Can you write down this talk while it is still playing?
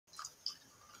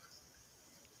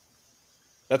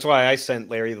That's why I sent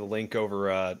Larry the link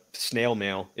over snail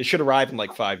mail. It should arrive in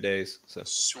like 5 days. So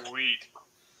Sweet.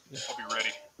 I'll be ready.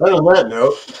 And on that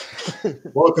note,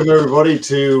 welcome everybody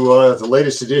to the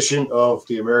latest edition of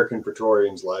the American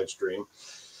Praetorians live stream.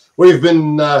 We've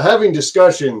been having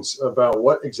discussions about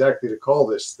what exactly to call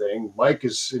this thing. Mike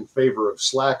is in favor of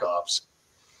Slack Ops.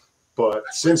 But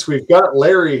since we've got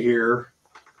Larry here,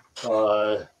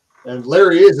 and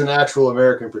Larry is an actual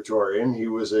American Praetorian, he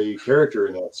was a character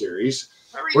in that series.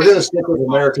 We're going to stick with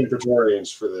American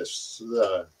Praetorians for this,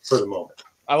 for the moment.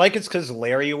 I like it's because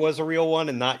Larry was a real one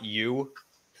and not you.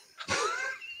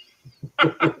 A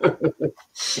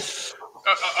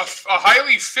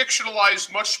highly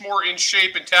fictionalized, much more in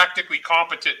shape and tactically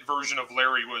competent version of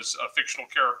Larry was a fictional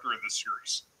character in this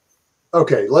series.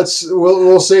 Okay,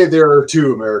 we'll say there are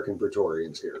two American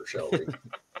Praetorians here, shall we?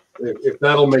 if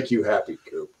that'll make you happy,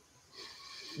 Coop.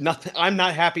 Nothing. I'm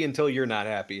not happy until you're not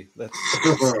happy. That's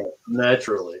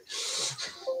naturally.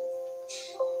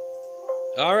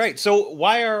 All right. So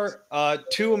why are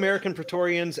two American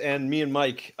Praetorians and me and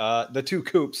Mike, the two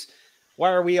Coops,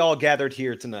 why are we all gathered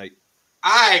here tonight?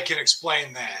 I can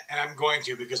explain that, and I'm going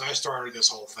to because I started this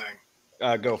whole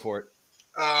thing. Go for it.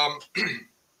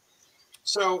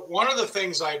 So one of the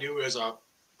things I do as a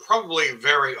probably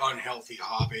very unhealthy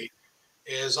hobby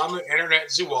is I'm an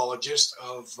internet zoologist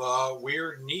of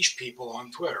weird niche people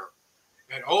on Twitter.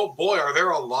 And oh boy, are there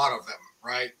a lot of them,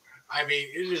 right? I mean,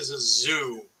 it is a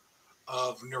zoo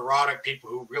of neurotic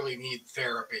people who really need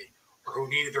therapy or who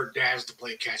needed their dads to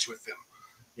play catch with them,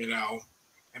 you know?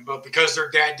 But because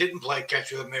their dad didn't play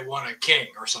catch with them, they want a king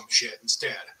or some shit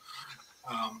instead.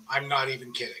 I'm not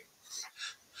even kidding.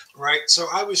 Right. So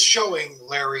I was showing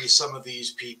Larry some of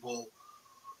these people,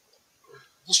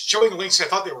 just showing links. I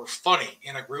thought they were funny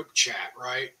in a group chat.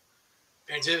 Right.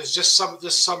 And it was just some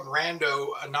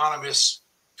rando anonymous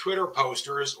Twitter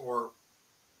posters or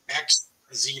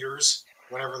ex-Zeters,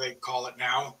 whatever they call it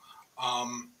now,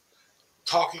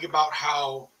 talking about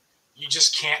how you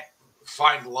just can't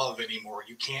find love anymore.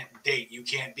 You can't date. You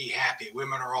can't be happy.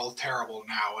 Women are all terrible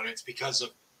now. And it's because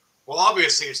of, well,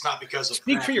 obviously it's not because of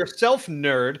Speak for yourself,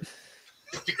 nerd.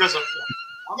 It's because of,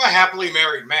 I'm a happily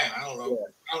married man. I don't know.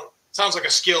 Sounds like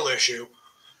a skill issue,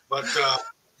 but,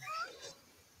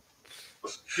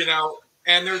 you know,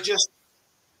 and they're just,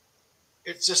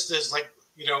 it's just this like,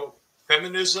 you know,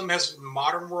 feminism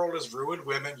modern world has ruined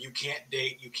women. You can't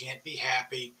date. You can't be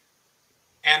happy.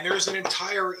 And there's an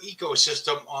entire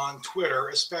ecosystem on Twitter,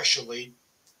 especially,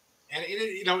 and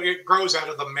it grows out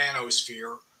of the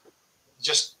manosphere,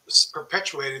 just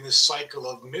perpetuating this cycle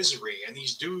of misery. And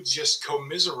these dudes just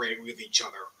commiserate with each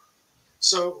other.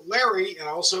 So Larry and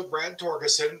also Brad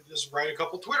Torgeson just write a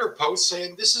couple Twitter posts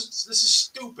saying this is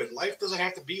stupid. Life doesn't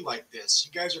have to be like this.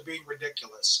 You guys are being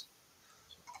ridiculous.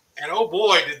 And oh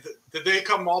boy, did they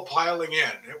come all piling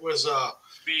in. It was the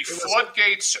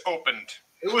floodgates opened.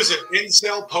 It was an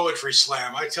incel poetry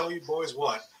slam. I tell you boys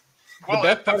what. Well,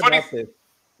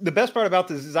 the best part about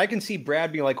this is I can see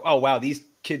Brad being like, oh, wow, these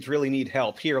kids really need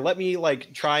help. Here, let me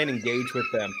like try and engage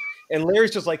with them. And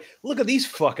Larry's just like, look at these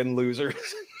fucking losers.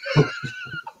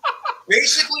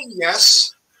 Basically,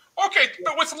 yes. Okay,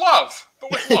 but with love.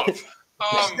 There's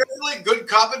definitely good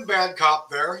cop and bad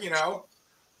cop there, you know.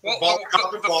 Well,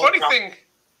 the funny thing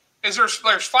is there's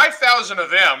 5,000 of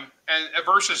them and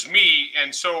versus me,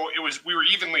 and so we were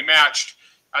evenly matched.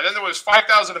 And then there was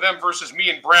 5,000 of them versus me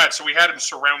and Brad, so we had him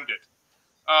surrounded.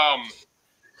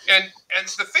 And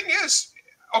the thing is,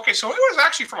 okay, so it was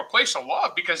actually from a place of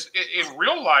love because in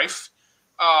real life,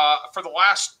 for the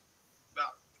last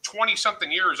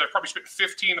 20-something years, I probably spent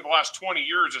 15 of the last 20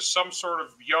 years as some sort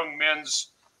of young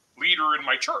men's leader in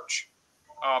my church.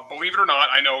 Believe it or not,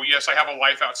 I know, yes, I have a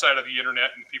life outside of the internet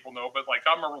and people know, but like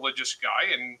I'm a religious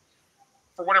guy, and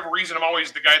for whatever reason, I'm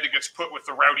always the guy that gets put with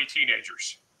the rowdy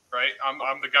teenagers, right?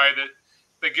 I'm the guy that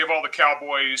they give all the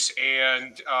cowboys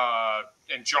and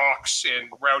jocks and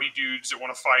rowdy dudes that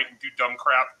want to fight and do dumb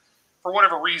crap. For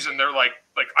whatever reason, they're like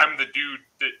I'm the dude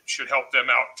that should help them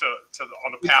out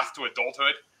on the path to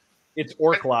adulthood. It's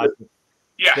orc logic.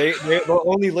 Yeah, they'll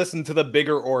only listen to the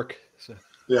bigger orc. So.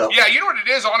 Yeah, you know what it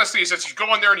is, honestly, is that you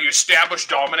go in there and you establish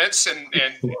dominance and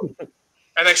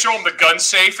they show them the gun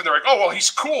safe and they're like, oh, well, he's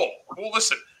cool. Well,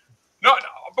 listen. No,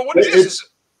 but what it is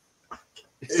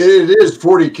it is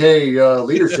 40K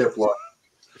leadership law.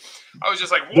 I was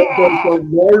just like, whoa. The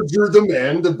larger the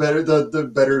man, the better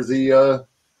the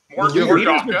more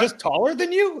leaders were just taller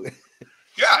than you?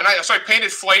 Yeah, and so I painted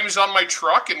flames on my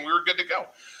truck and we were good to go.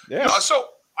 Yeah. So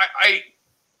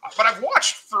but I've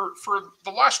watched for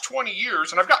the last 20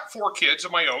 years, and I've got 4 kids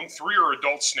of my own. 3 are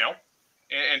adults now,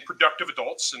 and productive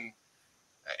adults. And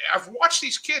I've watched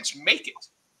these kids make it.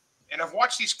 And I've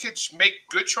watched these kids make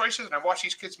good choices, and I've watched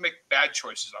these kids make bad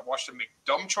choices. I've watched them make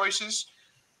dumb choices.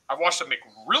 I've watched them make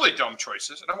really dumb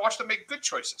choices, and I've watched them make good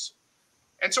choices.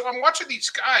 And so I'm watching these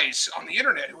guys on the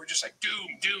internet who are just like,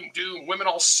 doom, doom, doom. Women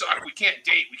all suck. We can't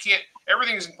date. We can't.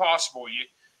 Everything is impossible.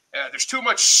 There's too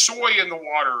much soy in the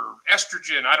water,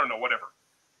 estrogen. I don't know, whatever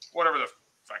the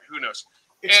fuck. Who knows?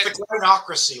 It's the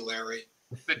clinocracy, Larry.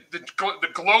 The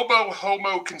globo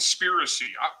homo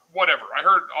conspiracy. Whatever. I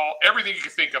heard everything you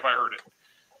could think of. I heard it.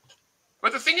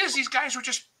 But the thing is, these guys were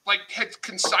just like had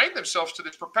consigned themselves to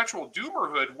this perpetual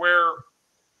doomerhood where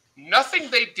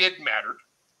nothing they did mattered.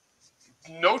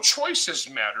 No choices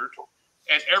mattered,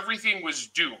 and everything was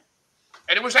doomed.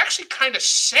 And it was actually kind of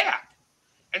sad.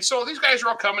 And so these guys are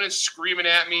all coming and screaming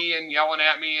at me and yelling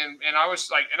at me, and I was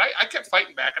like, and I kept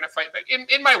fighting back, and I fight back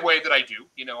in my way that I do.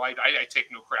 I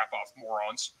take no crap off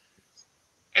morons.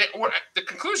 And the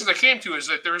conclusions I came to is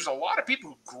that there's a lot of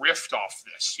people who grift off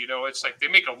this. It's like they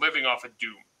make a living off of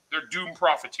doom. They're doom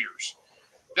profiteers.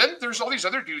 Then there's all these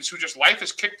other dudes who just life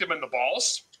has kicked them in the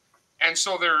balls, and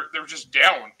so they're just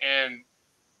down. And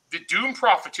the doom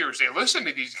profiteers, they listen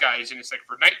to these guys, and it's like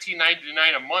for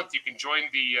 $19.99 a month, you can join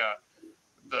the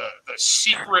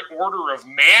secret order of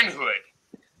manhood,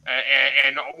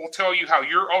 and we'll tell you how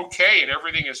you're okay and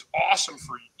everything is awesome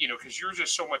for because you're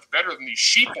just so much better than these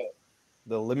sheeple.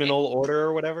 The liminal order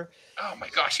or whatever. Oh my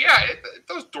gosh, yeah,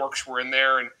 those dorks were in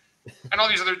there, and all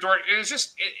these other dorks. It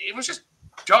was just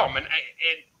dumb, and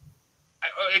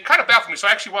it kind of baffled me. So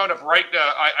I actually wound up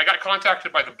I got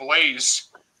contacted by the Blaze.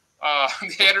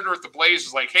 The editor at the Blaze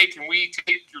was like, "Hey, can we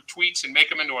take your tweets and make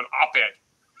them into an op-ed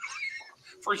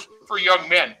for young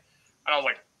men?" And I was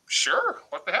like, "Sure,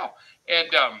 what the hell?" And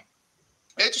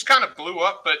it just kind of blew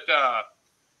up. But I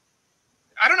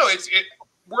don't know.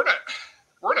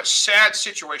 We're in a sad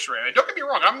situation right now. Don't get me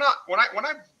wrong. I'm not when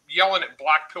I'm yelling at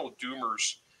Blackpill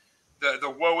doomers,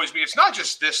 the woe is me. It's not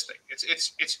just this thing.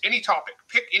 It's any topic.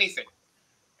 Pick anything,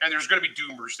 and there's going to be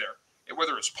doomers there.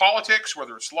 Whether it's politics,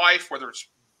 whether it's life, whether it's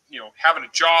having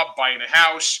a job, buying a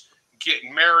house,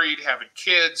 getting married, having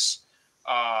kids,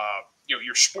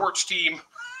 your sports team,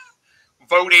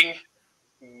 voting,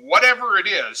 whatever it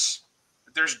is,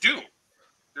 there's doom.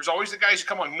 There's always the guys who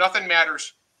come on, nothing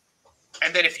matters.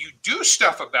 And then if you do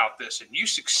stuff about this and you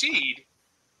succeed,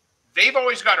 they've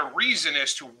always got a reason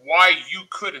as to why you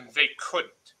could and they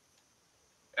couldn't.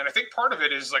 And I think part of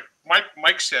it is like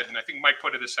Mike said, and I think Mike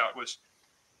put this out, was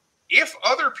if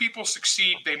other people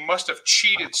succeed, they must have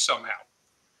cheated somehow.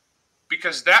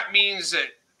 Because that means that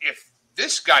if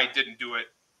this guy didn't do it,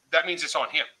 that means it's on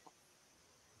him.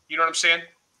 You know what I'm saying?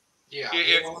 Yeah.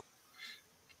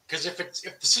 Because if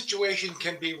the situation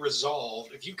can be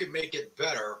resolved, if you can make it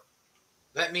better,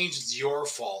 that means it's your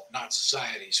fault, not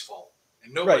society's fault.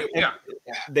 And nobody. Right.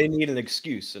 They need an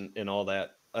excuse and all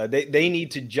that. They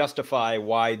need to justify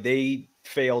why they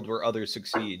failed where others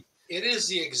succeed. It is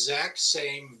the exact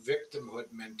same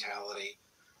victimhood mentality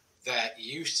that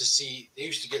you used to see. They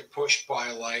used to get pushed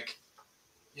by like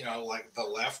the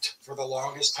left for the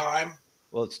longest time.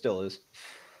 Well, it still is.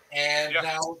 And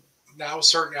now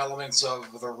certain elements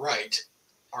of the right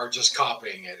are just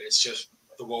copying it. It's just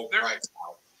the woke right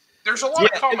now. There's a lot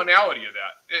of commonality of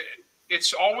that.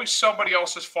 It's always somebody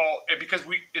else's fault, and because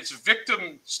it's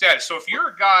victim status. So if you're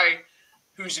a guy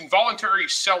who's involuntary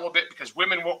celibate because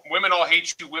women all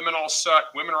hate you, women all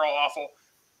suck, women are all awful,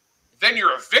 then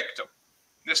you're a victim.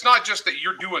 It's not just that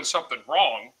you're doing something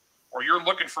wrong or you're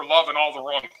looking for love in all the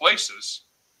wrong places.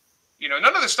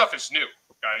 None of this stuff is new,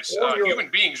 guys. Human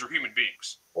beings are human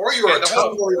beings. Or you're a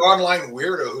totally online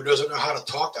weirdo who doesn't know how to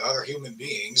talk to other human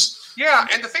beings. Yeah,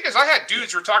 and the thing is, I had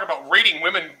dudes who were talking about rating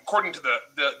women according to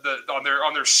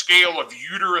on their scale of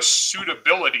uterus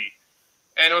suitability.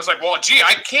 And it was like, well, gee,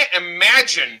 I can't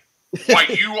imagine why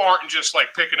you aren't just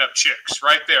like picking up chicks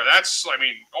right there.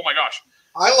 Oh my gosh.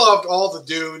 I loved all the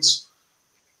dudes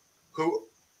who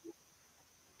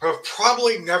have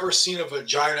probably never seen a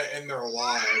vagina in their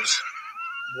lives,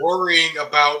 worrying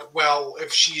about, well,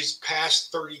 if she's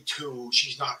past 32,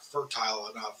 she's not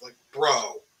fertile enough. Like,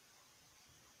 bro,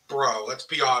 let's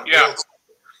be honest.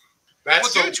 Yeah.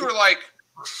 Dudes who are like,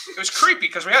 it was creepy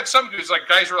because we had some dudes, like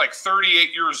guys who are like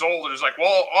 38 years old, and it's like,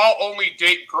 well, I'll only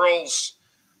date girls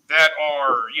that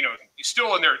are,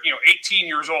 still in their, 18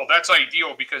 years old. That's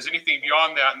ideal because anything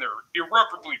beyond that, and they're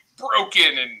irreparably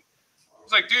broken. And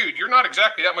it's like, dude, you're not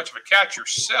exactly that much of a catch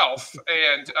yourself.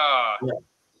 And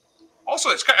also,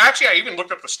 it's actually, I even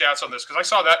looked up the stats on this because I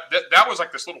saw that was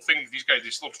like this little thing that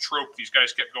this little trope these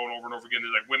guys kept going over and over again.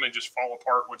 They're like, women just fall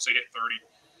apart once they hit 30.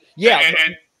 Yeah.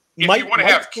 And if you want to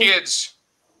have kids.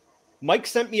 Mike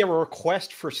sent me a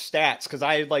request for stats because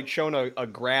I had like shown a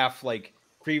graph like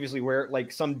previously where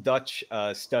like some Dutch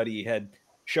study had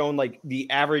shown like the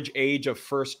average age of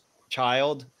first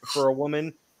child for a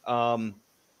woman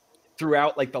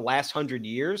throughout like the last 100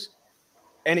 years.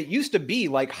 And it used to be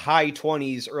like high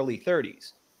 20s, early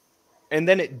 30s. And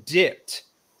then it dipped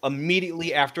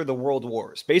immediately after the world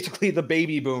wars. Basically, the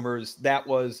baby boomers, that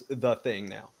was the thing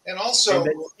now. And also,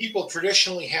 people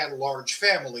traditionally had large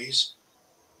families,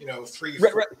 you know, 3, 4,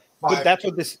 5. But that's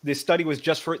what this study was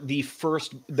just for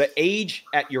the age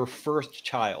at your first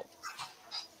child.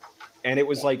 And it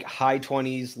was like high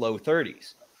 20s, low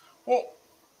 30s. Well,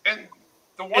 and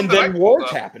the one and then wars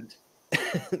happened.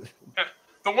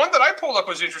 The one that I pulled up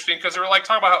was interesting because they were like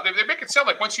talking about how they make it sound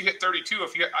like once you hit 32,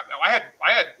 if you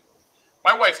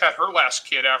my wife had her last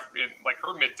kid after in like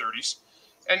her mid 30s,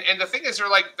 and the thing is they're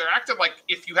acting like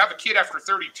if you have a kid after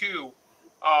 32,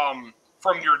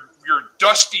 from your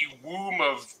dusty womb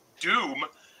of doom,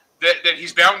 that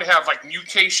he's bound to have like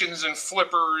mutations and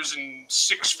flippers and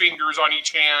 6 fingers on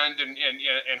each hand and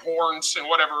horns and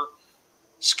whatever,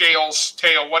 scales,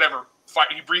 tail, whatever.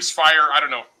 He breathes fire. I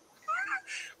don't know,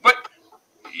 but.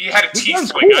 You had a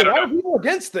tiefling. Cool. I don't know. Why are people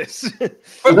against this?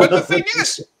 but the thing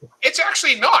is, it's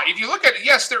actually not. If you look at it,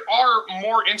 yes, there are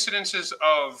more incidences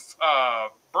of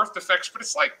birth defects, but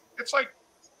it's like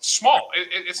small.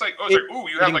 It's like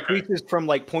you have like increases from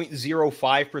like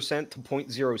 0.05% to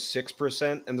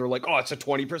 0.06%, and they're like, oh, it's a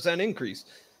 20% increase.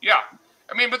 Yeah,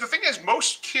 I mean, but the thing is,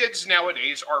 most kids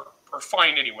nowadays are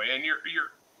fine anyway, and you're.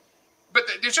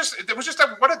 But there was just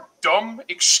what a dumb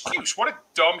excuse, what a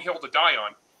dumb hill to die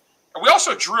on. And we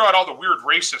also drew out all the weird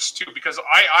racists too, because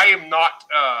I am not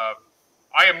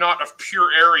of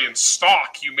pure Aryan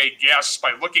stock. You may guess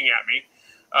by looking at me.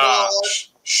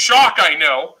 Shock, I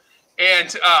know.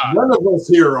 And none of us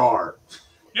here are.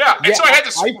 Yeah, and so I had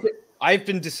to. I've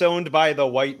been disowned by the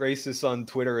white racists on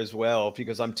Twitter as well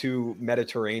because I'm too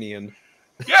Mediterranean.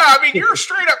 Yeah, I mean, you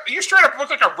straight up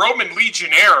look like a Roman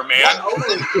legionnaire, man.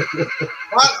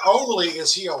 Not only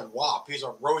is he a wop, he's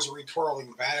a rosary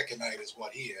twirling Vaticanite is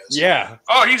what he is. Yeah.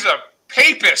 Oh, he's a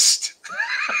papist.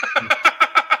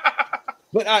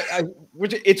 But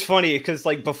it's funny because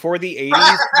like before the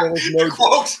 80s, there was no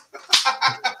quote.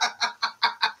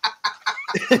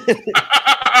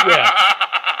 Yeah.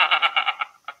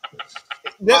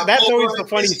 That's always the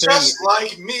funny thing. Just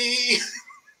like me.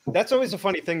 That's always a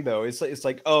funny thing, though. It's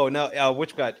like, oh no,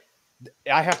 which got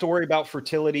I have to worry about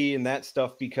fertility and that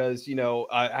stuff because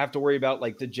I have to worry about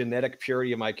like the genetic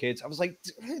purity of my kids. I was like,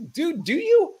 dude, do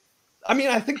you? I mean,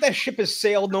 I think that ship has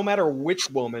sailed no matter which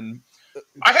woman.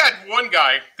 I had one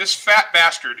guy, this fat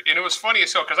bastard, and it was funny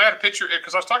as hell because I had a picture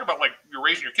because I was talking about like you're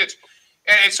raising your kids,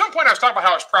 and at some point I was talking about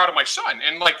how I was proud of my son,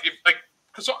 and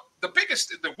because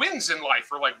the wins in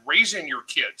life are like raising your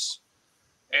kids.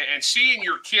 And seeing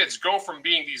your kids go from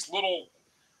being these little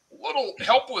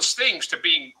helpless things to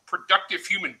being productive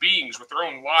human beings with their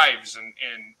own lives and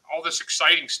all this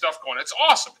exciting stuff going. It's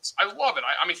awesome. I love it.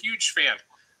 I'm a huge fan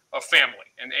of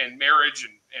family and marriage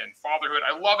and fatherhood.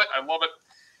 I love it. And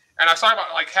I was talking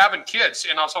about like having kids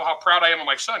and also how proud I am of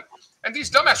my son. And these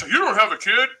dumbasses, you don't have a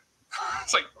kid.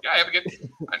 It's like, yeah, I have a kid.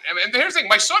 And here's the thing.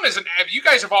 My son isn't. You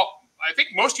guys have all. I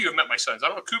think most of you have met my sons. I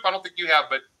don't know, Coop. I don't think you have,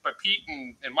 but Pete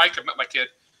and Mike have met my kid.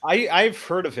 I've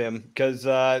heard of him because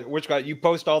you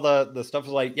post all the stuff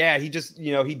like, yeah, he just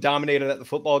he dominated at the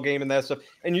football game and that stuff.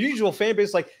 And your usual fan base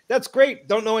is like, that's great.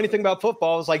 Don't know anything about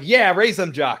football. It's like, yeah, raise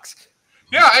them jocks.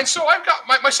 Yeah, and so I've got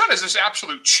my son is this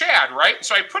absolute Chad, right? And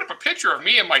so I put up a picture of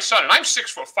me and my son, and I'm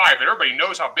 6'5", and everybody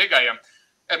knows how big I am.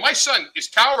 And my son is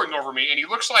towering over me, and he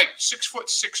looks like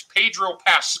 6'6" Pedro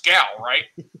Pascal, right?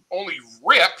 Only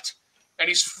ripped. And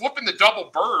he's flipping the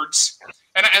double birds.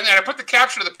 And I put the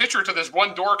caption of the picture to this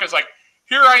one dork as like,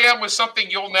 here I am with something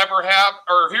you'll never have,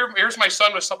 or here's my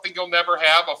son with something you'll never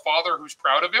have, a father who's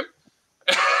proud of him.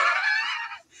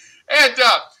 And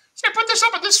so I put this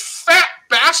up, and this fat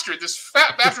bastard's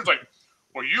like,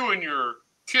 well, you and your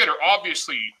kid are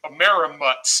obviously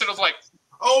Amerimuts. And I was like,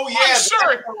 oh, yeah.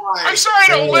 I'm sorry I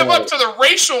don't live up to the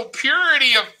racial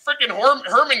purity of freaking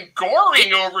Herman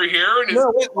Goring over here and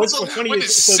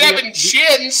his 7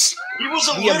 chins. He was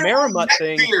a the Amerimut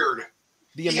thing. Beard.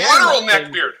 The literal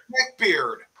neck beard. Neck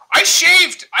beard. I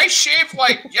shaved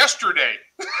like yesterday.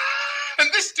 And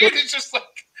this dude is just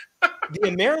like... The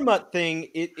Amerimut thing,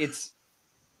 it's...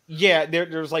 Yeah,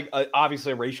 there's like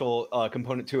obviously a racial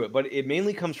component to it, but it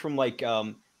mainly comes from like...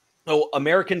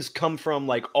 Americans come from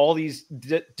like all these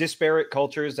disparate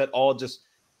cultures that all just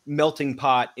melting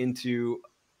pot into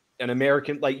an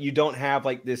American. Like you don't have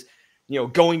like this,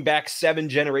 going back 7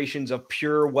 generations of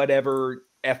pure whatever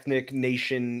ethnic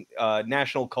nation,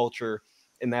 national culture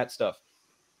and that stuff.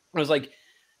 I was like,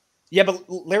 Yeah, but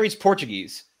Larry's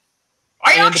Portuguese.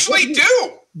 I actually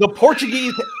do. The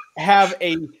Portuguese have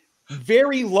a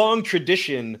very long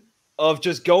tradition of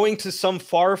just going to some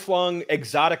far-flung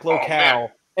exotic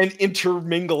locale and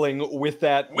intermingling with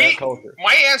that culture.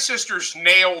 My ancestors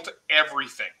nailed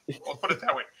everything. I'll put it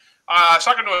that way. I was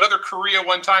talking to another Correia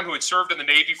one time who had served in the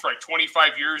Navy for like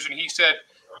 25 years, and he said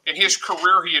in his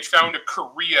career he had found a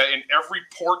Correia in every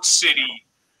port city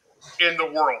in the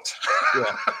world.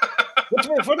 Yeah. What's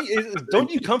very funny is,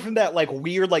 don't you come from that like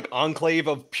weird like enclave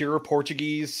of pure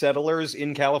Portuguese settlers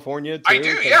in California too? I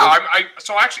do, yeah.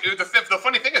 So actually, the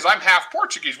funny thing is I'm half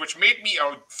Portuguese, which made me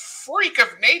a freak of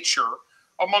nature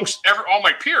amongst all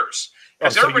my peers.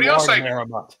 Because everybody else so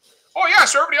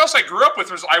everybody else I grew up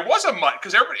with was a mutt.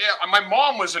 Because my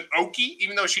mom was an Okie,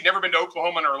 even though she'd never been to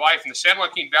Oklahoma in her life. In the San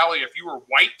Joaquin Valley, if you were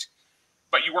white,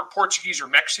 but you weren't Portuguese or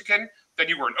Mexican, then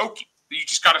you were an Okie. You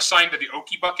just got assigned to the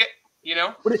Okie bucket, you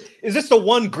know? Is this the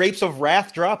one Grapes of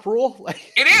Wrath drop rule?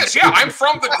 It is, yeah. I'm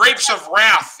from the Grapes of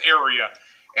Wrath area.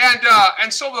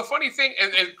 And so the funny thing,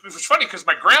 and it was funny because to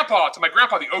my grandpa,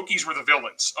 the Okies were the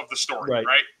villains of the story,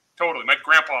 right? Totally. My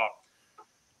grandpa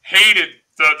hated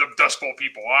the Dust Bowl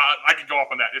people. I could go off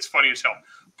on that. It's funny as hell.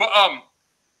 But,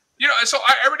 you know, so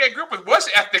everybody I grew up with was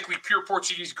ethnically pure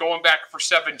Portuguese going back for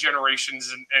 7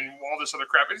 generations and all this other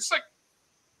crap. And it's like,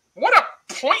 what a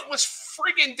pointless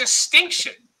friggin'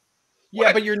 distinction.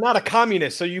 Yeah, but you're not a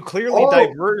communist, so you clearly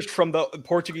diverged from the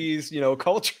Portuguese,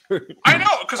 culture. I know,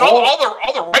 because all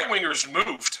the right wingers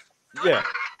moved. Yeah,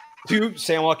 to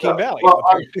San Joaquin Valley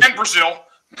and Brazil.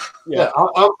 Yeah,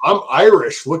 I'm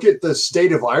Irish. Look at the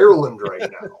state of Ireland right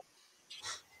now.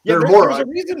 There are more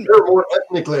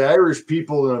ethnically Irish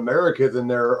people in America than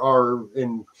there are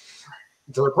in.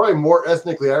 There are probably more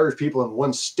ethnically Irish people in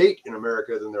one state in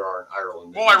America than there are in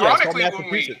Ireland. Well, ironically,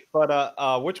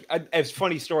 it's a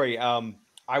funny story.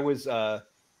 I was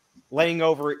laying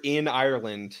over in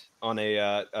Ireland on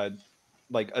a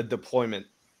deployment,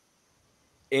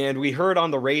 and we heard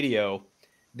on the radio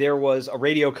there was a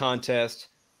radio contest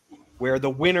where the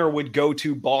winner would go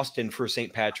to Boston for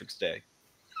St. Patrick's Day.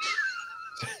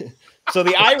 So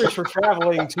the Irish were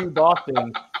traveling to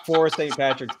Boston for St.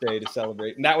 Patrick's Day to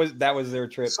celebrate, and that was their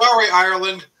trip. Sorry,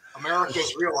 Ireland.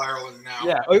 America's real Ireland now.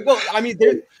 Yeah, well, I mean,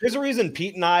 there's a reason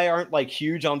Pete and I aren't like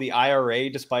huge on the IRA,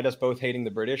 despite us both hating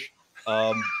the British,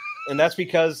 and that's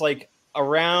because like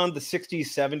around the 60s,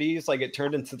 70s, like it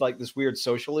turned into like this weird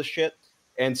socialist shit,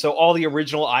 and so all the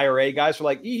original IRA guys were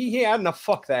like, yeah, no,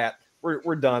 fuck that,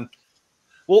 we're done.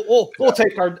 We'll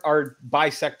take our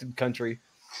bisected country.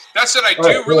 That's it. I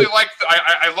do really like.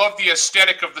 I love the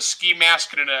aesthetic of the ski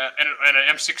mask and an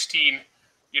M16.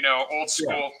 Old school.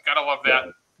 Yeah. Gotta love that.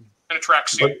 And a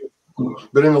tracksuit.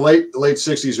 But in the late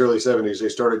 60s, early 70s, they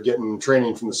started getting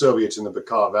training from the Soviets in the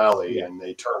Bekaa Valley, and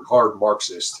they turned hard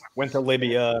Marxist. Went to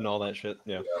Libya and all that shit.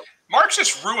 Yeah.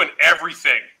 Marxists ruin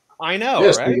everything. I know,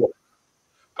 yes, right?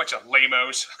 Bunch of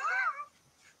lamos.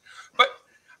 But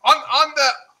on the.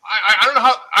 I don't know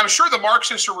how. I'm sure the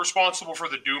Marxists are responsible for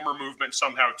the Doomer movement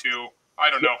somehow too. I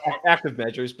don't know. Active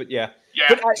measures, but yeah.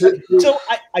 Yeah. But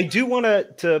I do want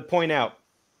to point out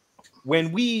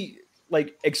when we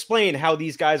like explain how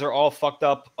these guys are all fucked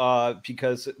up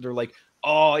because they're like,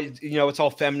 oh, it's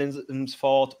all feminism's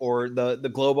fault or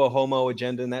the global homo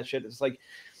agenda and that shit. It's like,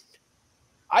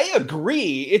 I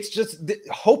agree. It's just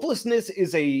hopelessness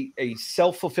is a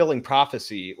self-fulfilling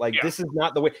prophecy. Like this is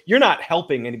not the way. You're not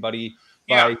helping anybody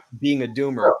by being a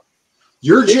doomer.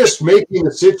 You're just making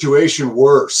the situation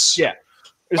worse. Yeah.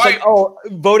 It's like, oh,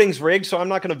 voting's rigged, so I'm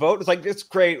not going to vote. It's like, it's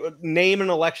great. Name an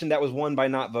election that was won by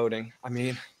not voting. I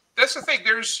mean, that's the thing.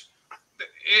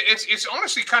 It's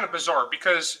honestly kind of bizarre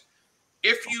because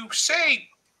if you say,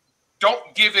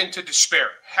 don't give in to despair,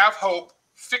 have hope,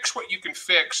 fix what you can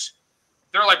fix,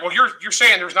 they're like, well, you're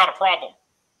saying there's not a problem.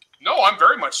 No, I'm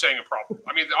very much saying a problem.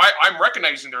 I mean, I'm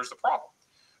recognizing there's the problem.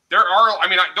 There are, I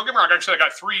mean, don't get me wrong. Actually, I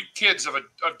got 3 kids of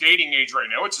dating age right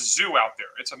now. It's a zoo out there.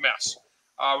 It's a mess.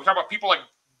 We talk about people like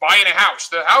buying a house.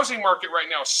 The housing market right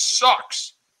now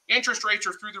sucks. Interest rates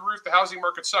are through the roof. The housing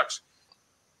market sucks.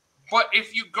 But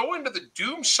if you go into the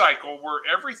doom cycle where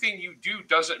everything you do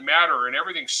doesn't matter and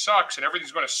everything sucks and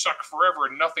everything's going to suck forever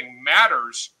and nothing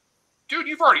matters, dude,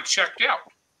 you've already checked out.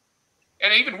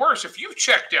 And even worse, if you've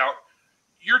checked out,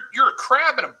 you're a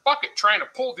crab in a bucket trying to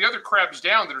pull the other crabs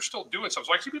down that are still doing something.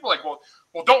 So I see people like, well,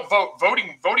 don't vote.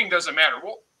 Voting doesn't matter.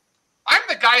 Well, I'm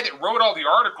the guy that wrote all the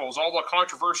articles, all the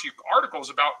controversial articles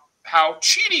about how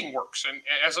cheating works and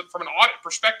from an audit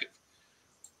perspective.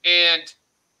 And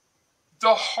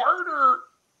the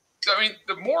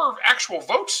more actual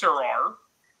votes there are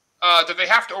that they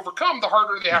have to overcome, the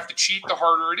harder they have to cheat, the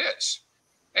harder it is.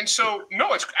 And so,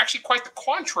 no, it's actually quite the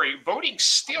contrary. Voting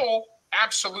still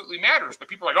absolutely matters, but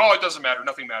people are like, oh, it doesn't matter.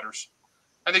 Nothing matters.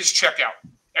 And they just check out.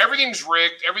 Everything's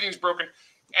rigged. Everything's broken.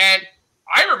 And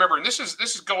I remember, and this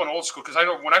is going old school, because I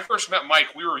know when I first met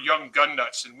Mike, we were young gun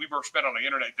nuts, and we were spent on an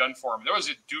internet gun forum. There was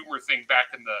a doomer thing back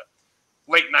in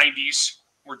the late 90s.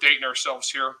 We're dating ourselves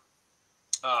here,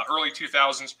 early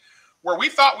 2000s, where we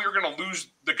thought we were going to lose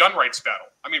the gun rights battle.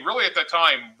 I mean, really at that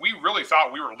time, we really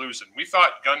thought we were losing. We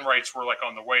thought gun rights were like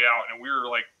on the way out, and we were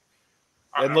like...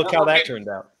 And look how that turned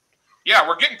out. Yeah,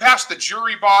 we're getting past the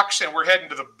jury box, and we're heading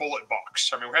to the bullet box.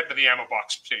 I mean, we're heading to the ammo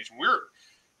box stage.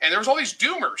 And there was all these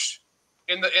doomers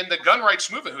in the gun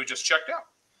rights movement who just checked out.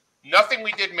 Nothing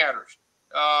we did matters.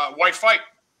 Why fight?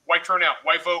 Why turn out?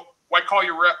 Why vote? Why call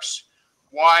your reps?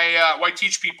 Why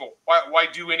teach people? Why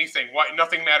do anything? Why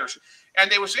nothing matters?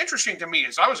 And it was interesting to me,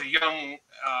 as I was a young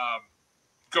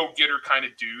go-getter kind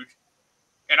of dude,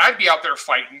 and I'd be out there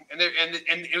fighting, and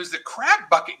it was the crab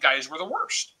bucket guys were the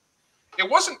worst. It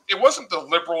wasn't the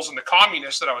liberals and the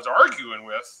communists that I was arguing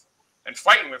with and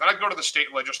fighting with. And I'd go to the state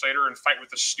legislature and fight with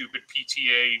the stupid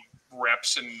PTA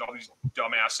reps and all these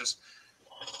dumbasses.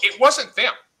 It wasn't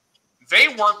them. They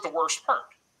weren't the worst part.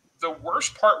 The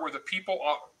worst part were the people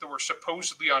that were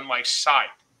supposedly on my side,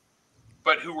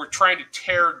 but who were trying to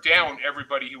tear down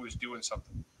everybody who was doing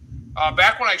something.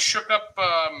 Back when I shook up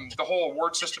the whole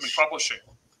award system in publishing,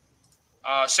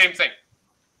 same thing.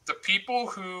 The people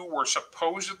who were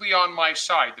supposedly on my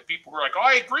side, the people who were like, oh,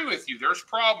 I agree with you, there's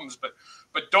problems, but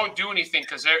don't do anything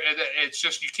because it's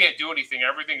just you can't do anything.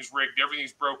 Everything's rigged.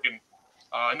 Everything's broken.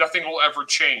 Nothing will ever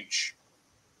change.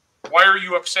 Why are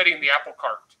you upsetting the apple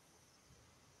cart?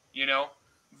 You know?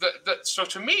 So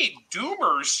to me,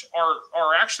 doomers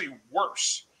are actually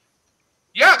worse.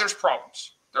 Yeah, there's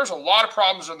problems. There's a lot of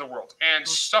problems in the world. And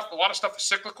a lot of stuff is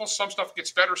cyclical. Some stuff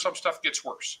gets better. Some stuff gets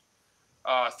worse.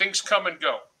 Things come and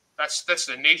go. That's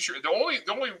the nature. The only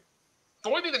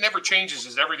thing that never changes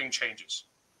is everything changes,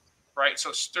 right?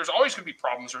 So there's always going to be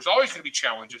problems. There's always going to be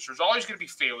challenges. There's always going to be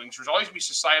failings. There's always going to be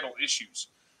societal issues.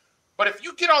 But if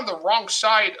you get on the wrong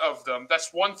side of them,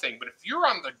 that's one thing. But if you're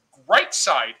on the right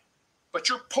side, but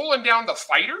you're pulling down the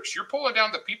fighters, you're pulling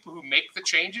down the people who make the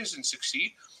changes and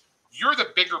succeed, you're the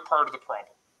bigger part of the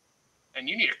problem, and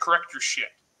you need to correct your shit.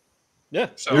 Yeah,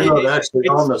 so you're not actually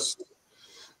on this.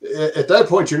 At that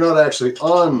point, you're not actually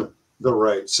on the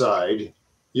right side.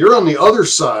 You're on the other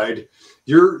side.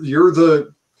 You're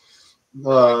the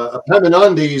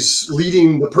Epaminondas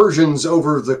leading the Persians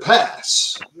over the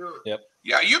pass. Yep.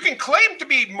 Yeah, you can claim to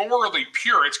be morally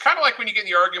pure. It's kind of like when you get in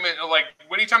the argument, like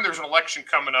anytime there's an election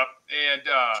coming up, and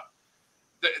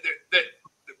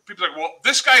people are like, well,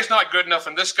 this guy's not good enough,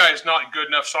 and this guy's not good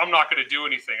enough, so I'm not going to do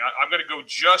anything. I'm going to go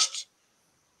just.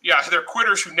 Yeah, they're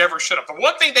quitters who never shut up. The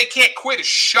one thing they can't quit is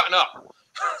shutting up.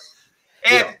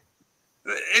 And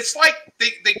it's like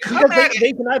they come at it.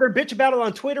 They can either bitch about it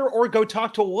on Twitter or go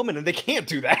talk to a woman, and they can't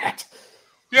do that.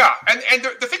 Yeah, and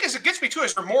the thing is, it gets me too,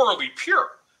 is they're morally pure.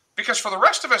 Because for the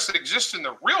rest of us that exist in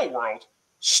the real world,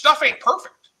 stuff ain't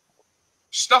perfect.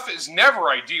 Stuff is never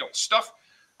ideal.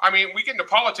 I mean, we get into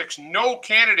politics, no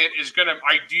candidate is going to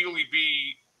ideally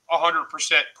be 100%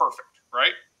 perfect,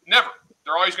 right? Never.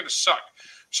 They're always going to suck.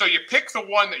 So you pick the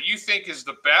one that you think is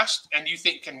the best and you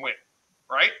think can win,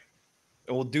 right?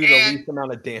 It will do the least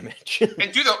amount of damage.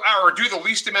 and do the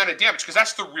least amount of damage, because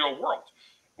that's the real world.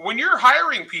 When you're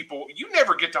hiring people, you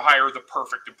never get to hire the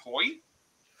perfect employee.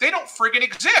 They don't friggin'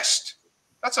 exist.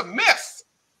 That's a myth.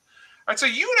 It's a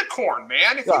unicorn,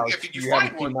 man. If you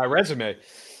find one. My resume.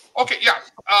 Okay, yeah.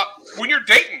 When you're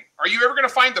dating, are you ever going to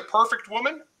find the perfect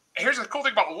woman? Here's the cool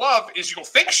thing about love is you'll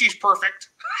think she's perfect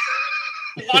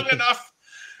long enough,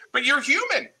 but you're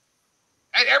human,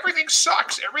 and everything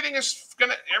sucks. Everything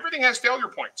has failure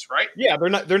points, right? Yeah, they're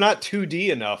not 2D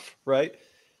enough, right?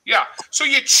 Yeah. So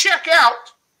you check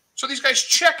out. So these guys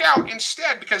check out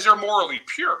instead because they're morally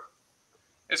pure.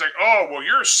 It's like, oh, well,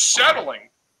 you're settling.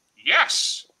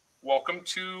 Yes. Welcome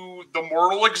to the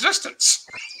mortal existence.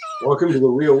 Welcome to the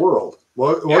real world.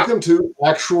 Welcome to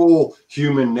actual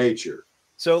human nature.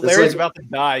 So Larry's about to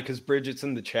die because Bridget's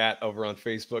in the chat over on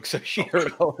Facebook, so she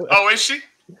heard all that. Oh, is she?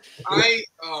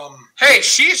 Hey,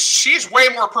 she's way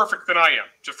more perfect than I am.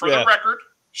 Just for the record,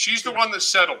 she's the one that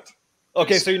settled.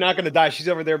 Okay, so you're not going to die. She's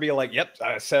over there being like, yep,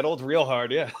 I settled real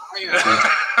hard, yeah.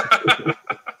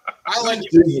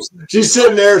 She's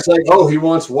sitting there. It's like, oh, he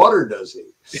wants water, does he?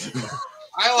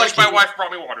 My wife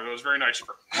brought me water. It was very nice of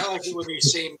her. I like it with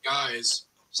these same guys.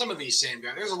 Some of these same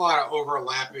guys. There's a lot of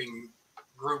overlapping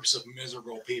groups of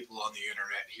miserable people on the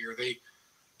internet here.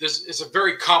 It's a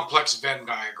very complex Venn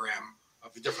diagram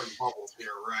of the different bubbles here,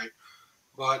 right?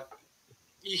 But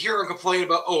you hear them complain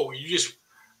about, oh, you just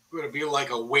going to be like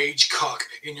a wage cuck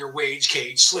in your wage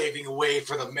cage, slaving away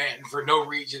for the men for no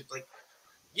reason. Like,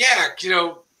 yeah,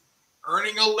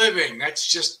 earning a living.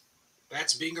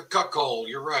 That's being a cuckold.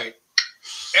 You're right.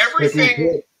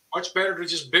 Everything much better to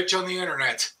just bitch on the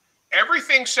internet.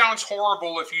 Everything sounds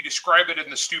horrible if you describe it in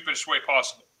the stupidest way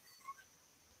possible.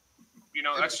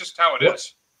 That's just how it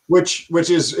is. Which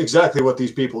is exactly what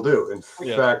these people do. In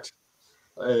fact,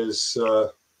 is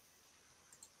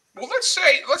well, let's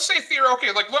say theory.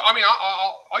 Okay, like look, I mean,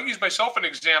 I'll use myself an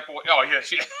example. Oh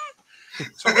yes, yeah.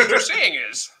 So what you're saying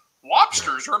is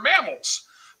lobsters are mammals.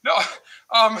 No,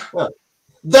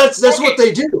 that's what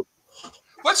they do.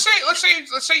 Let's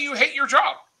say you hate your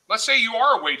job. Let's say you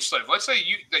are a wage slave. Let's say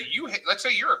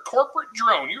you're a corporate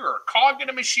drone. You're a cog in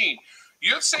a machine.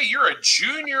 Let's say you're a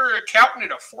junior accountant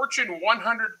at a Fortune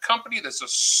 100 company that's a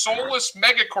soulless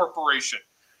mega corporation.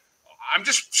 I'm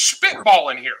just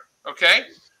spitballing here, okay?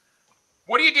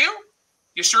 What do?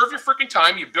 You serve your freaking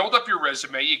time. You build up your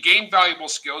resume. You gain valuable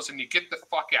skills, and you get the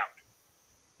fuck out.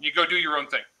 You go do your own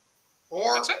thing.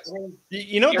 Or that's it.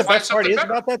 The best part is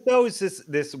about that though is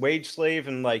this wage slave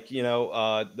and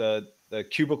the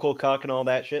cubicle cuck and all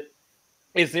that shit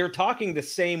is they're talking the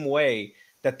same way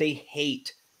that they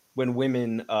hate when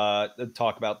women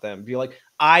talk about them. Be like,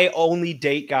 I only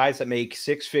date guys that make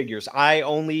six figures. I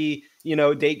only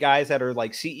date guys that are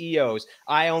like CEOs.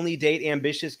 I only date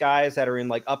ambitious guys that are in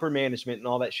like upper management and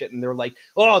all that shit. And they're like,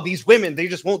 oh, these women, they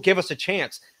just won't give us a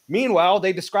chance. Meanwhile,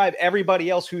 they describe everybody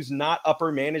else who's not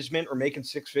upper management or making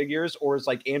six figures or is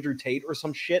like Andrew Tate or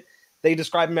some shit. They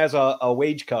describe him as a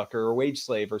wage cuck or a wage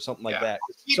slave or something like that.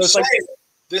 So it's like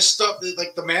this stuff,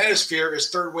 like the manosphere is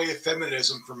third wave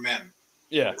feminism for men.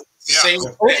 Yeah. Same.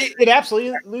 It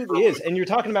absolutely is. And you're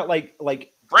talking about like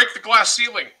break the glass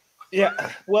ceiling.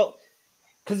 Yeah. Well,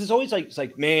 because it's always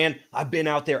like, man, I've been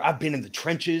out there. I've been in the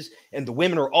trenches and the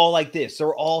women are all like this.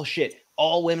 They're all shit.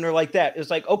 All women are like that.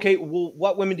 It's like, okay, well,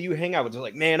 what women do you hang out with? They're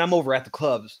like, man, I'm over at the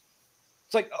clubs.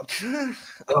 It's like,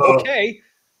 okay.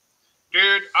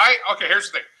 Dude,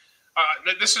 here's the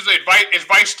thing. This is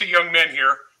advice to young men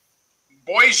here.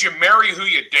 Boys, you marry who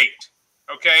you date.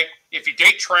 Okay? If you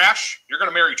date trash, you're going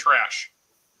to marry trash.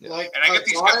 Like, and I get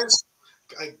these guys,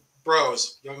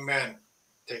 bros, young men,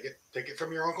 take it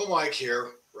from your Uncle Mike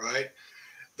here, right?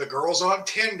 The girls on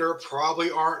Tinder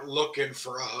probably aren't looking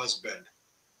for a husband.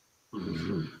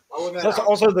 Plus,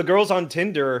 also, the girls on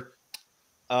Tinder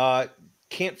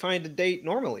can't find a date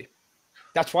normally.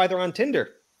 That's why they're on Tinder.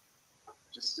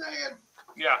 Just saying.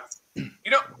 Yeah.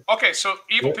 Okay, so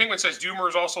Evil Penguin says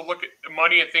doomers also look at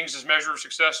money and things as measure of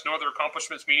success. No other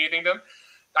accomplishments mean anything to them.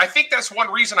 I think that's one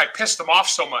reason I pissed them off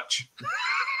so much.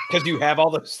 Because you have all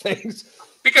those things.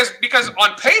 Because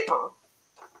on paper,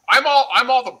 I'm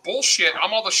all the bullshit.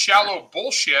 I'm all the shallow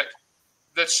bullshit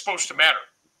that's supposed to matter.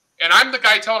 And I'm the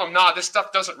guy telling them, nah, this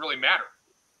stuff doesn't really matter.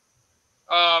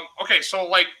 Okay, so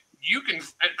like you can,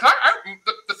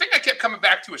 the thing I kept coming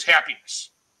back to is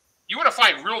happiness. You want to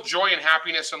find real joy and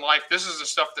happiness in life. This is the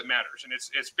stuff that matters. And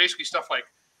it's basically stuff like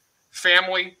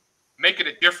family, making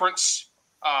a difference,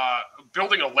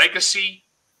 building a legacy,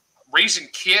 raising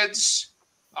kids,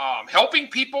 helping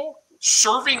people,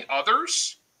 serving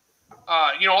others.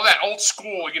 All that old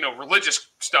school, religious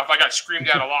stuff. I got screamed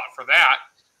at a lot for that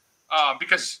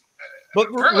because. But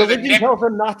religion tells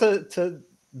them not to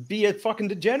be a fucking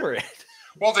degenerate.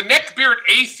 Well, the neckbeard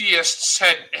atheists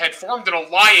had formed an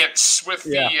alliance with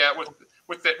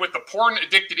the porn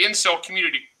addicted incel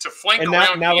community to flank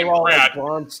around now me they're and all Brad. like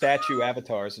bronze statue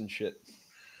avatars and shit.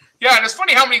 Yeah, and it's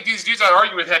funny how many of these dudes I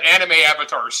argue with had anime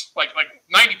avatars, like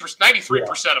 90%,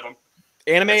 93% of them.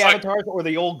 Anime avatars or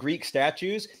the old Greek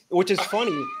statues, which is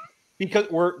funny because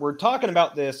we're talking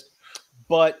about this,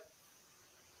 but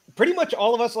pretty much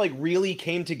all of us like really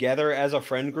came together as a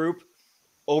friend group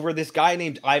over this guy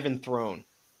named Ivan Throne,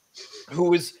 who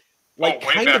was like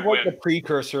kind of like the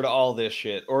precursor to all this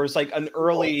shit, or it's like an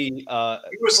early he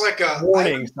was like a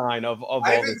warning sign of all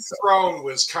Ivan this stuff. Throne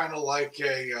was kind of like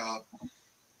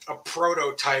a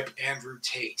prototype Andrew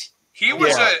Tate. He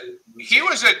was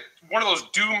one of those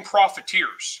doom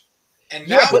profiteers. And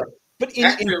now but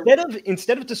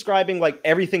instead of describing like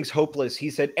everything's hopeless,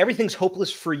 he said everything's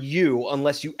hopeless for you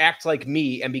unless you act like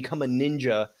me and become a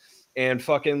ninja and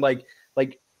fucking like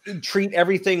treat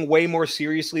everything way more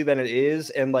seriously than it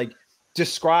is and like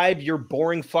describe your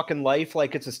boring fucking life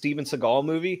like it's a Steven Seagal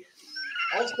movie.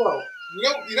 Also,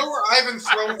 you know where Ivan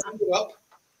Throne ended up?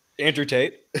 Andrew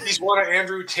Tate. He's one of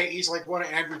Andrew Tate. He's like one of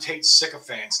Andrew Tate's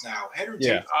sycophants now. Andrew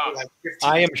Tate. Like 15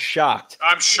 I am shocked.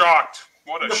 I'm shocked.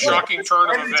 What a shocking turn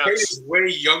of Andrew Tate events. is way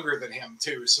younger than him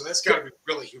too, so that's got to be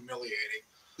really humiliating.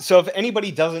 So if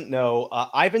anybody doesn't know,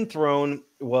 Ivan Throne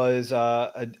was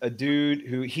a dude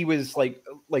who he was like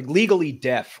legally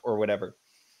deaf or whatever.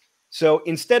 So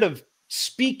instead of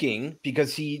speaking,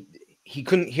 because he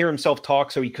couldn't hear himself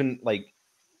talk, so he couldn't like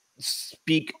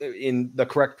speak in the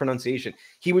correct pronunciation,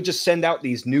 he would just send out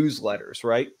these newsletters,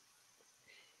 right?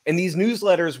 And these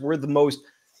newsletters were the most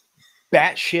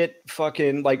batshit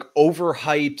fucking like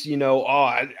overhyped, you know,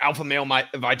 alpha male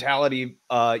vitality.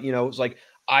 You know, it's like,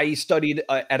 I studied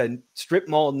at a strip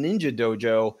mall ninja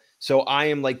dojo, so I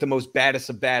am like the most baddest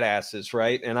of badasses,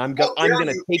 right? And I'm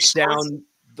gonna take down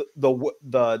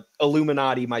the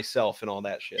Illuminati myself and all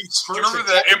that shit. Do you remember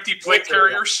the empty plate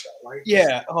carriers?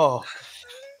 Yeah. Oh.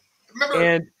 Remember,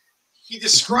 and he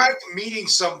described meeting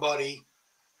somebody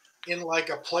in like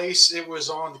a place. It was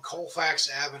on Colfax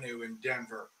Avenue in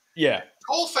Denver. Yeah.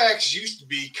 Colfax used to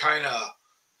be kind of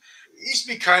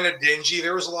dingy.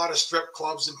 There was a lot of strip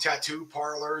clubs and tattoo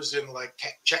parlors and like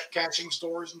check cashing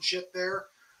stores and shit there.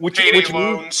 Which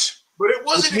loans. But it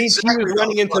wasn't. Means exactly he was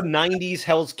running into 90s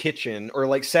Hell's Kitchen or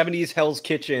like 70s Hell's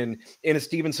Kitchen in a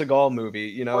Steven Seagal movie.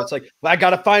 You know, it's like, I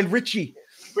gotta find Richie.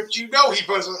 But you know he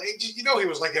was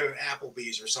like at an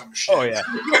Applebee's or some shit. Oh yeah.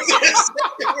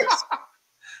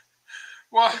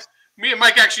 Well, me and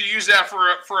Mike actually used that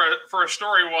for a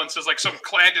story once as like some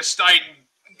clandestine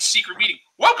secret meeting.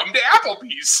 Welcome to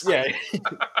Applebee's. Yeah.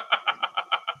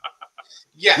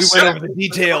 Yes. We went over the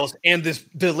details and this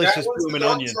delicious blooming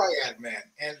onion. Triad, man.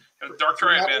 And the dark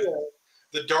triad, man.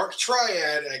 The dark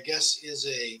triad, I guess, is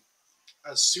a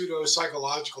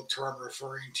pseudo-psychological term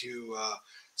referring to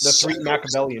the three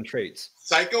Machiavellian traits: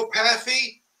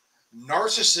 psychopathy,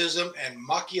 narcissism, and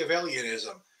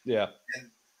Machiavellianism. Yeah. And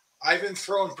Ivan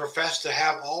Throne professed to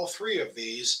have all three of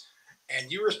these,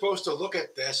 and you were supposed to look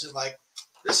at this and like,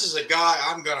 this is a guy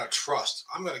I'm gonna trust.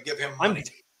 I'm gonna give him money.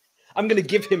 I'm gonna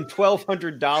give him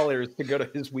 $1,200 to go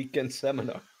to his weekend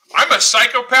seminar. I'm a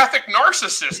psychopathic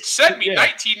narcissist. Send me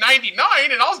 $19.99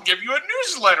 and I'll give you a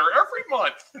newsletter every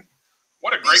month.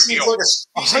 What a great deal.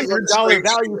 $100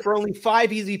 value for only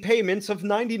 5 easy payments of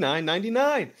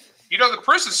 $99.99. You know, the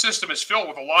prison system is filled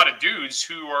with a lot of dudes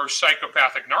who are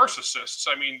psychopathic narcissists.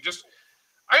 I mean,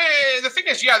 the thing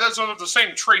is, yeah, those are the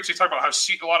same traits. They talk about how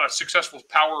a lot of successful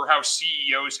powerhouse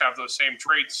CEOs have those same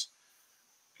traits.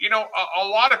 You know, a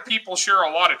lot of people share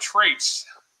a lot of traits.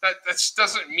 That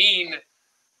doesn't mean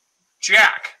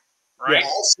jack, right?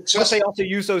 Yeah. Plus, they also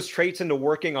use those traits into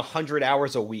working 100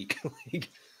 hours a week.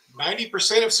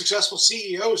 90% of successful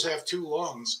CEOs have 2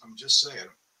 lungs. I'm just saying.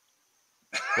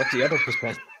 What's the other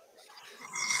percent?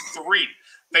 3.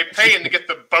 They pay him to get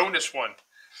the bonus one.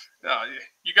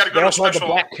 You got to go to a special. The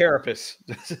black carapace.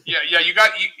 Yeah. You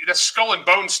got the skull and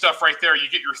bone stuff right there. You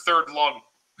get your 3rd lung.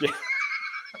 Yeah.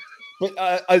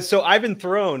 But so Ivan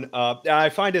Throne, I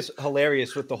find this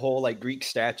hilarious with the whole like Greek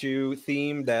statue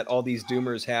theme that all these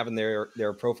doomers have in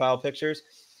their profile pictures.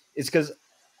 It's because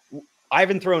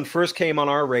Ivan Throne first came on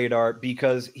our radar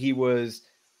because he was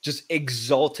just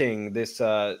exalting this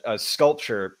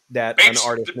sculpture that an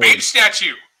artist made. The babe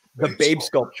statue. The babe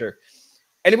sculpture.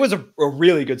 And it was a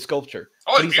really good sculpture.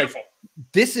 Oh, it's beautiful. Like,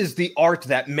 this is the art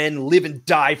that men live and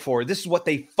die for. This is what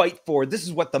they fight for. This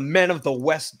is what the men of the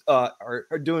West are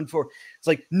doing for. It's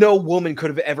like no woman could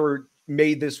have ever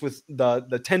made this with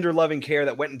the tender loving care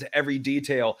that went into every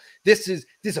detail. This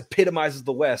epitomizes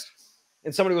the West.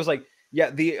 And somebody was like, yeah,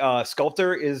 the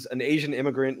sculptor is an Asian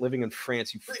immigrant living in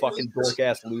France. You fucking dork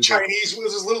ass loser. Chinese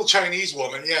was this little Chinese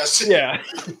woman. Yes. Yeah.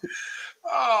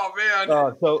 Oh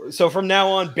man. So from now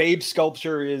on, babe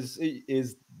sculpture is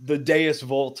the Deus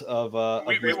Vult of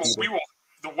we will.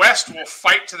 The West will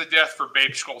fight to the death for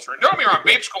babe sculpture. Don't get me wrong,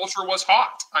 babe sculpture was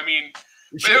hot. I mean,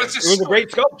 it was a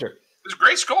great sculpture. It was a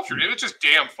great sculpture. It was just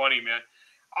damn funny, man.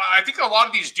 I think a lot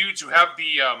of these dudes who have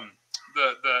the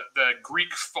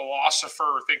Greek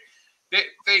philosopher thing,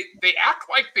 they act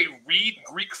like they read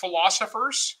Greek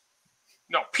philosophers.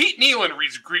 No, Pete Nealon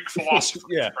reads Greek philosophers,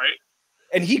 yeah. Right?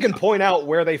 And he can point out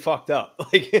where they fucked up.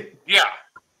 Yeah.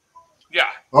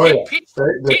 Oh, yeah.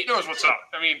 Pete knows what's up.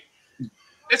 I mean,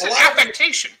 it's an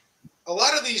affectation. A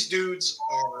lot of these dudes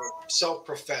are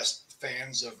self-professed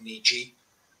fans of Nietzsche.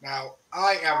 Now,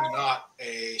 I am not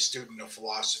a student of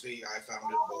philosophy. I found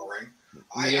it boring.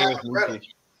 I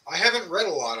haven't read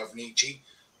a lot of Nietzsche,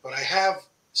 but I have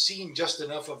seen just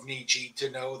enough of Nietzsche to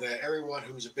know that everyone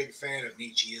who's a big fan of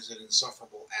Nietzsche is an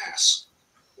insufferable ass.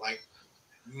 Like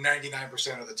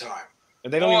 99% of the time.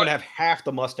 And they don't even have half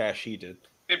the mustache he did.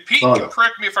 And Pete can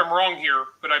correct me if I'm wrong here,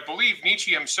 but I believe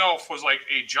Nietzsche himself was like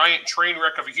a giant train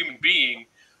wreck of a human being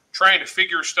trying to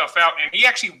figure stuff out, and he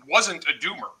actually wasn't a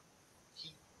doomer.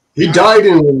 He died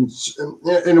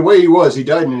in a way he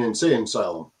died in an insane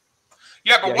asylum.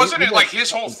 Yeah, but Yeah, wasn't he it like went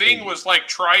his whole fucking thing crazy. was like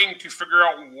trying to figure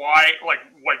out why, like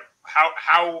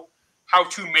how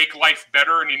to make life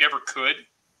better, and he never could.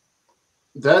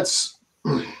 That's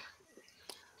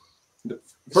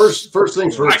first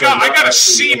things first. I got a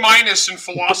C- in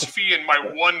philosophy in my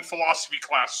one philosophy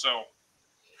class. So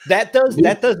that does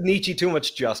Nietzsche too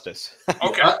much justice.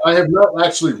 okay, I have not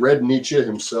actually read Nietzsche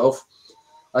himself.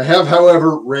 I have,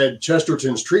 however, read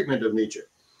Chesterton's treatment of Nietzsche.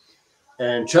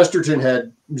 And Chesterton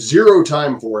had zero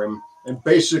time for him and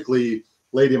basically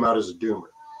laid him out as a doomer.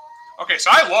 okay. So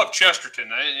I love Chesterton,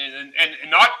 and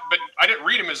not, but I didn't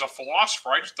read him as a philosopher.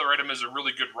 I just read him as a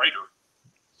really good writer.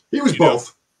 He was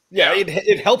both. Yeah,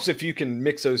 it helps if you can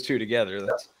mix those two together.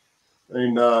 That's... I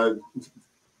mean,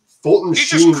 Fulton He's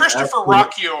Sheen just Christopher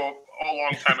Rocchio a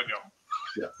long time ago.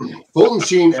 Yeah, Fulton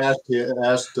Sheen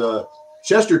asked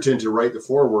Chesterton to write the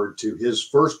foreword to his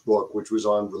first book, which was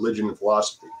on religion and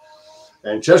philosophy.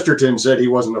 And Chesterton said he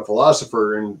wasn't a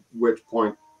philosopher, in which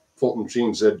point Fulton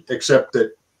Sheen said, except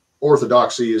that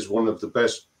Orthodoxy is one of the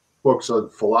best books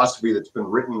of philosophy that's been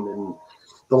written in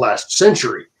the last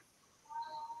century.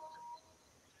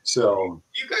 So,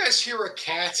 You guys hear a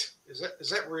cat? Is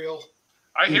that real?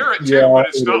 I hear it too, but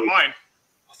it's not mine.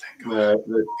 Oh, thank God.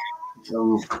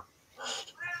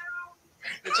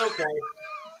 It's okay.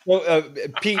 Well,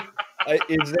 Pete,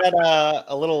 is that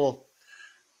a little?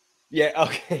 Yeah.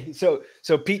 Okay. So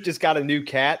Pete just got a new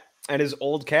cat, and his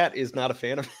old cat is not a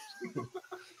fan of it.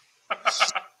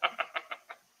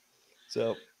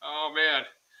 So. Oh man,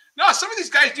 no! Some of these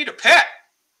guys need a pet.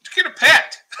 Just get a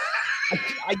pet.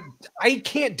 I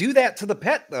can't do that to the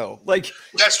pet though. Like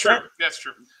that's true. That's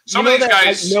true. Some of these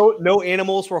guys. Like, no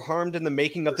animals were harmed in the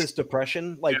making of this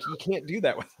depression. Like you can't do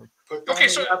that with them. Put down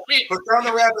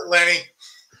the rabbit, Lenny.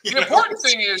 The important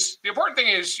thing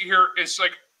is here is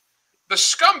like the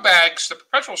scumbags, the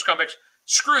perpetual scumbags.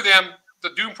 Screw them. The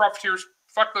doom profiteers.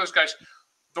 Fuck those guys.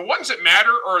 The ones that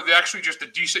matter are actually just the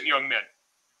decent young men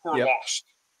who are lost.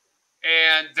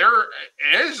 And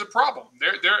it is a problem.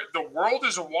 The world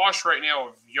is awash right now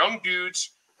of young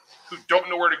dudes who don't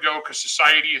know where to go because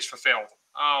society has fulfilled.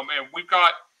 And we've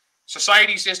got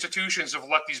society's institutions have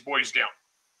let these boys down.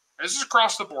 And this is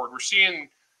across the board. We're seeing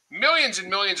millions and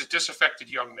millions of disaffected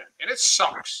young men, and it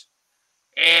sucks.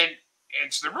 And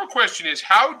so the real question is,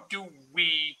 how do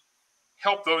we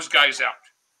help those guys out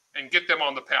and get them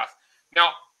on the path? Now,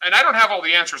 and I don't have all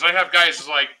the answers. I have guys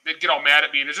like they'd get all mad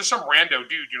at me, and it's just some rando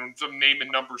dude, some name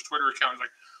and numbers Twitter account is like,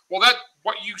 well,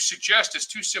 what you suggest is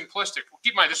too simplistic. Well,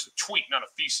 keep in mind this is a tweet, not a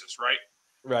thesis, right?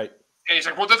 Right. And he's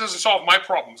like, well, that doesn't solve my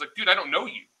problems. Like, dude, I don't know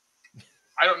you.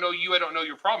 I don't know you. I don't know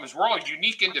your problems. We're all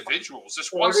unique individuals.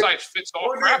 This one size fits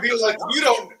all crap. They'd be like,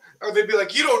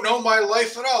 you don't know my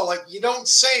life at all. Like, you don't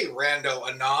say rando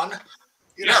anon.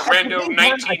 Rando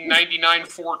 1999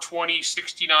 420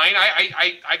 69.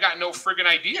 I got no friggin'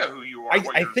 idea who you are.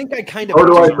 I think I kind of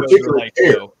particularly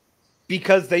though,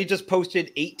 because they just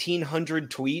posted 1,800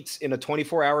 tweets in a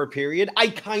 24-hour period. I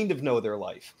kind of know their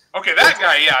life. Okay, that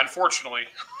guy, yeah, unfortunately.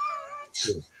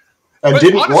 And but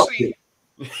didn't honestly,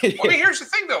 here's the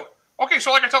thing, though. Okay,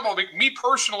 so like I talked about, me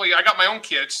personally, I got my own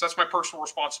kids. That's my personal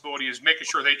responsibility is making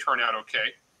sure they turn out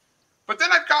okay. But then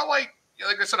I've got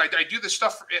like I said, I do this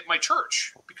stuff at my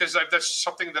church because that's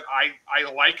something that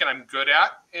I like and I'm good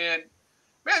at. And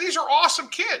man, these are awesome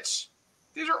kids.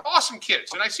 These are awesome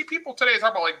kids. And I see people today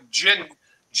talk about like Gen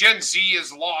Z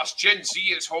is lost, Gen Z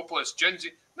is hopeless, Gen Z.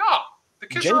 No, the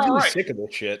kids are all right. Sick of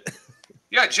this shit.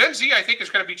 Yeah, Gen Z I think is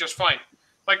going to be just fine.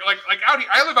 Like out here,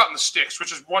 I live out in the sticks,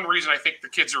 which is one reason I think the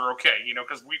kids are okay.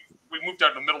 Because we moved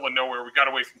out in the middle of nowhere, we got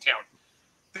away from town.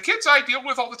 The kids I deal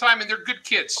with all the time, and they're good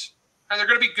kids, and they're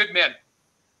going to be good men.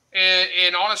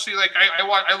 And honestly, like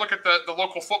I look at the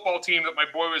local football team that my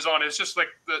boy was on. It's just like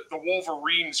the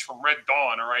Wolverines from Red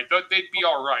Dawn. All right, they'd be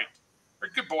all right.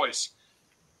 They're good boys.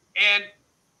 And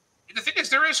the thing is,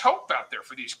 there is hope out there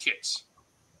for these kids.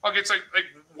 Okay, it's like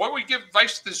what do we give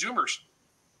advice to the Zoomers?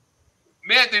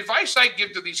 Man, the advice I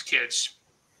give to these kids,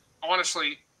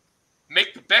 honestly,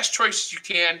 make the best choices you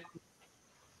can.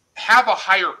 Have a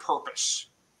higher purpose,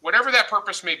 whatever that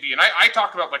purpose may be. And I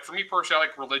talked about, like, for me personally, I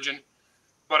like religion.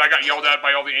 But I got yelled at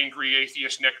by all the angry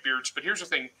atheist neckbeards. But here's the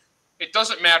thing. It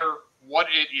doesn't matter what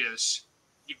it is.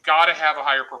 You got to have a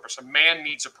higher purpose. A man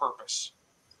needs a purpose.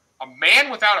 A man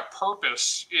without a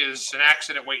purpose is an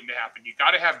accident waiting to happen. You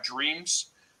got to have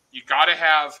dreams. You got to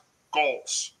have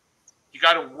goals. You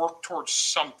got to work towards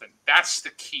something. That's the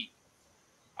key.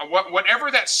 And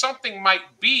whatever that something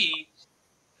might be,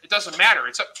 it doesn't matter.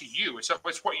 It's up to you. It's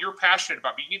what you're passionate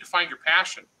about. But you need to find your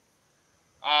passion.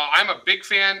 I'm a big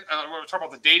fan. We're talking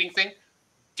about the dating thing.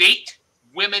 Date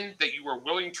women that you are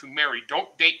willing to marry.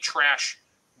 Don't date trash.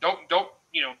 Don't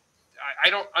you know? I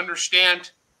don't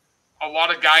understand a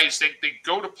lot of guys. They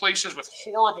go to places with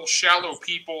horrible, shallow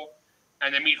people,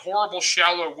 and they meet horrible,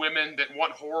 shallow women that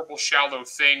want horrible, shallow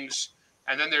things,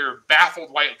 and then they're baffled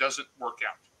why it doesn't work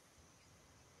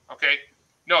out. Okay?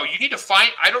 No, you need to find.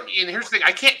 And here's the thing: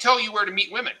 I can't tell you where to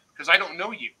meet women because I don't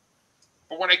know you.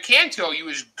 But what I can tell you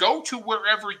is go to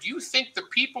wherever you think the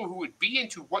people who would be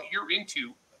into what you're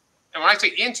into. And when I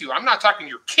say into, I'm not talking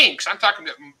your kinks. I'm talking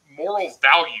about moral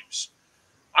values.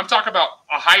 I'm talking about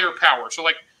a higher power. So,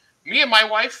 like, me and my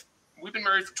wife, we've been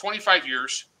married for 25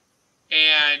 years,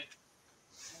 and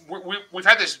we've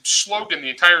had this slogan the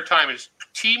entire time: is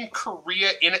Team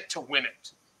Correia, in it to win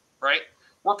it. Right?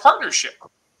 We're partnership.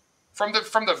 From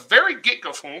the very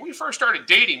get-go, from when we first started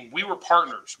dating, we were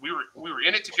partners. We were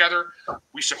in it together.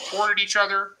 We supported each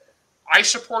other. I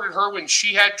supported her when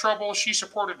she had trouble. She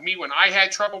supported me when I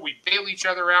had trouble. We bail each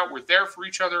other out. We're there for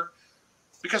each other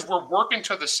because we're working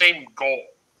to the same goal.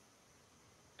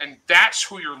 And that's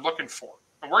who you're looking for.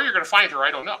 And where you're going to find her, I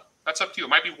don't know. That's up to you. It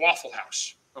might be Waffle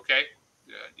House, okay?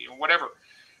 Whatever.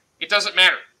 It doesn't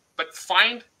matter. But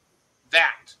find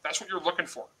that. That's what you're looking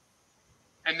for.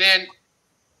 And then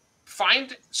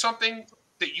find something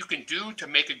that you can do to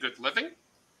make a good living.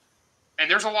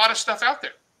 And there's a lot of stuff out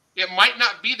there. It might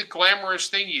not be the glamorous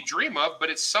thing you dream of, but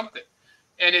it's something.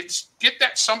 And it's get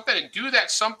that something and do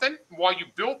that something while you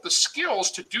build the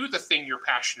skills to do the thing you're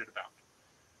passionate about.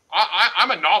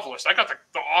 I'm a novelist. I got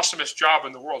the awesomest job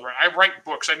in the world, right? I write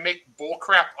books. I make bull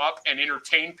crap up and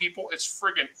entertain people. It's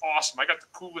friggin' awesome. I got the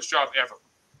coolest job ever.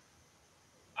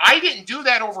 I didn't do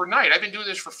that overnight. I've been doing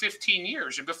this for 15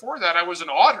 years. And before that, I was an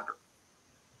auditor,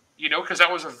 because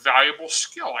that was a valuable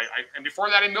skill. And before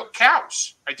that, I milked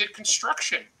cows. I did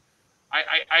construction.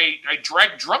 I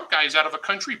dragged drunk guys out of a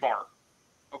country bar.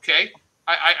 Okay.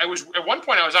 I was at one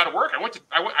point I was out of work.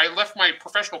 I left my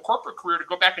professional corporate career to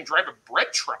go back and drive a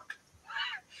bread truck.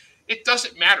 It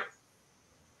doesn't matter.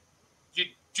 You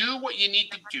do what you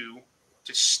need to do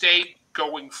to stay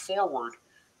going forward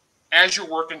as you're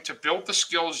working to build the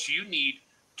skills you need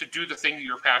to do the thing that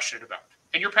you're passionate about.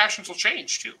 And your passions will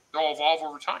change too. They'll evolve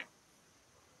over time.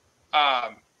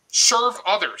 Serve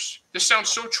others. This sounds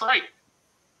so trite.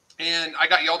 And I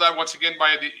got yelled at once again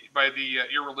by the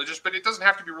irreligious, but it doesn't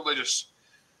have to be religious.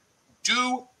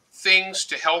 Do things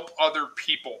to help other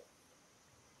people.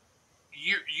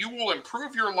 You will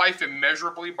improve your life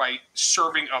immeasurably by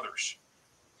serving others.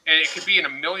 And it could be in a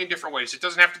million different ways. It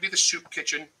doesn't have to be the soup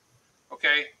kitchen.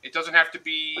 Okay? It doesn't have to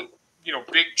be,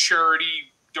 big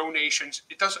charity donations.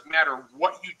 It doesn't matter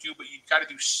what you do, but you got to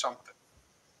do something.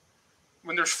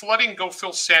 When there's flooding, go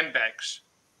fill sandbags.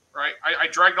 Right? I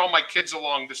dragged all my kids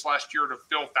along this last year to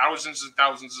fill thousands and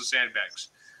thousands of sandbags.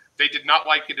 They did not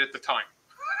like it at the time.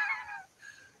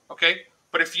 Okay?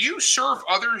 But if you serve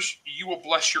others, you will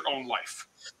bless your own life.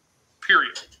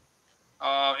 Period.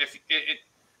 I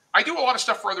do a lot of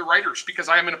stuff for other writers because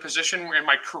I am in a position in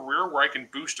my career where I can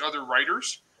boost other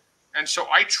writers. And so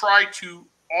I try to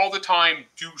all the time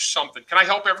do something. Can I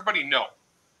help everybody? No.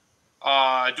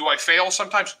 Do I fail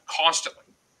sometimes? Constantly.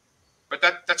 But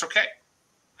that's okay.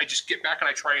 I just get back and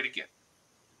I try it again.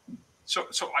 So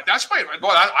that's my advice.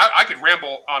 Well, I could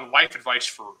ramble on life advice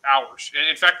for hours. And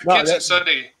in fact,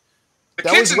 the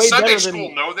kids in Sunday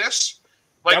school know this.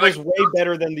 That was way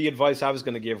better than the advice I was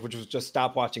going to give, which was just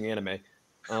stop watching anime.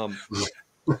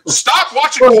 Stop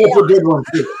watching porn. That's a good one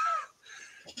too.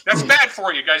 That's bad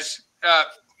for you guys.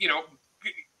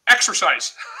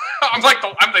 Exercise. I'm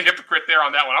the hypocrite there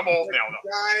on that one. I'm old now though.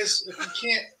 Guys,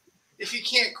 if you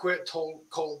can't quit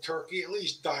cold turkey, at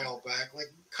least dial back.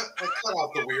 Cut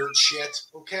out the weird shit,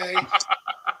 okay?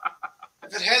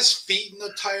 If it has feet in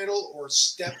the title or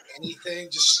step anything,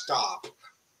 just stop.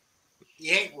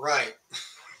 You ain't right.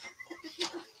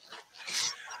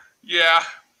 Yeah.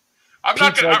 I'm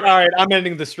not gonna. All right, I'm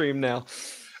ending the stream now.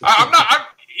 Because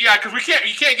you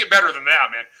can't get better than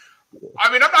that, man.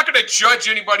 I mean, I'm not going to judge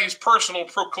anybody's personal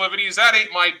proclivities. That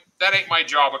ain't my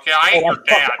job. Okay, I ain't your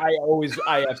dad. I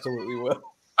absolutely will.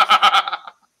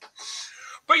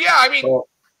 But yeah, I mean,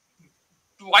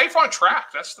 life on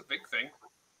track. That's the big thing.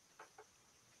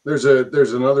 There's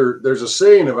a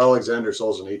saying of Alexander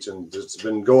Solzhenitsyn that's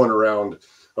been going around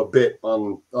a bit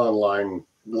online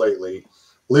lately.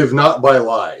 Live not by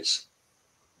lies.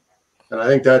 And I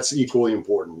think that's equally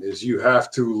important, is you have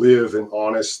to live an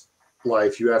honest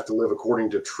life. You have to live according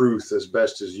to truth as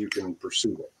best as you can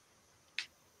pursue it.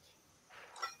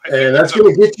 And that's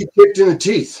going to get you kicked in the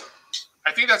teeth.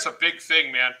 I think that's a big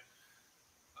thing, man.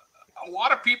 A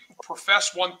lot of people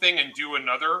profess one thing and do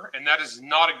another, and that is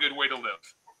not a good way to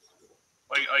live.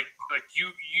 Like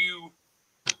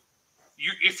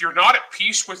if you're not at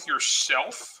peace with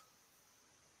yourself,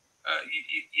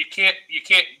 you can't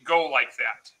go like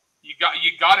that. You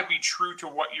got to be true to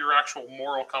what your actual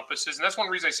moral compass is, and that's one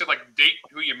reason I said, like, date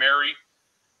who you marry,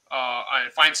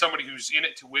 and find somebody who's in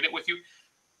it to win it with you.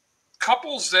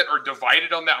 Couples that are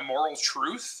divided on that moral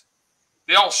truth,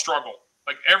 they all struggle.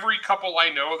 Like, every couple I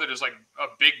know that is like a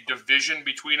big division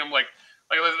between them, like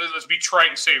let's be trite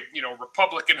and say,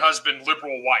 Republican husband,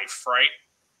 liberal wife, right?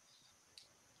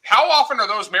 How often are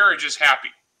those marriages happy?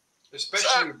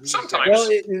 Especially sometimes. Well,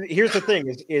 here's the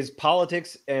thing: is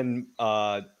politics and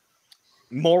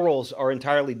morals are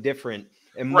entirely different,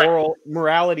 and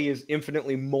morality is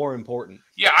infinitely more important.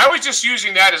 Yeah, I was just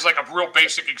using that as like a real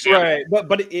basic example. Right,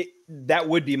 but that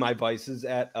would be my vice, is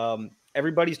that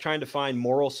everybody's trying to find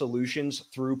moral solutions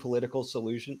through political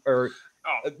solutions, or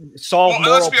solve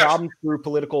moral problems through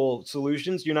political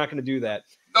solutions. You're not going to do that.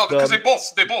 No, because they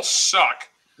both suck.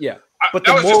 Yeah, but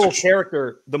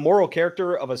the moral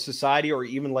character of a society, or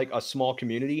even like a small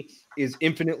community, is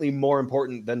infinitely more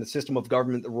important than the system of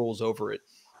government that rules over it.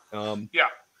 Yeah.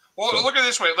 Well, look at it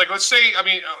this way. Like, let's say,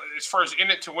 as far as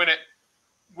in it to win it,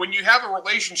 when you have a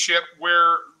relationship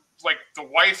where, like, the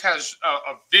wife has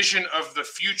a vision of the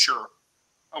future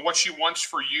and what she wants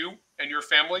for you and your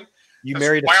family, you that's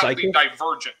married a wildly psychic?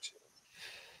 Divergent.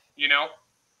 And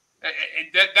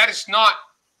that is not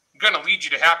going to lead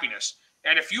you to happiness.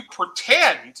 And if you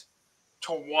pretend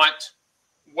to want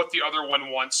what the other one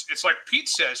wants, it's like Pete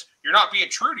says, you're not being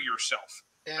true to yourself.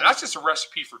 And that's just a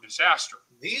recipe for disaster.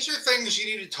 These are things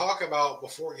you need to talk about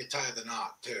before you tie the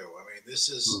knot, too. I mean, this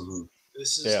is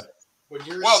when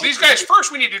you're. Well, these guys,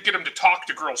 first we need to get them to talk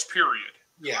to girls, period.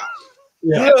 Yeah.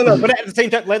 No, but at the same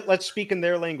time, let's speak in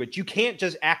their language. You can't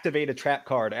just activate a trap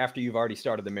card after you've already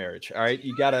started the marriage. All right,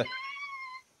 you gotta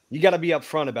be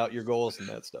upfront about your goals and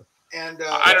that stuff. And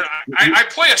I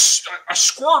play a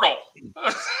Squirtle.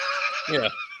 Yeah.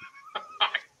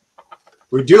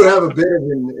 We do have a bit of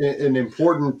an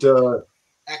important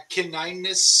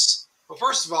akineness. Well,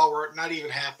 first of all, we're not even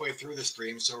halfway through the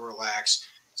stream, so relax.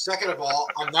 Second of all,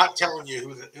 I'm not telling you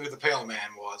who the pale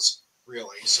man was,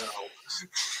 really. So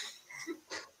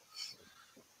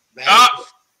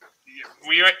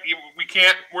we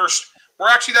can't. We're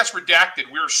actually, that's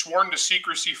redacted. We are sworn to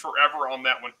secrecy forever on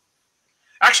that one.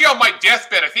 Actually, on my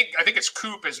deathbed, I think it's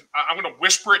Coop. I'm going to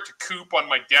whisper it to Coop on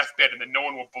my deathbed, and then no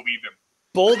one will believe him.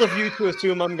 Bold of you to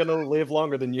assume I'm going to live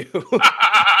longer than you.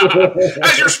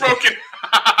 As you're smoking.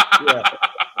 Yeah.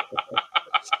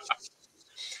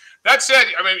 That said,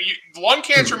 lung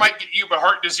cancer might get you, but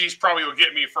heart disease probably will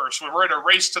get me first. We're in a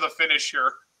race to the finish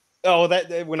here. Oh,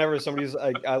 that whenever somebody's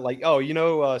like,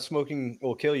 smoking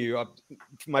will kill you.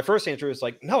 My first answer is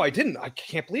like, no, I didn't. I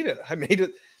can't believe it. I made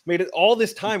it all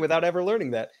this time without ever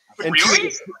learning that. And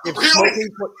really? If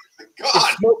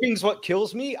smoking's what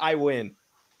kills me, I win.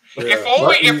 Yeah.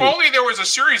 If only there was a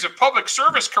series of public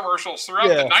service commercials throughout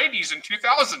the 90s and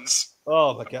 2000s.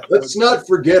 Oh my God! Let's not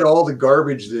forget all the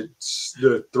garbage that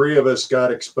the three of us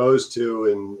got exposed to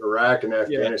in Iraq and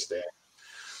Afghanistan.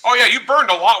 Oh yeah, you burned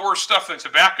a lot worse stuff than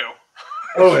tobacco.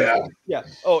 Oh yeah, yeah.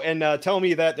 Oh, and tell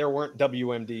me that there weren't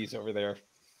WMDs over there.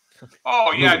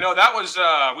 Oh yeah, no, that was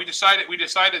we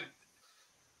decided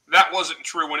that wasn't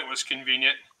true when it was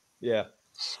convenient. Yeah.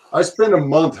 I spent a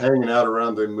month hanging out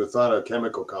around the Muthana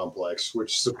chemical complex,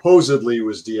 which supposedly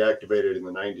was deactivated in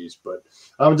the 90s, but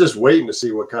I'm just waiting to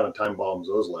see what kind of time bombs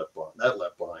that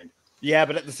left behind. Yeah,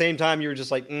 but at the same time, you were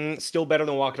just like, still better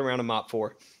than walking around in Mop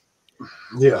 4.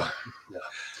 Yeah.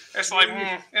 It's like,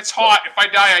 it's hot. If I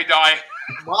die, I die.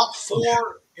 Mop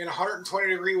 4 in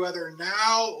 120-degree weather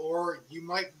now, or you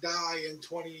might die in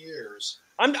 20 years.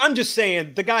 I'm just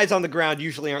saying, the guys on the ground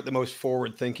usually aren't the most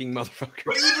forward-thinking motherfuckers.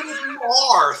 But even if you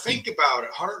are, think about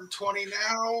it. 120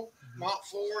 now, Mop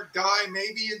 4, die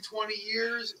maybe in 20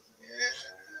 years.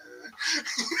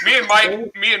 Yeah.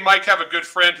 Me and Mike have a good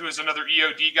friend who is another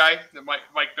EOD guy that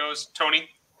Mike knows, Tony,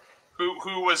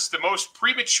 who was the most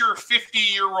premature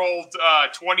 50-year-old,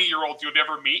 20-year-old you'd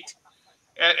ever meet,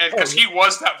 and because he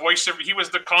was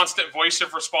the constant voice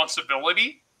of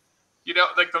responsibility.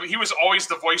 He was always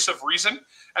the voice of reason,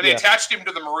 and they attached him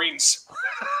to the Marines.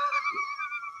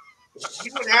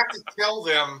 You would have to tell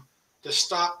them to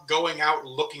stop going out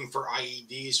looking for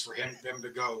IEDs for them to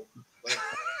go.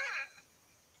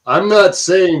 I'm not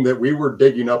saying that we were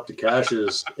digging up the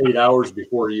caches 8 hours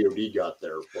before EOD got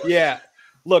there. But. Yeah.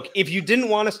 Look, if you didn't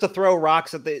want us to throw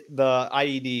rocks at the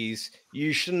IEDs,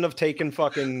 you shouldn't have taken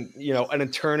fucking, an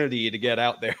eternity to get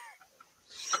out there.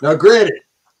 Now, granted,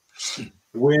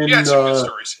 when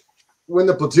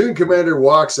the platoon commander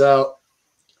walks out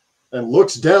and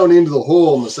looks down into the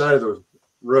hole in the side of the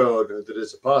road that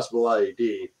is a possible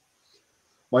IED,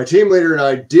 My team leader and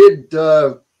I did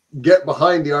get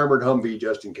behind the armored Humvee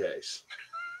just in case.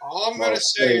 All I'm going to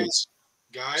say is,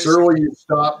 guys, sir, will you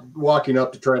stop walking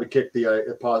up to try to kick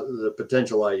the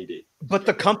potential IED? But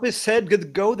the compass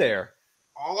said go there.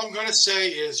 All I'm going to say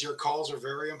is your calls are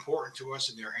very important to us,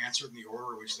 and they're answered in the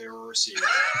order in which they were received.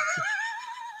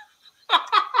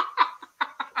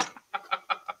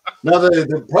 Now,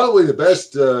 probably the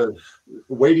best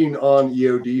waiting on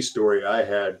EOD story I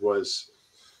had was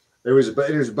it was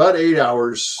about 8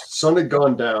 hours. Sun had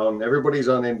gone down. Everybody's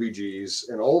on NVGs,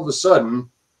 and all of a sudden,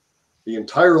 the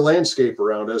entire landscape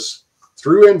around us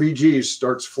through NVGs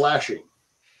starts flashing.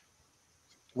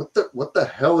 What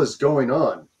the hell is going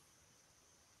on?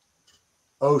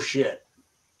 Oh shit!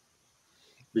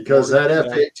 Because that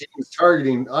F-18's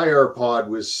targeting IR pod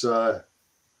was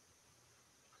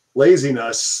lazing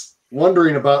us,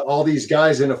 wondering about all these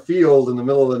guys in a field in the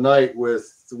middle of the night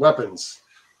with weapons.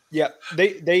 Yeah,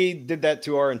 they did that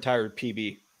to our entire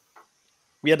PB.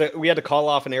 We had to call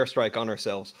off an airstrike on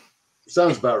ourselves.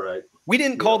 Sounds about right. We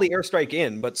didn't call the airstrike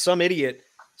in, but some idiot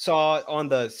saw on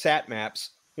the sat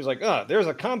maps. He was like, "Oh, there's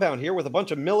a compound here with a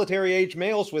bunch of military-age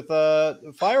males with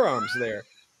firearms there.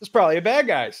 It's probably a bad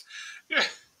guys." Yeah.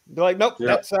 They're like, "Nope,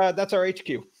 that's our HQ."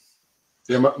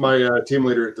 Yeah, my team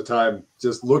leader at the time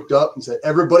just looked up and said,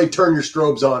 "Everybody, turn your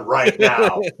strobes on right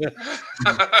now."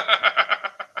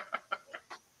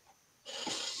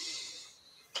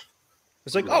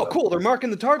 It's like, "Oh, cool! They're marking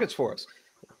the targets for us."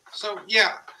 So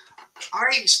yeah,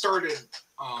 I started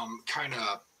kind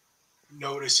of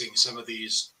noticing some of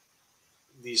these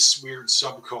weird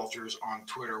subcultures on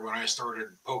Twitter when I started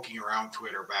poking around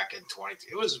Twitter back in 20.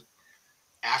 It was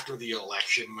after the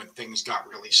election when things got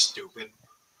really stupid,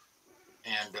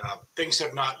 and things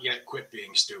have not yet quit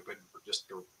being stupid.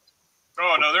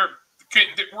 Oh no,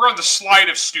 we're on the slide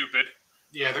of stupid.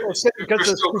 Yeah, they're because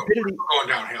still going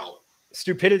downhill.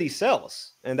 Stupidity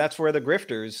sells, and that's where the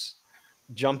grifters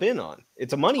jump in on.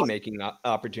 It's a money-making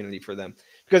opportunity for them.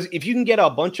 Because if you can get a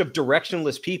bunch of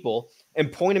directionless people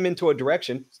and point them into a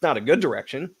direction, it's not a good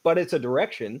direction, but it's a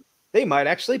direction, they might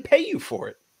actually pay you for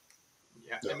it.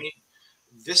 Yeah, I mean,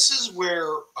 this is where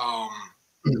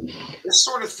this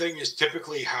sort of thing is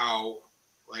typically how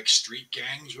like street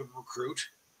gangs would recruit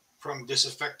from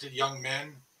disaffected young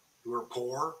men who are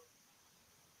poor.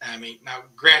 I mean, now,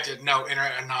 granted, no,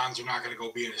 internet anons are not going to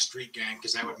go be in a street gang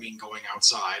because that would mean going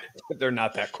outside. They're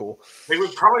not that cool. They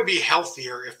would probably be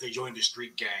healthier if they joined a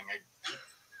street gang.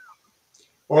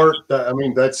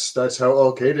 That's how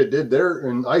Al Qaeda did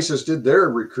and ISIS did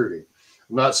their recruiting.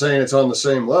 I'm not saying it's on the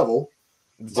same level,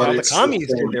 but it's how the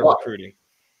commies did their recruiting.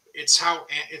 It's how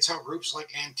groups like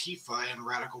Antifa and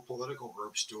radical political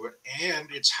groups do it, and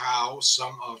it's how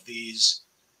some of these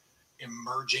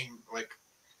emerging like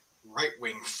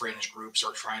right-wing fringe groups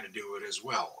are trying to do it as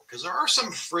well. Because there are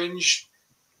some fringe,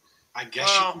 I guess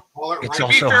you could call it. It's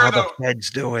also how the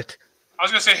feds do it. I was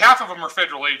going to say half of them are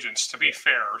federal agents, to be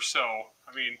fair. So,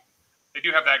 I mean, they do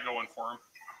have that going for them.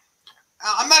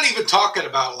 I'm not even talking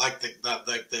about like the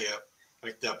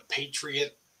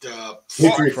Patriot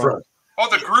Front. Oh,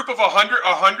 the group of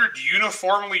 100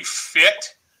 uniformly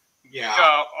fit,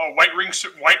 white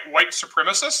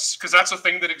supremacists, because that's a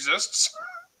thing that exists.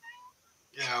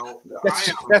 You know,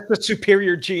 that's the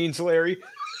superior genes, Larry.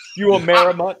 You a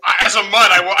Maramut? As a mud,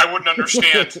 I wouldn't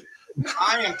understand.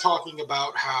 I am talking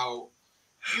about how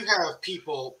you have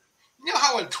people. You know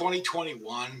how in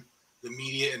 2021 the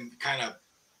media and kind of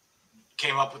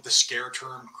came up with the scare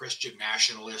term Christian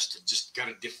nationalist to just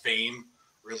kind of defame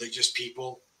religious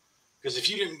people. Because if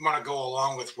you didn't want to go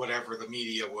along with whatever the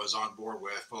media was on board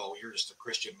with, well, you're just a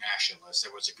Christian nationalist.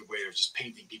 That was a good way of just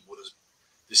painting people with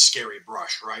this scary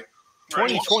brush, right?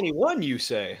 2021, you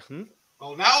say?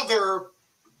 Well, now there are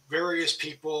various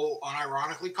people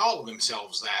unironically calling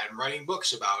themselves that and writing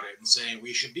books about it and saying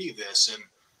we should be this,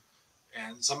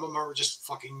 and some of them are just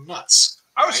fucking nuts.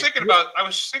 I was thinking about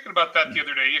that the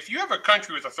other day. If you have a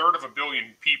country with 1/3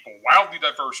 billion people, wildly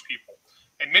diverse people,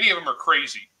 and many of them are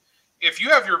crazy, if you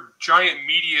have your giant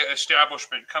media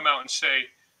establishment come out and say,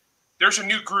 "There's a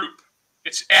new group,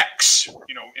 it's X,"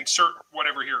 insert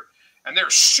whatever here. And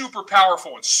they're super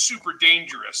powerful and super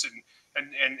dangerous,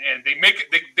 and they make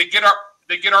it. They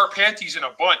get our panties in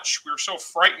a bunch. We're so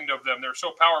frightened of them. They're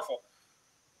so powerful.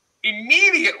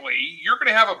 Immediately, you're going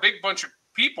to have a big bunch of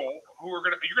people you're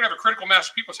going to have a critical mass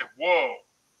of people say, "Whoa,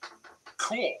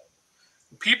 cool."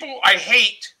 People I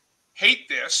hate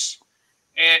this,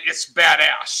 and it's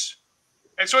badass.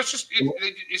 And so it's just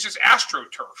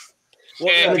astroturf,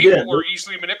 and people are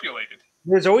easily manipulated.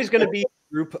 There's always going to be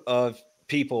a group of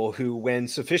people who, when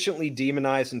sufficiently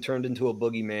demonized and turned into a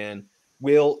boogeyman,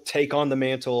 will take on the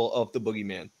mantle of the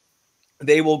boogeyman.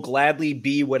 they will gladly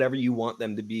be whatever you want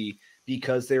them to be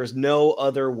because there's no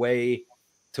other way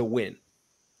to win.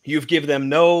 You've given them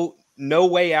no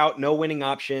way out, no winning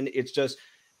option. It's just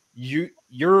you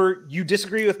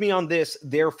disagree with me on this,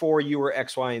 therefore you are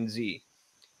X, Y, and Z.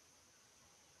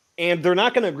 And they're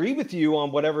not going to agree with you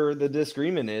on whatever the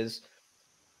disagreement is.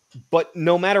 But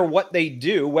no matter what they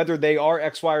do, whether they are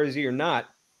X, Y, or Z or not,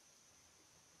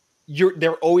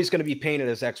 they're always going to be painted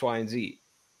as X, Y, and Z.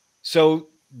 So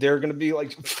they're going to be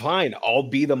like, fine, I'll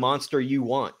be the monster you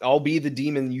want. I'll be the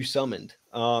demon you summoned.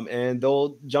 And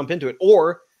they'll jump into it.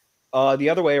 Or the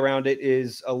other way around it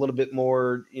is a little bit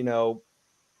more,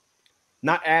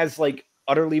 not as like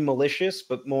utterly malicious,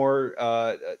 but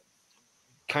more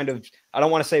kind of, I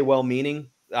don't want to say well-meaning,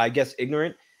 I guess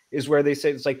ignorant, is where they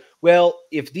say it's like, well,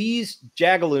 if these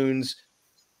jagaloons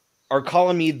are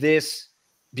calling me this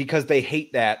because they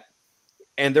hate that,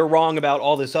 and they're wrong about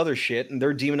all this other shit, and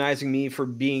they're demonizing me for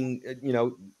being,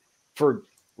 for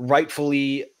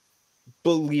rightfully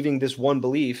believing this one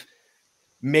belief,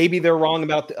 maybe they're wrong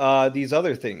about these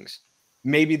other things.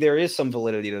 Maybe there is some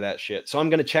validity to that shit. So I'm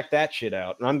going to check that shit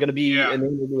out, and I'm going to be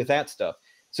enamored with that stuff.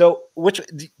 So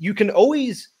you can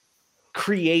always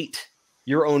create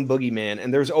your own boogeyman,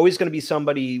 and there's always going to be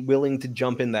somebody willing to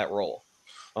jump in that role.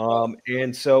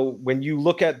 And so when you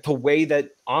look at the way that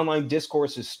online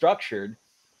discourse is structured,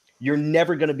 you're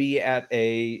never going to be at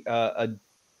a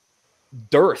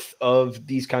dearth of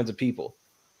these kinds of people.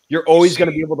 You're always going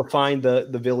to be able to find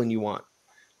the villain you want.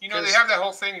 They have that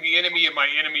whole thing, the enemy of my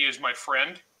enemy is my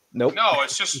friend. Nope. No,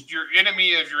 it's just your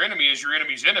enemy of your enemy is your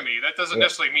enemy's enemy. That doesn't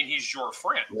necessarily mean he's your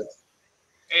friend.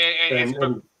 Yeah.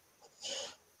 And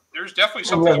there's definitely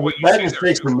something in what you say there.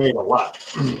 Mistakes were made a lot.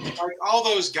 Like all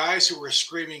those guys who were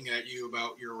screaming at you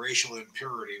about your racial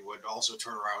impurity would also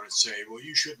turn around and say, well,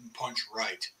 you shouldn't punch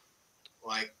right.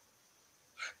 Like,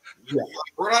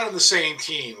 we're not on the same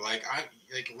team. Like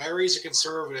Larry's a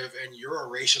conservative and you're a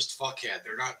racist fuckhead.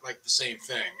 They're not like the same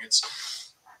thing.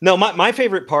 No, my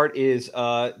favorite part is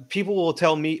people will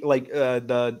tell me, like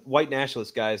the white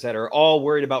nationalist guys that are all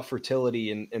worried about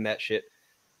fertility and that shit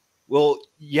will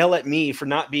yell at me for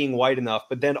not being white enough,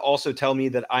 but then also tell me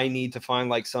that I need to find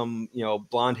like some,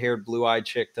 blonde-haired, blue-eyed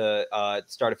chick to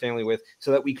start a family with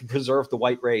so that we can preserve the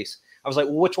white race. I was like,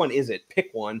 well, which one is it? Pick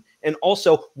one. And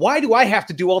also, why do I have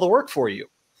to do all the work for you?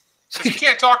 You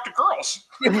can't talk to girls.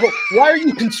 Why are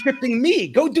you conscripting me?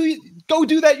 Go do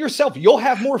that yourself. You'll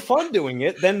have more fun doing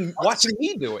it than watching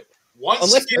me do it.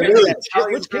 Unless you do that shit,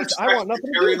 in which case I want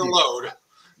nothing to do with the load.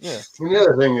 Yeah. And the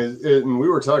other thing is, and we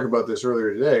were talking about this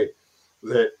earlier today,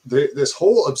 that this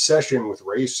whole obsession with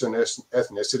race and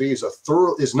ethnicity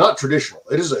is not traditional.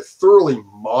 It is a thoroughly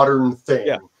modern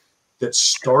thing that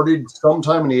started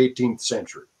sometime in the 18th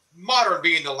century. Modern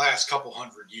being the last couple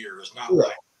hundred years, not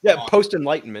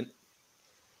post-Enlightenment.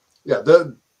 Yeah,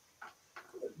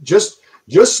 just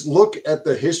look at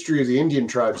the history of the Indian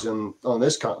tribes on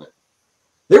this continent.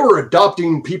 They were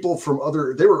adopting people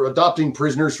they were adopting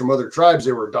prisoners from other tribes.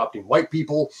 They were adopting white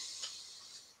people.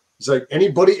 It's like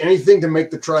anything to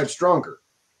make the tribe stronger.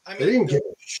 I mean, they didn't give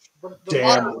a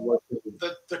damn.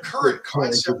 The current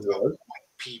concept of white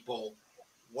people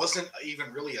wasn't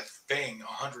even really a thing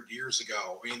 100 years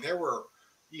ago. I mean,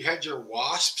 you had your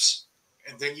WASPs,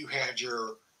 and then you had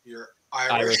your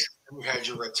Irish, and you had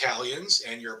your Italians,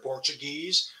 and your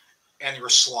Portuguese, and your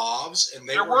Slavs, and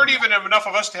there weren't even enough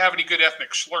of us to have any good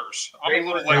ethnic slurs. I'm a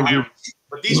little let down.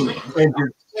 But these people were not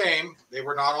the same. They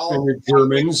were not all. And your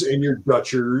Germans and your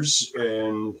Dutchers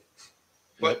and.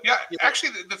 But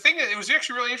actually, the thing it was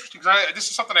actually really interesting because this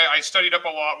is something I studied up a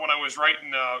lot when I was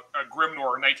writing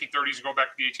Grimnor in 1930s and go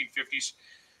back to the 1850s.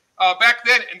 Back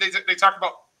then, and they talk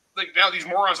about now these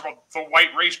morons about the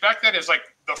white race. Back then, is like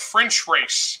the French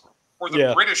race or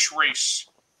the British race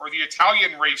or the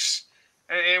Italian race.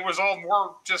 And it was all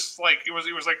more just like it was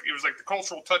like the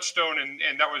cultural touchstone,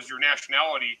 and that was your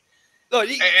nationality. No,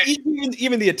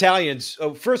 even the Italians.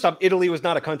 First off, Italy was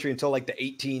not a country until like the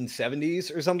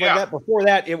 1870s or something like that. Before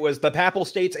that, it was the Papal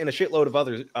States and a shitload of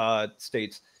other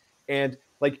states, and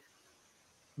like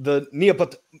the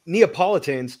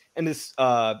Neapolitans and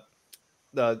the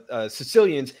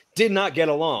Sicilians did not get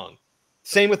along.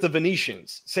 Same with the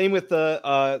Venetians. Same with the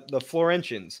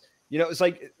Florentians. It's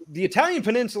like the Italian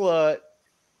peninsula.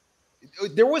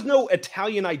 There was no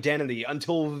Italian identity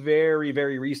until very,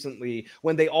 very recently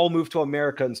when they all moved to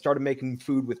America and started making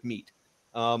food with meat.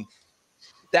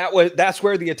 That's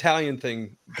where the Italian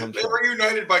thing comes from. They were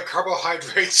united by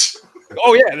carbohydrates.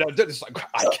 Oh yeah, it's like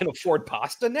I can afford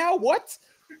pasta now. What?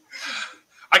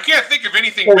 I can't think of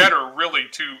anything better, really.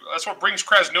 That's what brings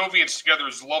Krasnovians together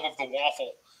is love of the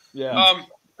waffle. Yeah.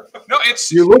 No,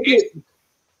 it's you look at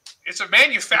it's a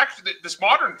manufactured. This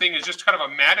modern thing is just kind of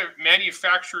a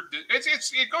manufactured.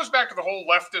 It goes back to the whole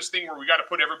leftist thing where we got to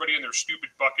put everybody in their stupid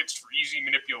buckets for easy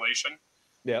manipulation.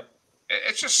 Yep.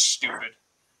 It's just stupid.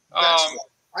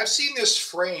 I've seen this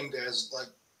framed as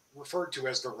referred to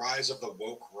as the rise of the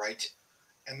woke right,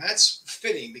 and that's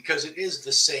fitting because it is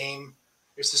the same.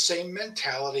 It's the same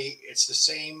mentality. It's the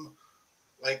same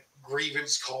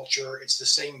grievance culture. It's the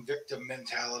same victim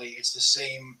mentality. It's the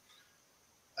same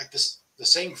the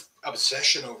same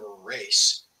obsession over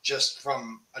race, just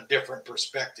from a different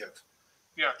perspective.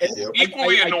 Yeah,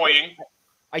 equally annoying.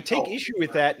 I take issue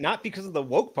with that, not because of the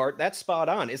woke part. That's spot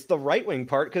on. It's the right-wing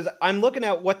part, because I'm looking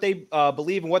at what they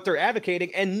believe and what they're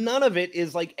advocating, and none of it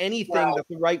is like anything that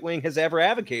the right wing has ever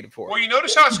advocated for. Well, you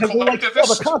notice how it's collectivist. Well,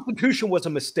 the Constitution was a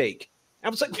mistake. I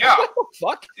was like, yeah, what the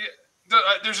fuck?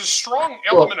 There's a strong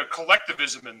element of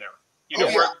collectivism in there. You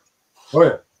know,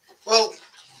 Well,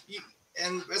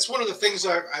 and that's one of the things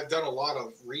I've done a lot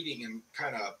of reading and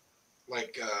kind of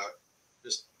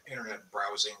just internet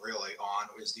browsing really on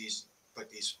is these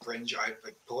fringe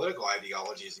political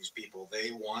ideologies. These people,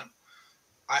 they want.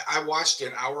 I watched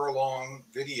an hour-long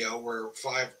video where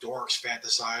 5 dorks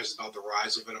fantasized about the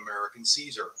rise of an American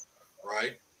Caesar,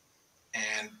 right?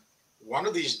 And one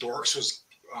of these dorks was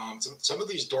some of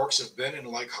these dorks have been in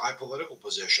high political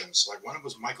positions. Like one of them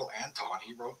was Michael Anton.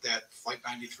 He wrote that Flight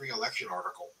 93 election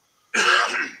article.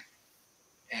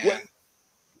 And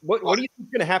what do you think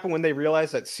is going to happen when they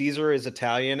realize that Caesar is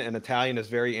Italian and Italian is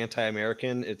very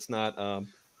anti-American? It's not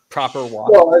proper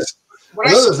water. Well,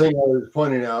 another thing I was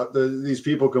pointing out, these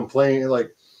people complaining,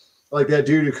 like that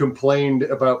dude who complained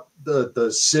about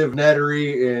the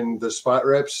civ-nettery in the Spot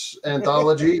Reps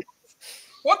anthology.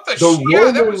 What the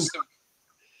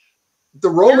The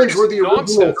Romans were the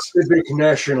original civic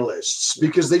nationalists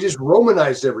because they just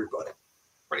Romanized everybody.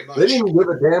 Pretty much. They didn't give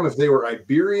a damn if they were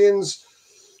Iberians,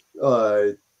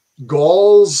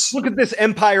 Gauls. Look at this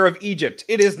empire of Egypt.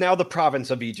 It is now the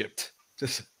province of Egypt.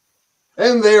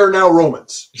 And they are now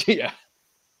Romans. Yeah.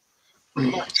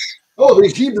 Oh,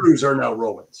 these Hebrews are now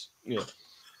Romans. Yeah.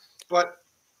 But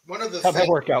one of the How'd that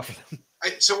work out for them?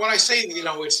 So when I say,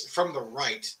 it's from the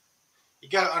right, you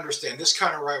got to understand this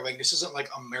kind of right wing. This isn't like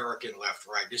American left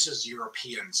right. This is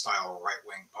European style right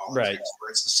wing politics, where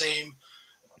it's the same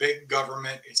big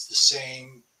government. It's the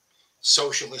same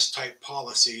socialist type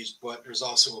policies, but there's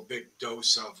also a big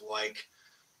dose of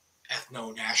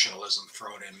ethno-nationalism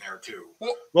thrown in there too.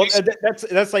 Well,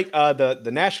 that's like the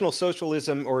National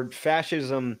Socialism or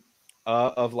fascism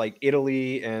of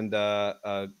Italy and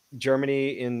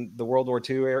Germany in the World War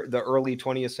II era, the early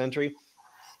 20th century,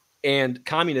 and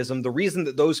communism. The reason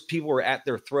that those people were at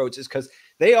their throats is because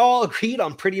they all agreed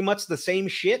on pretty much the same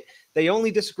shit. They only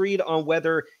disagreed on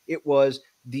whether it was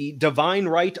the divine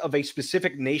right of a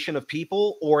specific nation of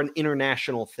people or an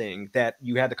international thing that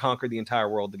you had to conquer the entire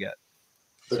world to get.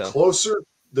 The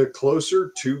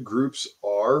closer two groups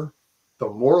are, the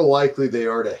more likely they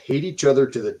are to hate each other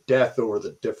to the death over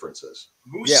the differences.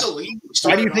 Mussolini.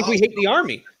 Why do you think we hate the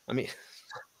army? I mean,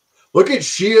 look at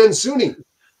Shia and Sunni.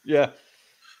 Yeah.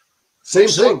 Same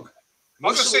thing. I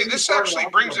was going to say, this actually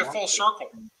brings it full circle.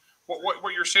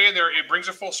 What you're saying there, it brings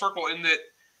it full circle in that,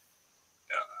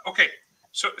 okay,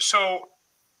 so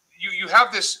you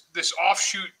have this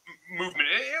offshoot movement.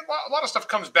 A lot of stuff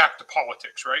comes back to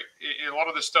politics, right? A lot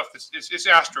of this stuff is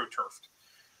astroturfed.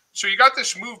 So you got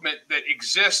this movement that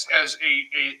exists as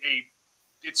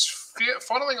it's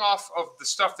funneling off of the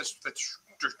stuff that's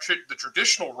the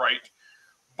traditional right,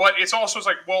 but it's also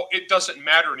it doesn't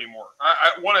matter anymore.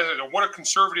 What do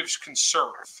conservatives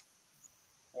conserve?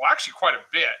 Well, actually, quite a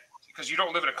bit, because you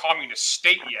don't live in a communist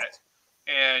state yet,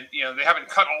 and they haven't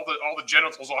cut all the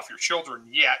genitals off your children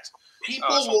yet.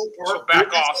 People so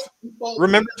back off.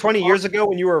 Remember 20 years ago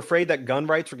when you were afraid that gun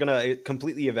rights were going to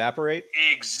completely evaporate?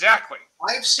 Exactly.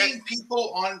 I've seen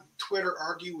people on Twitter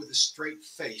argue with a straight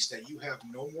face that you have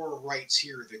no more rights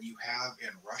here than you have in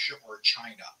Russia or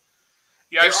China.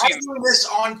 Yeah, I've seen this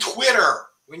on Twitter.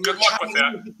 When Good luck with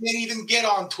that. You can't even get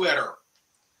on Twitter.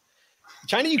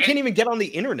 China, you can't even get on the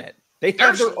internet. They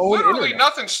have There's their own literally internet.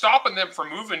 nothing stopping them from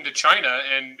moving to China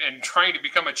and trying to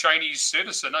become a Chinese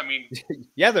citizen. I mean,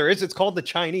 yeah, there is. It's called the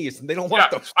Chinese, and they don't want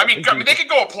those. I mean, they could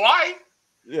go apply.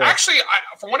 Yeah. Actually,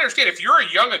 from what I understand, if you're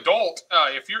a young adult,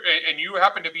 and you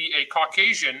happen to be a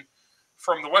Caucasian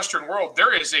from the Western world,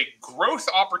 there is a growth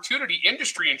opportunity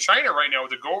industry in China right now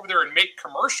to go over there and make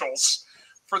commercials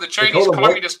for the Chinese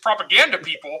communist propaganda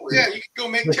people. Yeah, you could go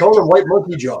make. They call them white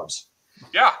monkey jobs.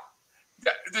 Yeah.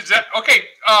 Is that okay?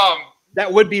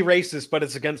 That would be racist, but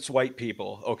it's against white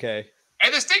people. Okay.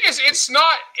 And the thing is, it's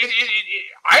not.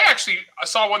 I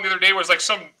saw one the other day was like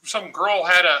some girl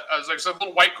had like some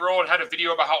little white girl and had a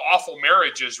video about how awful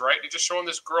marriage is, right? And just showing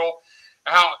this girl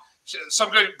how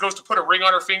some guy goes to put a ring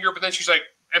on her finger, but then she's like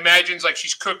imagines like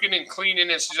she's cooking and cleaning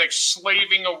and she's like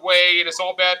slaving away and it's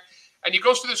all bad. And he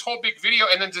goes through this whole big video,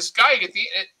 and then this guy at the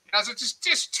end, and it's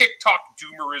just TikTok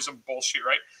doomerism bullshit,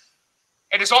 right?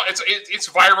 And it's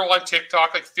viral on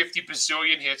TikTok, like 50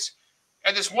 bazillion hits.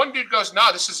 And this one dude goes,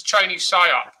 "Nah, this is a Chinese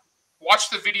psyop. Watch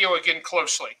the video again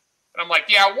closely." And I'm like,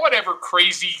 "Yeah, whatever,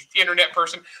 crazy internet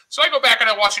person." So I go back and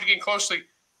I watch it again closely,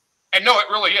 and no,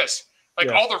 it really is.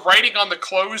 Like all the writing on the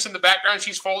clothes in the background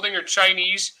she's folding are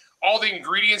Chinese. All the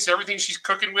ingredients, everything she's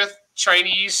cooking with,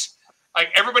 Chinese. Like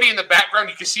everybody in the background,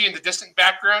 you can see in the distant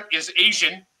background is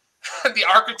Asian. The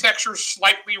architecture is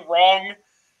slightly wrong.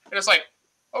 And it's like,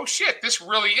 oh shit, this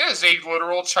really is a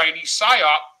literal Chinese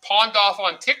psyop pawned off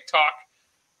on TikTok.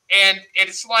 And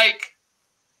it's like,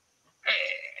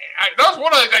 that was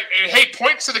one of the, like, hey,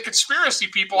 points to the conspiracy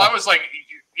people. I was like,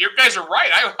 you guys are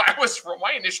right.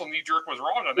 My initial knee jerk was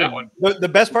wrong on that one. The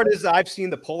best part is that I've seen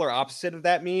the polar opposite of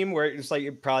that meme, where it's like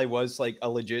it probably was like a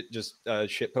legit just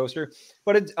shit poster.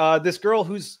 But it's this girl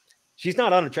she's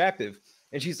not unattractive,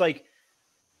 and she's like,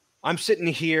 "I'm sitting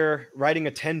here writing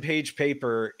a 10-page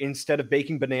paper instead of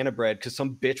baking banana bread because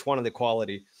some bitch wanted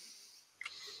equality."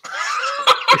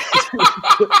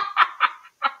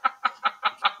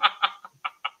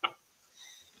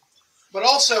 But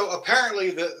also, apparently,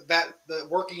 the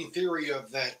working theory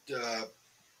of that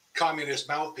communist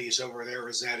mouthpiece over there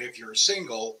is that if you're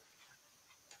single,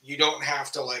 you don't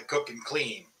have to like cook and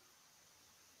clean.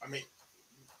 I mean,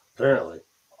 apparently,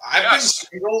 I've been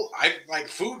single.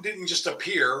 Food didn't just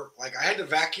appear. Like I had to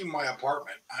vacuum my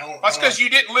apartment. That's because you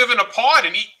didn't live in a pod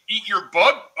and eat your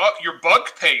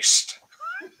bug paste.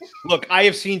 Look, I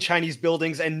have seen Chinese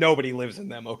buildings and nobody lives in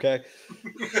them. Okay.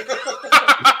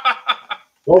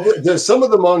 Well, some of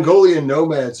the Mongolian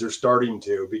nomads are starting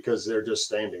to because they're just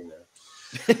standing there.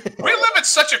 We live in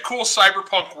such a cool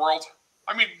cyberpunk world.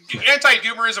 I mean,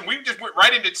 anti-doomerism, we just went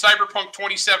right into cyberpunk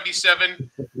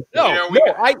 2077.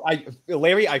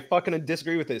 Larry, I fucking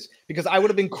disagree with this because I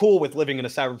would have been cool with living in a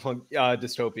cyberpunk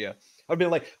dystopia. I'd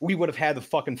been like, we would have had the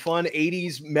fucking fun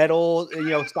 80s metal,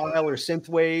 style or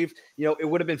synthwave. It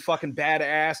would have been fucking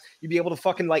badass. You'd be able to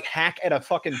fucking like hack at a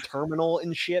fucking terminal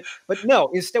and shit. But no,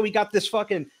 instead we got this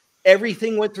fucking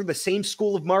everything went through the same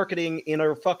school of marketing in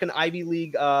our fucking Ivy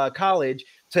League college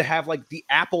to have like the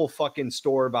Apple fucking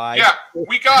store by. Yeah,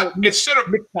 we got instead of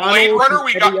Blade Runner,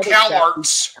 we got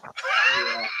CalArts.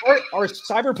 Our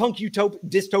cyberpunk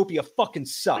dystopia fucking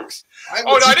sucks. I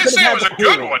didn't say it was a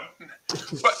good one.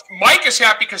 But Mike is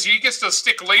happy because he gets to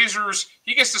stick lasers.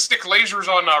 He gets to stick lasers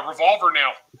on a revolver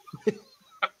now.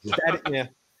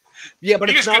 Yeah, but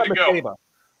it's not a Mateba.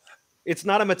 It's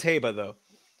not a Mateba though.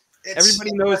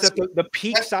 Everybody knows that the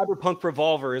peak cyberpunk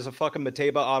revolver is a fucking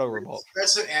Mateba auto revolver.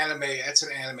 That's an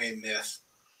anime myth.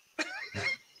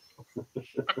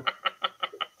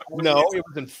 No, it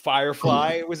was in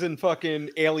Firefly. It was in fucking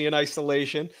Alien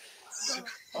Isolation.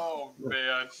 Oh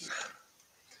man.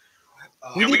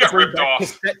 We got ripped off.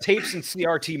 Cassette tapes and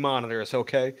CRT monitors,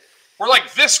 okay? We're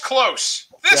like this close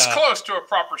to a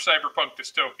proper cyberpunk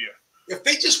dystopia. If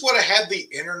they just would have had the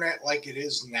internet like it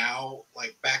is now,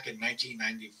 like back in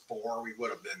 1994, we would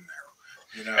have been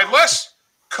there. Unless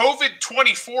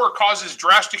COVID-24 causes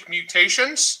drastic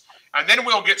mutations, and then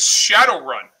we'll get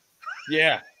Shadowrun.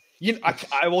 Yeah.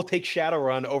 I will take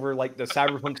Shadowrun over like the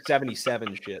Cyberpunk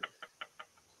 77 shit.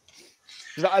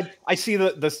 I see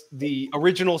the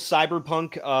original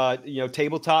Cyberpunk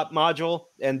tabletop module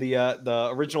and the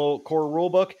original core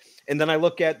rulebook, and then I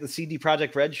look at the CD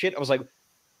Projekt Red shit. I was like,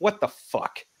 what the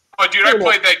fuck? Oh, dude, I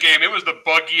played that game. It was the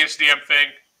buggiest damn thing.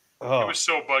 Oh. It was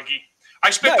so buggy. I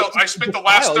spent the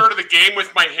last third of the game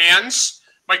with my hands.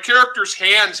 My character's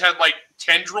hands had like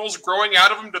tendrils growing out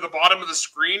of them to the bottom of the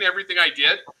screen. Everything I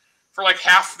did for like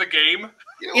half the game.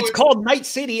 It's called Night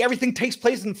City. Everything takes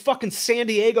place in fucking San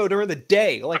Diego during the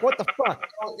day. Like, what the fuck?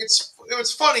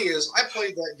 What's funny is I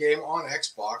played that game on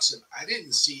Xbox and I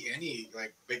didn't see any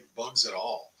like big bugs at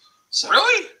all. So,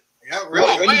 really? Yeah,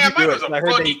 really. Man, mine was a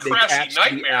buggy, crashy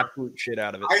nightmare. The absolute shit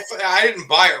out of it. I didn't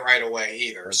buy it right away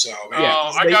either. So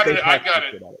I got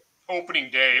it. Opening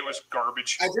day, it was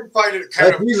garbage. I did find it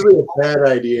kind That's usually a bad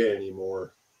idea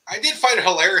anymore. I did find it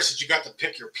hilarious that you got to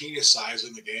pick your penis size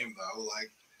in the game, though. Like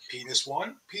penis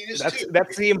 1, penis 2.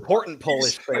 That's the important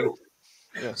Polish thing.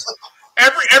 Yeah.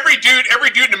 Every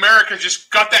dude in America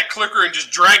just got that clicker and just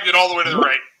dragged it all the way to the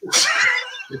right.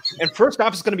 And first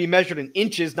off, it's going to be measured in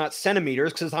inches, not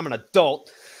centimeters, because I'm an adult.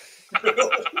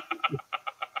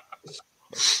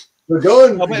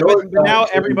 But now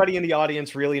everybody in the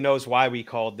audience really knows why we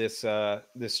called this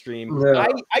this stream. Yeah.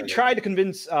 I tried to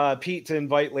convince Pete to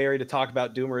invite Larry to talk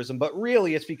about doomerism, but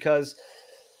really it's because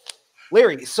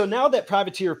Larry. So now that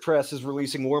Privateer Press is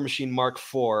releasing War Machine Mark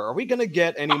IV, are we going to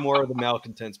get any more of the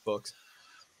Malcontents books?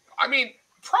 I mean,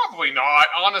 probably not.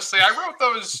 Honestly, I wrote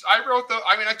those. I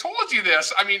mean, I told you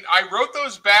this. I mean, I wrote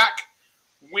those back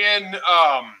when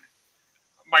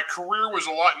my career was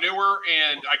a lot newer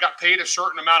and I got paid a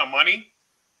certain amount of money.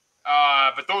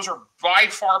 But those are by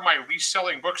far my least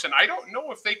selling books, and I don't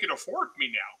know if they could afford me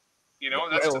now. You know,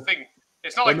 that's the thing.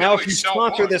 It's not like now really if you sell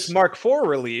sponsor books. this Mark IV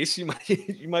release, you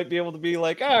might be able to be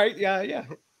like, all right, yeah.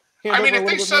 I mean, if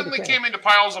they suddenly came into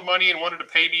piles of money and wanted to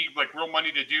pay me like real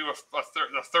money to do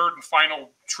the third and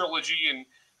final trilogy, and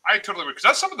I totally would, because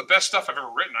that's some of the best stuff I've ever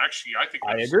written. Actually, I think.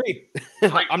 I agree.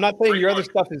 I'm not saying your other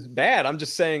stuff is bad. I'm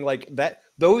just saying like that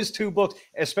those two books,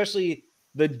 especially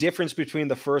the difference between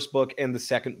the first book and the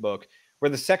second book, where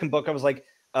the second book I was like,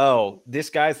 oh, this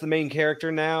guy's the main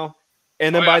character now.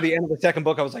 And then by the end of the second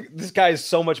book, I was like, this guy is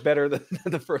so much better than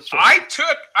the first one. I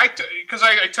took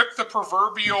the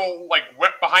proverbial like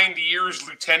wet behind the ears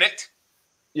lieutenant.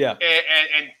 Yeah.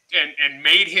 And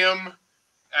made him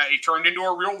he turned into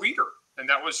a real leader. And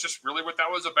that was just really what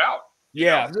that was about.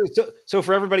 Yeah. So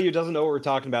for everybody who doesn't know what we're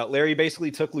talking about, Larry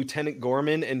basically took Lieutenant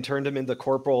Gorman and turned him into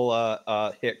Corporal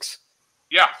Hicks.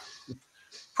 Yeah.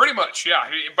 Pretty much, yeah.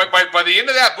 But by the end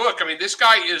of that book, I mean, this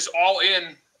guy is all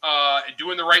in.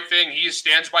 Doing the right thing. He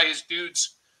stands by his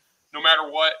dudes no matter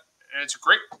what. And it's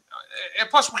great. And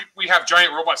plus, we have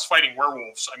giant robots fighting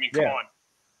werewolves. I mean, come on.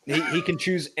 He can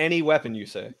choose any weapon, you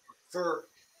say.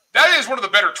 That is one of the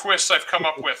better twists I've come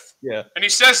up with. Yeah. And he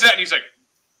says that, and he's like,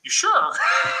 you sure?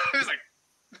 He's like...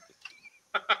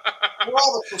 For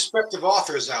all the prospective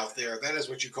authors out there, that is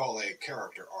what you call a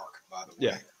character arc, by the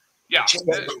way. Yeah.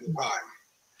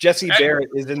 Jesse Barrett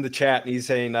is in the chat, and he's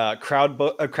saying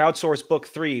crowdsource book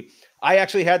 3. I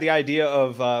actually had the idea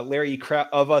of Larry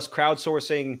of us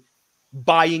crowdsourcing,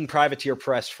 buying Privateer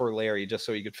Press for Larry, just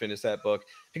so he could finish that book,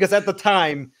 because at the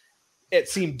time it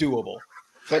seemed doable.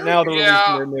 But now they're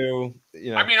releasing their new.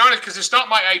 You know. I mean, honest, because it's not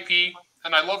my IP,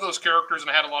 and I love those characters, and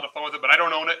I had a lot of fun with it, but I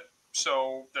don't own it,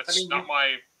 so that's not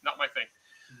my thing.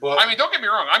 But, I mean, don't get me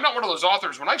wrong. I'm not one of those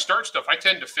authors. When I start stuff, I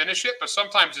tend to finish it, but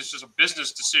sometimes it's just a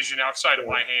business decision outside of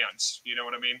my hands. You know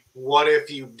what I mean? What if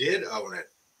you did own it?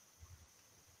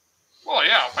 Well,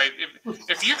 yeah.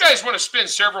 If you guys want to spend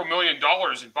several $1 million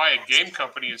and buy a game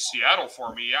company in Seattle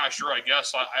for me, yeah, sure, I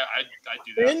guess I'd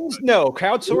do that. No,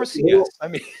 crowdsourcing, yes. I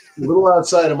mean, a little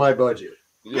outside of my budget.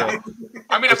 Yeah.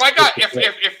 I mean,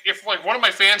 if like one of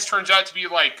my fans turns out to be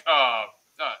like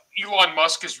Elon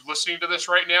Musk is listening to this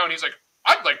right now, and he's like,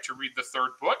 I'd like to read the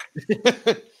third book.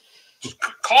 Just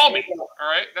call me. All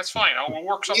right, that's fine. We'll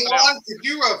work something out. Could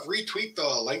you retweet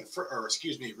the link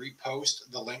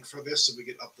repost the link for this so we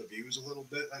get up the views a little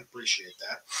bit? I appreciate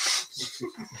that.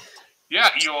 Yeah,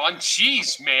 Elon.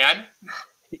 Jeez, man.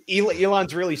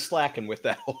 Elon's really slacking with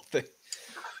that whole thing.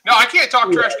 No, I can't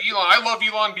talk trash to Elon. I love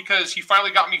Elon because he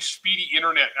finally got me speedy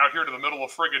internet out here to the middle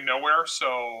of friggin' nowhere.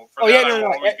 So,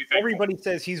 everybody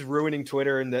says he's ruining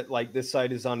Twitter and that like this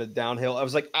site is on a downhill. I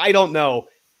was like, I don't know.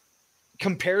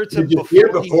 Compared to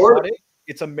before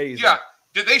it's amazing. Yeah.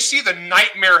 Did they see the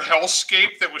nightmare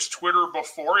hellscape that was Twitter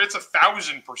before? It's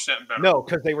 1,000% better. No,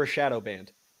 because they were shadow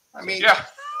banned. I mean, yeah,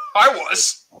 I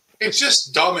was. It's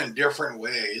just dumb in different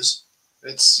ways.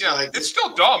 It's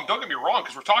still dumb. Don't get me wrong,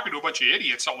 because we're talking to a bunch of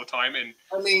idiots all the time. And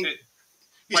I mean,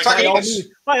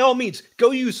 by all means,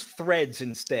 go use Threads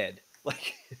instead.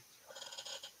 Like,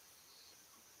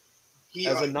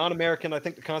 as a non-American, I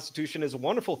think the Constitution is a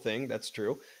wonderful thing. That's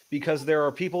true, because there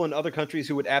are people in other countries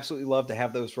who would absolutely love to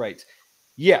have those rights.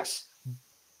 Yes,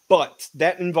 but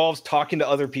that involves talking to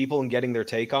other people and getting their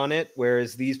take on it.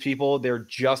 Whereas these people, they're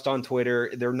just on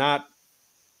Twitter. They're not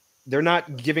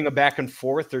giving a back and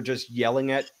forth. They're just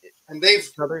yelling at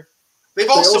each other. They've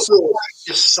also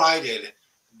decided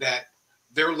that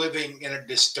they're living in a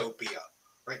dystopia,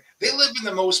 right? They live in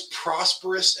the most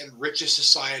prosperous and richest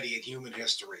society in human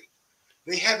history.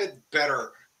 They have it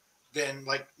better than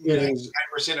like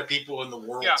 99% of people in the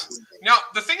world. Yeah. Now,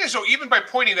 the thing is, though, even by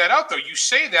pointing that out, though, you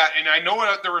say that, and I know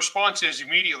what the response is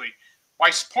immediately. By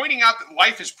pointing out that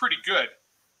life is pretty good,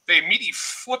 they immediately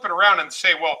flip it around and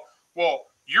say, well,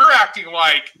 you're acting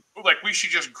like we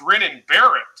should just grin and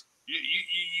bear it,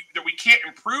 that we can't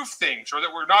improve things or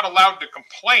that we're not allowed to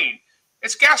complain.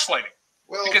 It's gaslighting.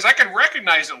 Well, because I can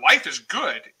recognize that life is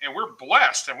good and we're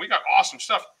blessed and we got awesome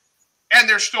stuff. And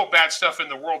there's still bad stuff in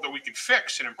the world that we can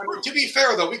fix and improve. To be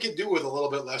fair, though, we could do with a little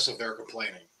bit less of their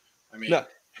complaining. I mean,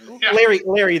 Yeah.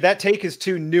 Larry, that take is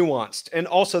too nuanced, and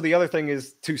also the other thing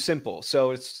is too simple.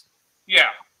 So it's yeah.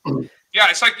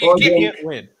 It's like you can't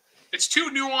win. It's too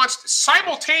nuanced,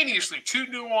 simultaneously too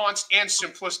nuanced and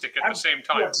simplistic at the same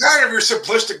time. Kind of your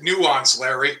simplistic nuance,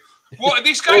 Larry. Well,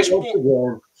 these guys,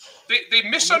 they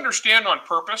misunderstand on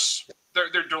purpose.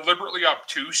 They're deliberately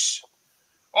obtuse.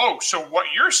 Oh, so what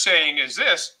you're saying is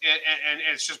this, and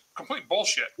it's just complete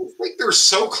bullshit. I think they're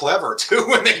so clever too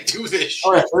when they do this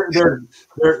shit.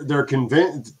 They're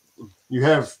convinced. You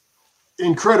have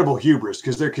incredible hubris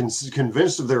because they're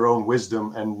convinced of their own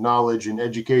wisdom and knowledge and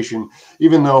education,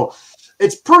 even though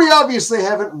it's pretty obvious they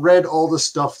haven't read all the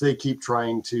stuff they keep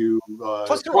trying to.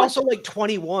 Plus, they're also like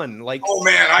 21. Like, oh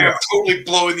man, I am totally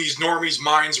blowing these normies'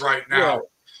 minds right now.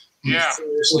 Yeah,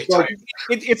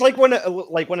 it's like when an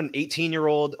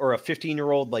 18-year-old or a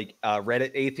 15-year-old like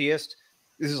Reddit atheist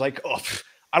is like, oh,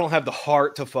 I don't have the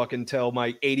heart to fucking tell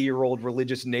my 80-year-old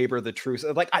religious neighbor the truth.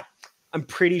 Like, I'm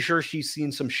pretty sure she's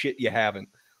seen some shit you haven't.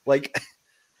 Like,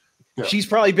 she's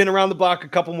probably been around the block a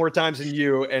couple more times than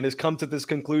you and has come to this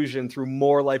conclusion through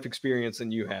more life experience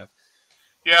than you have.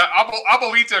 Yeah,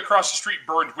 Abuelita across the street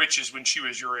burned witches when she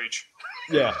was your age.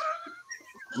 Yeah.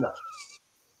 No.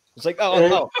 It's like,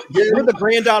 we're the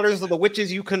granddaughters of the witches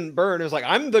you couldn't burn. It's like,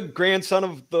 I'm the grandson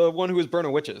of the one who was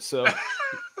burning witches. So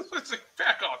it's like,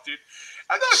 back off, dude.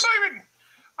 And that's not even.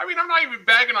 I mean, I'm not even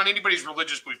bagging on anybody's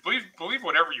religious belief. Believe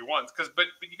whatever you want, but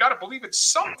you got to believe it's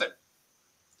something.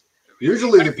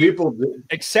 Usually, the people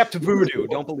except voodoo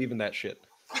don't believe in that shit.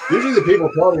 Usually, the people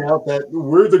calling out that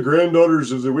we're the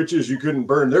granddaughters of the witches you couldn't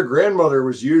burn. Their grandmother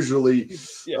was usually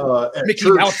at Mickey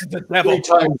church Mouse is the devil 3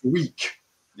 times a week.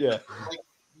 Yeah.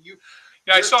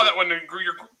 Yeah, I saw that one.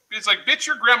 It's like, bitch,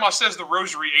 your grandma says the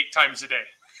rosary 8 times a day.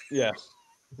 Yeah.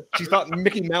 She thought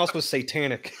Mickey Mouse was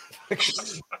satanic.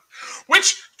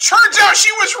 Which turns out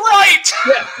she was right.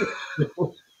 Yeah.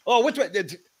 Oh, which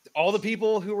all the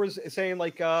people who were saying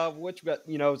like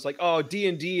it's like, oh,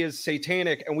 D&D is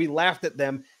satanic, and we laughed at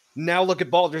them. Now look at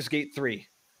Baldur's Gate 3.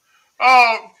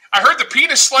 Oh, I heard the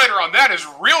penis slider on that is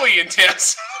really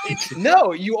intense.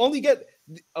 No, you only get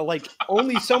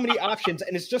only so many options,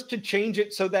 and it's just to change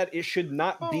it so that it should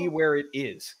not be where it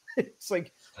is. It's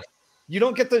like you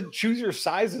don't get to choose your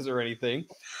sizes or anything.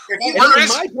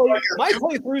 My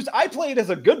playthroughs, I played as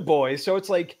a good boy, so it's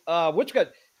like I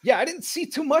didn't see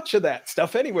too much of that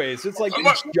stuff anyways. It's like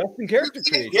it's just in character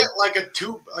creation. Get like a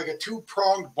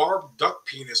two-pronged barbed duck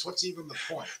penis. What's even the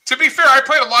point? To be fair, I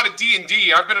played a lot of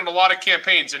D&D. I've been in a lot of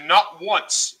campaigns, and not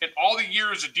once in all the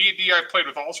years of D&D I've played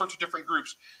with all sorts of different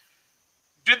groups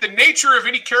did the nature of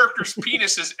any character's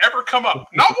penises ever come up.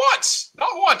 Not once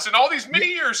in all these many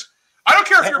years. I don't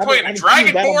care if you're playing a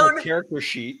Dragonborn character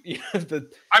sheet.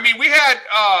 I mean, we had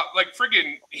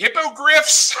friggin'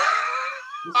 hippogriffs.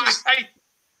 I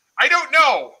don't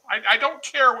know. I don't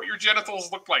care what your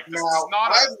genitals look like.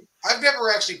 I've never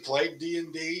actually played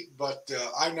D&D, but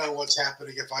I know what's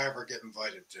happening if I ever get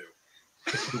invited to.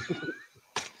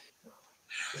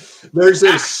 There's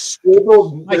a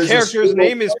scribbled. My character's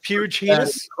name is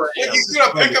Puginus. He's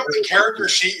gonna pick up the character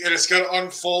sheet and it's gonna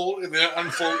unfold and then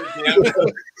unfold again.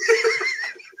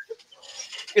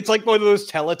 It's like one of those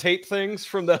teletape things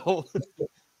from the whole.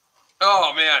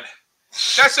 Oh man,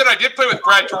 that said, I did play with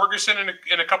Brad Torgerson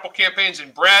in a couple campaigns,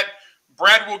 and Brad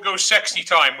will go sexy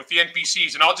time with the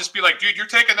NPCs, and I'll just be like, dude, you're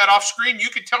taking that off screen. You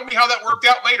can tell me how that worked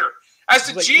out later. As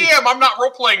the GM, I'm not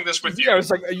role-playing this with you. Yeah, it's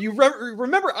like, you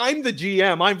remember, I'm the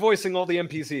GM. I'm voicing all the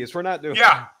NPCs. We're not doing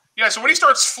Yeah, so when he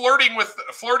starts flirting with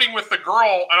the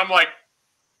girl, and I'm like,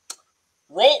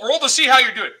 roll to see how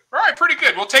you're doing. All right, pretty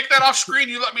good. We'll take that off screen.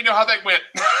 You let me know how that went.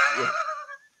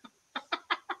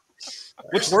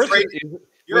 What's worse is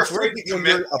you're afraid to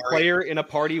commit. You're a player in a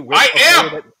party with I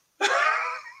am!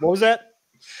 What was that?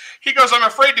 He goes, I'm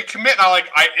afraid to commit. And I'm like,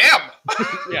 I am.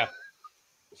 Yeah.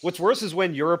 What's worse is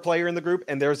when you're a player in the group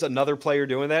and there's another player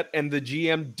doing that and the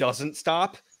GM doesn't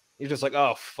stop. You're just like,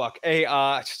 oh fuck. Hey,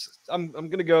 I'm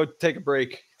gonna go take a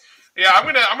break. Yeah, I'm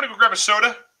gonna go grab a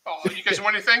soda. Oh, you guys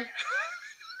want anything?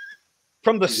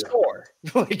 From the store.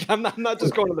 Like I'm not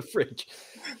just going to the fridge.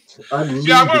 I'm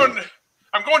going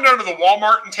down to the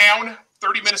Walmart in town,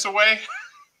 30 minutes away.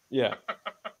 Yeah.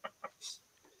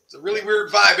 It's a really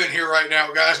weird vibe in here right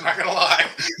now, guys. I'm not gonna lie.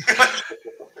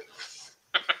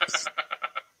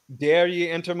 Dare you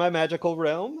enter my magical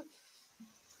realm?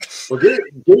 Well,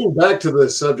 getting back to the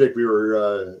subject we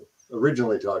were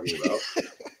originally talking about.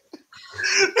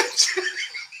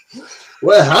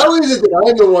 Well, how is it that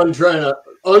I'm the one trying to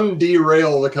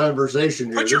underail the conversation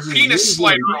here? Put your penis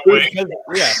slider away.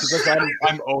 Because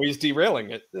I'm always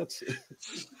derailing it.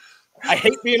 I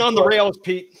hate being on the rails,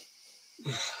 Pete.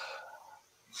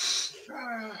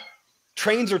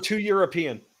 Trains are too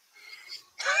European.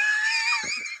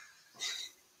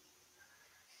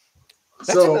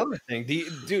 That's another thing.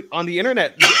 Dude, on the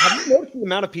internet, have you noticed the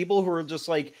amount of people who are just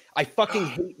like, I fucking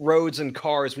hate roads and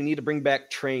cars. We need to bring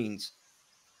back trains.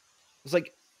 It's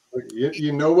like,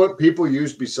 you know what people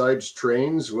used besides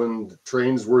trains when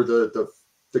trains were the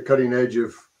cutting edge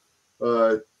of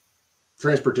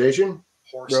transportation?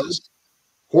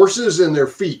 Horses and their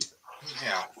feet.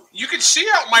 Yeah. You can see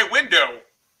out my window.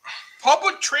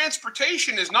 Public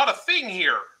transportation is not a thing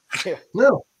here.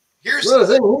 No. Not a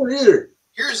thing here either.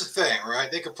 Here's the thing, right?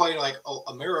 They complain like, oh,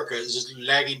 America is just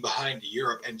lagging behind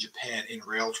Europe and Japan in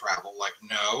rail travel. Like,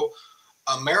 no.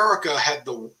 America had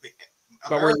the...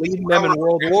 But we're leading them in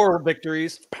World War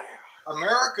victories.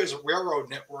 America's railroad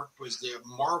network was the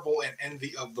marvel and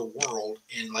envy of the world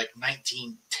in like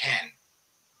 1910,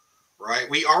 right?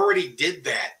 We already did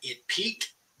that. It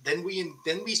peaked. Then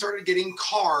we started getting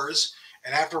cars.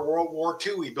 And after World War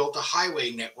II, we built a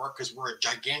highway network because we're a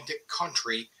gigantic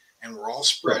country and we're all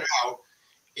spread out.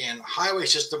 And highway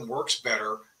system works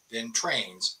better than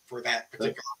trains for that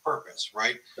particular purpose,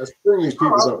 right? That's the thing these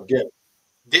people don't get.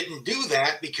 Didn't do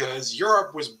that because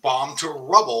Europe was bombed to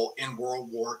rubble in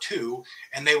World War II,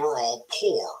 and they were all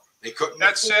poor. They couldn't.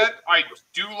 That said, I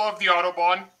do love the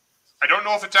Autobahn. I don't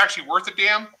know if it's actually worth a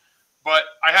damn, but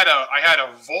I had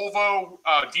a Volvo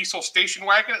diesel station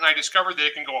wagon, and I discovered that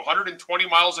it can go 120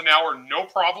 miles an hour, no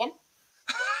problem.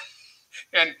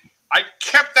 And I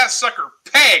kept that sucker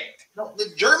pegged. No,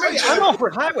 the Germans. I'm all for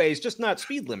highways, just not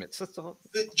speed limits. That's the whole.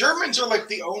 The Germans are like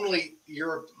the only I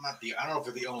don't know if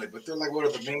they're the only, but they're like one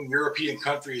of the main European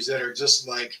countries that are just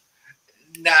like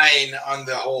 9 on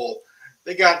the whole.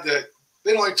 They don't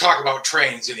like talk about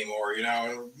trains anymore, you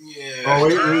know. Yeah. Oh,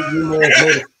 we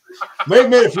may have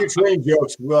made a few train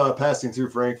jokes passing through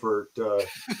Frankfurt,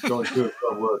 going to and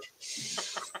from work,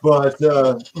 but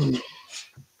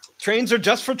trains are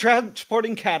just for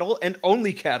transporting cattle and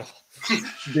only cattle.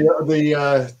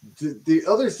 The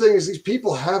other thing is these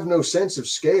people have no sense of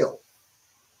scale.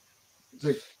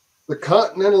 The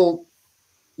continental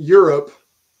Europe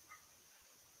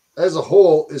as a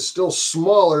whole is still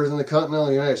smaller than the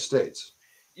continental United States.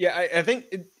 Yeah, I think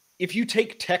if you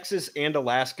take Texas and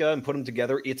Alaska and put them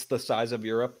together, it's the size of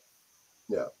Europe.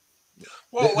 Yeah.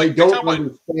 Well, they don't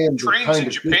understand trains in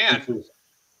Japan.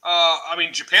 I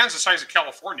mean, Japan's the size of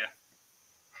California,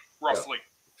 roughly.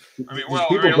 Yeah. I mean, well,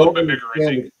 people a little bit bigger, I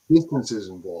think. The distances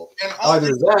involved. Either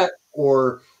that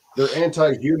or they're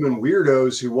anti-human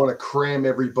weirdos who want to cram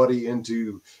everybody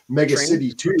into Mega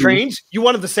City 2. Trains? You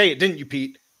wanted to say it, didn't you,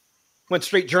 Pete? Went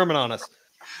straight German on us.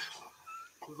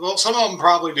 Well, some of them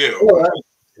probably do. Well,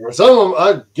 some of them,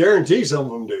 I guarantee some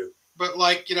of them do. But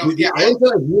like, you know, the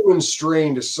anti-human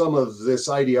strain to some of this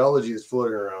ideology that's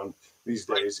floating around these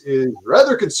days is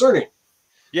rather concerning.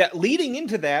 Yeah, leading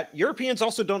into that, Europeans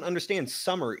also don't understand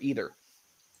summer either.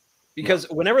 Because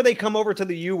whenever they come over to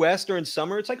the U.S. during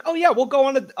summer, it's like, oh, yeah, we'll go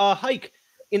on a hike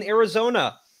in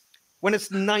Arizona when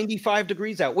it's 95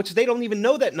 degrees out, which they don't even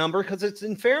know that number because it's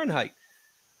in Fahrenheit.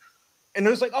 And it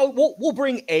was like, oh, we'll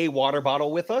bring a water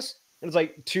bottle with us. And it's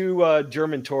like 2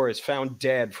 German tourists found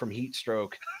dead from heat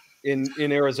stroke in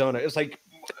Arizona. It's like,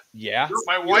 yeah.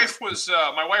 My wife was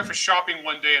shopping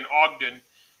one day in Ogden.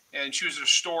 And she was at a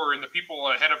store, and the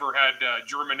people ahead of her had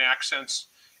German accents,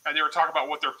 and they were talking about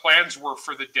what their plans were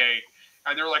for the day.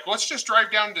 And they were like, let's just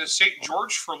drive down to St.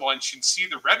 George for lunch and see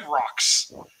the Red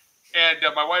Rocks. And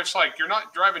my wife's like, you're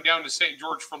not driving down to St.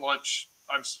 George for lunch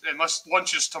unless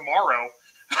lunch is tomorrow.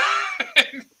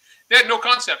 They had no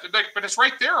concept. Like, but it's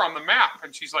right there on the map.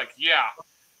 And she's like, yeah.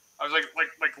 I was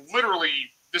like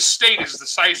literally, this state is the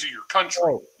size of your country.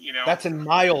 Oh, you know, that's in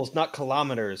miles, not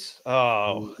kilometers.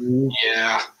 Oh,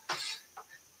 yeah.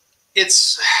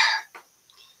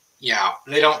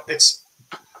 They don't. It's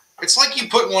like you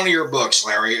put in one of your books,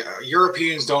 Larry.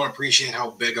 Europeans don't appreciate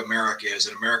how big America is,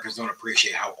 and Americans don't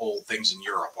appreciate how old things in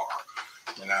Europe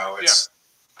are. You know, it's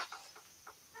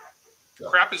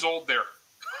crap is old there.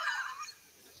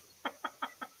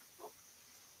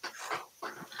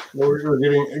 We're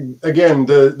getting, again,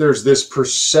 there's this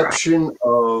perception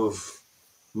of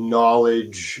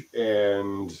knowledge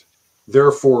and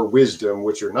therefore wisdom,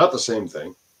 which are not the same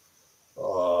thing,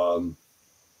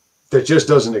 that just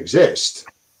doesn't exist.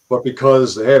 But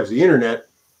because they have the internet,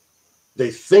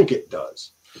 they think it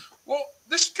does. Well,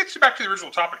 this gets back to the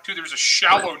original topic, too. There's a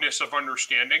shallowness of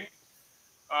understanding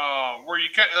where you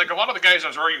can't, like a lot of the guys I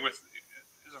was arguing with,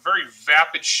 is a very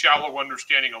vapid, shallow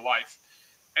understanding of life.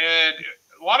 And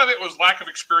a lot of it was lack of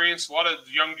experience. A lot of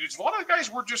young dudes. A lot of the guys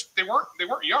were just they weren't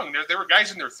young. They were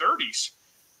guys in their 30s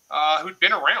who'd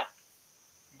been around.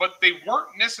 but they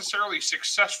weren't necessarily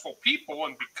successful people,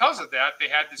 and because of that, they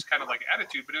had this kind of like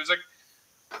attitude. But it was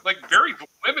like very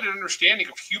limited understanding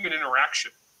of human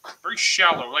interaction, very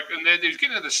shallow. Like, and they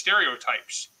get into the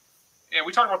stereotypes. And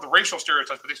we talk about the racial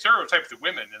stereotypes, but they stereotype the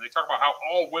women, and they talk about how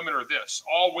all women are this,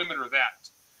 all women are that.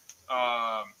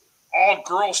 All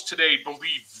girls today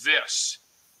believe this.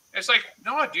 And it's like,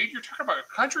 no, dude, you're talking about a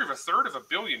country of 1/3 of a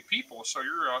billion people. So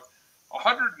you're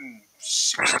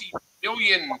 160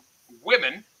 million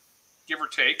women, give or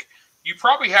take. You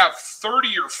probably have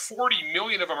 30 or 40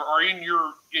 million of them are in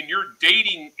your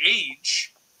dating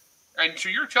age. And so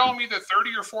you're telling me that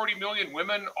 30 or 40 million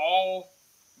women all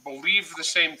believe the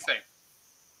same thing.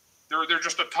 They're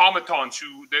just automatons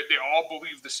who they all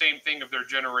believe the same thing of their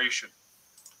generation.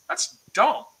 That's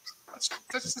dumb. That's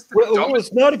just the well,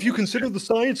 it's not if you consider the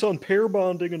science on pair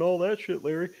bonding and all that shit,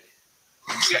 Larry.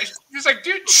 Yeah, it's like,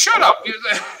 dude, shut up.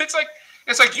 It's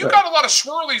like you got a lot of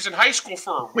swirlies in high school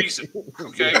for a reason.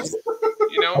 Okay,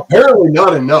 you know. Apparently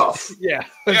not enough. Yeah.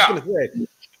 Yeah.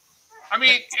 I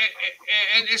mean,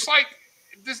 and it's like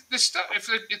this stuff.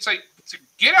 It's like to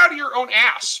get out of your own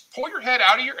ass, pull your head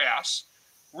out of your ass,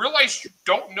 realize you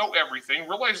don't know everything,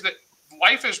 realize that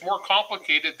life is more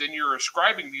complicated than you're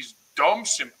ascribing these dumb,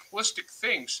 simplistic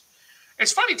things.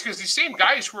 It's funny because these same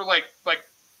guys who are like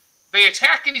they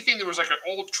attack anything that was like an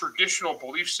old traditional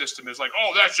belief system is like,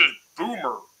 oh, that's just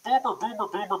boomer. I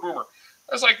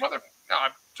was like, mother. No, I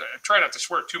try not to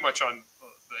swear too much on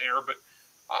the air, but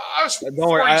I was. Don't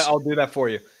worry, I'll do that for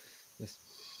you.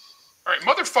 All right,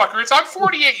 motherfucker. I'm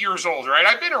 48 years old, right?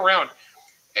 I've been around,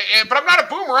 but I'm not a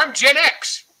boomer. I'm Gen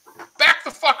X. Back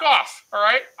the fuck off, all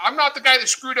right? I'm not the guy that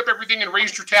screwed up everything and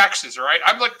raised your taxes, all right?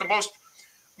 I'm like the most.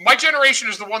 My generation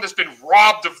is the one that's been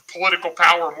robbed of political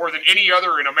power more than any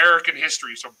other in American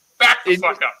history. So back the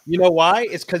fuck up. You know why?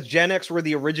 It's because Gen X were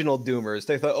the original doomers.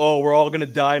 They thought, oh, we're all going to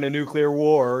die in a nuclear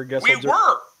war. We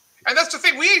were. And that's the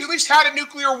thing. We at least had a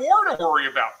nuclear war to worry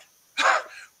about.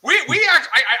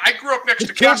 I grew up next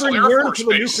to Castle Air Force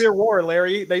Base. Nuclear war,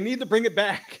 Larry. They need to bring it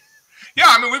back. Yeah,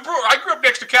 I mean, I grew up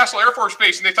next to Castle Air Force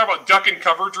Base, and they talk about duck and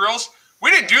cover drills. We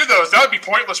didn't do those. That would be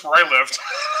pointless where I lived.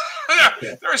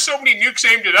 There are so many nukes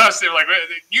aimed at us. They're like,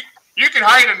 you can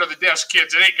hide under the desk,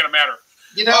 kids. It ain't going to matter.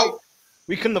 You know,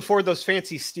 we couldn't afford those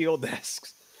fancy steel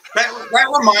desks. That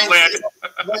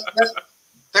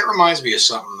reminds me of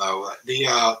something, though.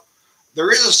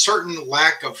 There is a certain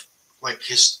lack of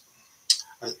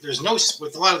there's no,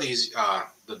 with a lot of these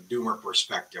the doomer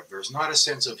perspective, there's not a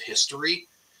sense of history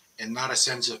and not a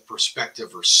sense of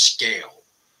perspective or scale.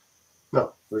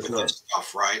 No, there's not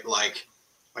stuff, right? Like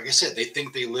I said, they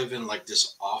think they live in like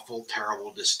this awful,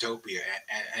 terrible dystopia,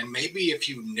 and maybe if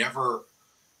you never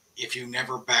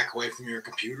back away from your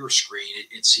computer screen,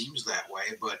 it seems that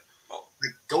way. But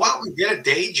go out and get a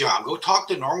day job. Go talk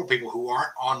to normal people who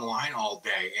aren't online all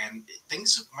day, and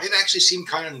things might actually seem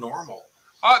kind of normal.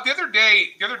 The other day,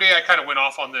 I kind of went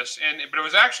off on this, but it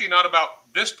was actually not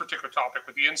about this particular topic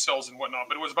with the incels and whatnot,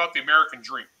 but it was about the American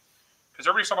dream. Because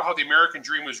everybody's talking about how the American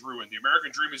dream was ruined. The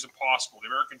American dream is impossible. The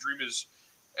American dream is,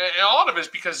 and a lot of it is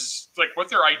because like what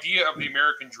their idea of the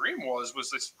American dream was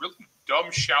this really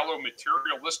dumb, shallow,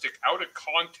 materialistic, out of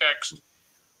context,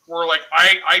 where like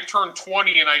I turned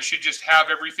 20 and I should just have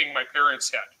everything my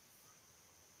parents had.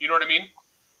 You know what I mean?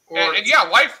 And yeah,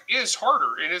 life is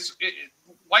harder, and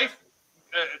life.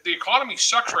 The economy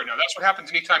sucks right now. That's what happens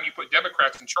anytime you put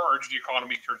Democrats in charge. The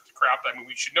economy turns to crap. I mean,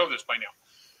 we should know this by now.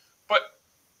 But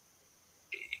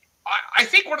I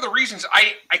think one of the reasons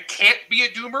I can't be a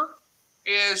doomer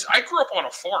is I grew up on a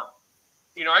farm.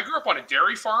 You know, I grew up on a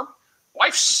dairy farm.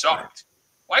 Life sucked.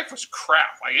 Life was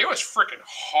crap. Like, it was freaking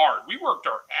hard. We worked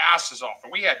our asses off,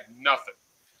 and we had nothing.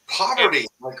 Poverty,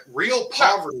 real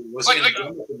poverty, was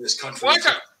endemic in this country. I'm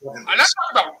talking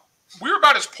about, we were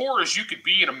about as poor as you could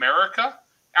be in America,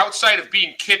 outside of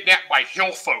being kidnapped by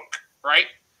hill folk, right?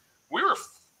 We were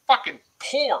fucking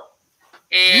poor.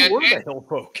 And, you were the hill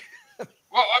folk.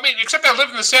 Well, I mean, except I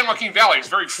lived in the San Joaquin Valley. It's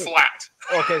very flat.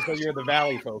 Okay, so you're the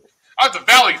valley folk. I was the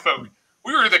valley folk.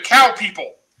 We were the cow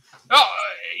people.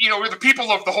 We're the people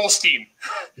of the Holstein.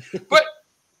 But,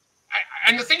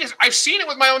 and the thing is, I've seen it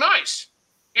with my own eyes.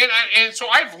 And so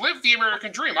I've lived the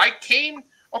American dream.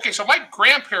 So my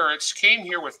grandparents came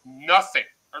here with nothing.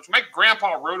 My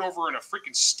grandpa rode over in a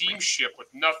freaking steamship with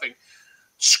nothing.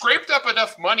 Scraped up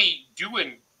enough money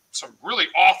doing some really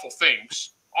awful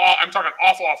things. I'm talking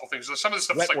awful things. Some of this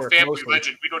stuff is like family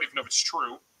legend. We don't even know if it's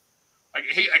true.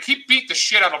 He beat the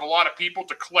shit out of a lot of people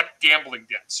to collect gambling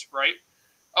debts, right?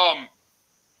 Arthur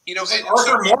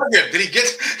Morgan, did he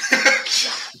get?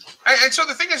 And so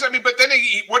the thing is, I mean, but then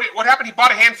what happened? He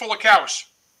bought a handful of cows.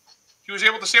 He was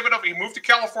able to save enough. He moved to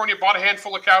California, bought a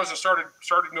handful of cows, and started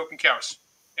milking cows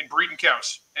and breeding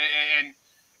cows. And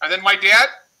then my dad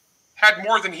had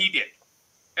more than he did.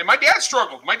 And my dad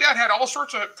struggled. My dad had all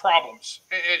sorts of problems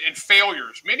and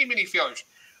failures, many, many failures.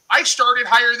 I started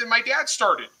higher than my dad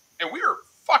started, and we were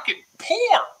fucking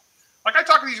poor. Like, I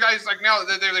talk to these guys like now,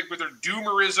 they're like with their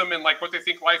doomerism and like what they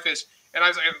think life is. And I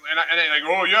was like, and they like,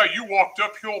 oh yeah, you walked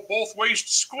uphill both ways to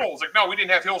school. It's like, no, we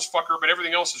didn't have hills, fucker, but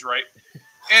everything else is right.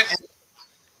 And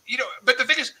you know, but the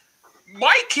thing is,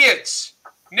 my kids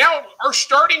now are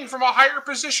starting from a higher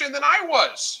position than I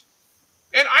was.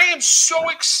 And I am so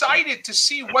excited to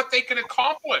see what they can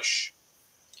accomplish.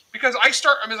 Because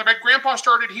my grandpa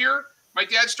started here, my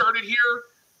dad started here.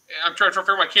 I'm trying to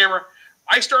figure my camera.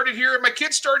 I started here, and my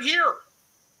kids start here.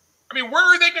 I mean, where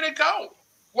are they going to go?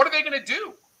 What are they going to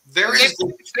do?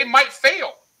 They might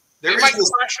fail. They might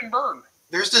crash and burn.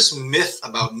 There's this myth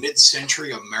about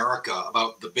mid-century America,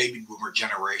 about the baby boomer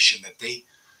generation,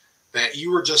 that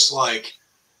you were just like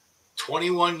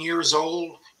 21 years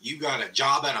old, you got a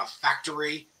job at a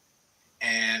factory,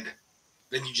 and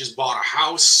then you just bought a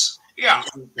house. Yeah.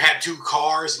 You had 2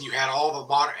 cars, and you had all the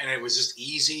modern, and it was just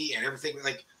easy and everything.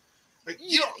 Like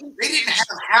you know, they didn't have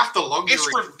half the luxury.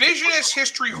 It's revisionist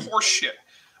history horseshit.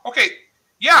 Okay,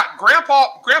 yeah,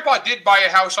 Grandpa did buy a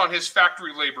house on his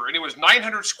factory labor, and it was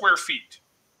 900 square feet.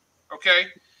 Okay,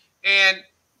 and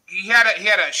he had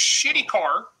a shitty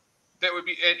car that would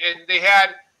be, and they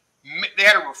had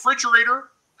a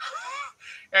refrigerator.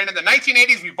 And in the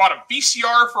 1980s, we bought a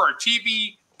VCR for our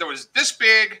TV that was this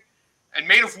big and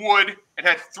made of wood and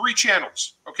had 3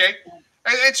 channels. Okay,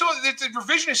 and so the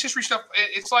revisionist history stuff.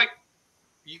 It's like,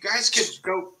 you guys can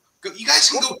go. You guys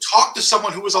can go talk to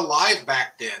someone who was alive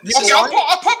back then. Okay,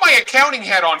 I'll put my accounting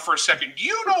hat on for a second. Do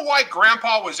you know why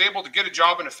Grandpa was able to get a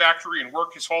job in a factory and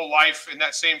work his whole life in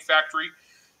that same factory?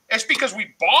 It's because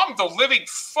we bombed the living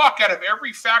fuck out of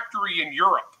every factory in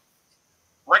Europe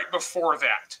right before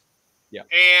that. Yeah.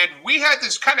 And we had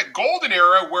this kind of golden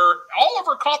era where all of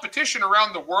our competition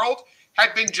around the world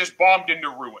had been just bombed into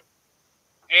ruin.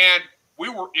 And we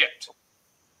were it.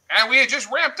 And we had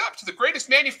just ramped up to the greatest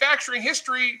manufacturing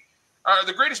history,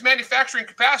 the greatest manufacturing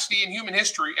capacity in human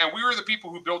history, and we were the people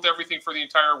who built everything for the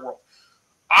entire world.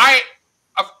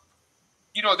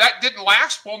 That didn't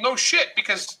last. Well, no shit,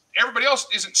 because everybody else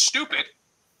isn't stupid,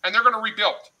 and they're going to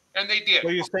rebuild, and they did. So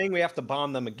you're saying we have to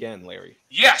bomb them again, Larry?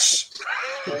 Yes.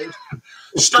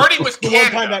 Starting with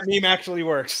Canada. One time that meme actually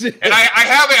works. And I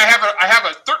have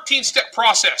a 13-step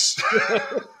process.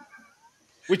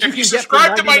 Which if you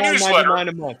subscribe to my newsletter.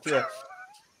 A month, yeah.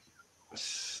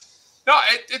 No,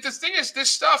 the thing is, this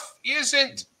stuff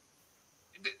isn't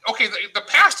okay. The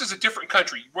past is a different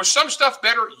country. Was some stuff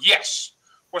better? Yes.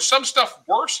 Was some stuff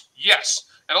worse? Yes.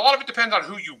 And a lot of it depends on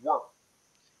who you were.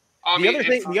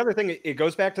 The other thing, it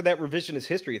goes back to that revisionist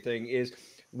history thing. Is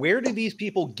where do these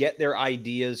people get their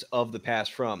ideas of the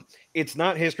past from? It's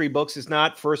not history books. It's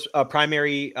not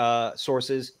primary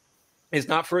sources. It's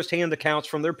not firsthand accounts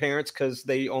from their parents because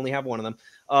they only have one of them.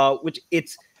 Which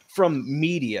it's from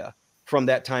media from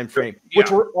that time frame,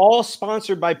 which were all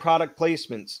sponsored by product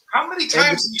placements. How many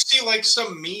times do you see like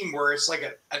some meme where it's like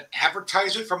an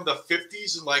advertisement from the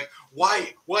 50s and like,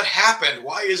 why? What happened?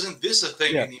 Why isn't this a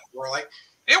thing anymore? Like,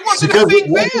 it wasn't a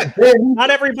thing then.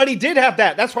 Not everybody did have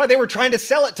that. That's why they were trying to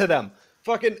sell it to them.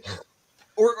 Fucking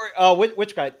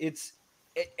which guy? It's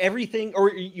everything.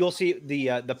 Or you'll see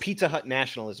the Pizza Hut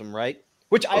nationalism, right?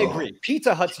 Which I agree.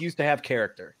 Pizza Huts used to have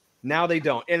character. Now they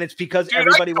don't, and it's because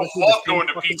everybody went to going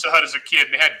to Pizza Hut as a kid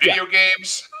and they had video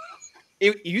games.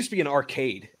 It used to be an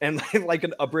arcade and like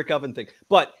a brick oven thing,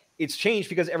 but it's changed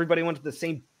because everybody went to the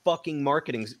same fucking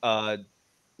marketing,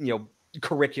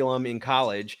 curriculum in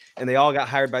college, and they all got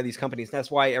hired by these companies. That's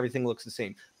why everything looks the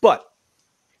same. But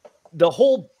the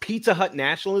whole Pizza Hut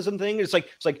nationalism thing is like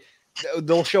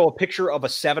they'll show a picture of a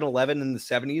 7-Eleven in the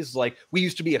 70s. Like, we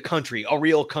used to be a country, a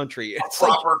real country. It's a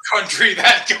proper country,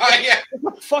 that guy. Yeah. It's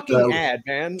a fucking ad,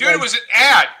 man. Dude, it was an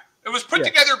ad. It was put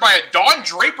together by a Don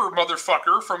Draper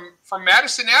motherfucker from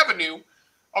Madison Avenue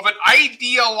of an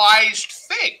idealized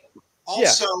thing.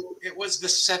 Also, it was the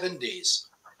 70s.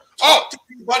 Talk to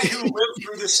anybody who lived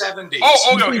through the 70s.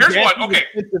 Oh, no, here's one. Okay.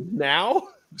 Now?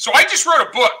 So I just wrote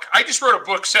a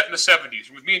book set in the 70s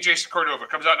with me and Jason Cordova. It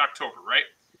comes out in October, right?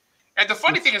 And the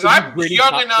funny thing is, I'm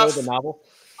young enough.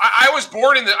 I was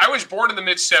born in the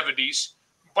mid '70s,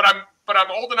 but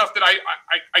I'm old enough that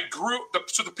I grew.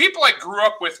 So the people I grew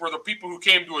up with were the people who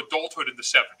came to adulthood in the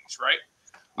 '70s, right?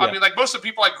 Yeah. I mean, like most of the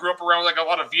people I grew up around, like a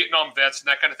lot of Vietnam vets and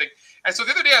that kind of thing. And so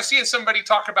the other day, I was seeing somebody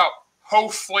talk about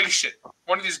hoflation.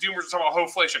 One of these doomers was talking about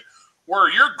hoflation, where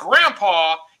your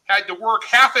grandpa had to work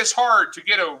half as hard to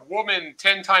get a woman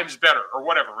 10 times better or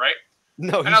whatever, right?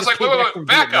 No, and I was like, wait,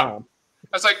 back up.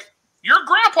 I was like, your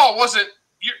grandpa wasn't.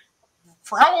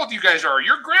 For how old you guys are,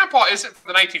 your grandpa isn't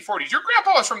from the 1940s. Your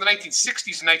grandpa was from the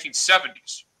 1960s and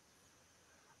 1970s.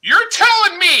 You're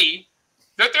telling me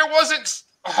that there wasn't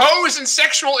hoes and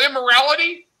sexual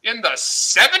immorality in the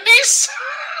 70s?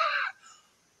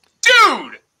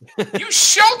 Dude, you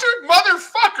sheltered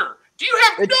motherfucker. Do you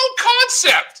have no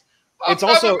concept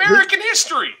of American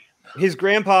history? His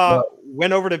grandpa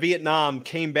went over to Vietnam,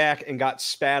 came back, and got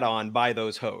spat on by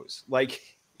those hoes. Like,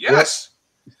 yes.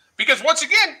 Because once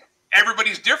again,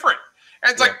 everybody's different.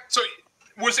 And it's like, so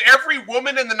was every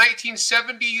woman in the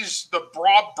 1970s the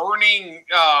bra burning,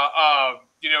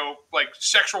 like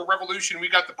sexual revolution? We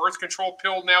got the birth control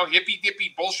pill now, hippy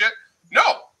dippy bullshit.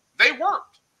 No, they weren't.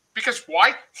 Because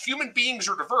why? Human beings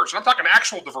are diverse. And I'm talking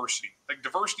actual diversity, like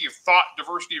diversity of thought,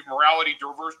 diversity of morality,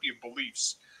 diversity of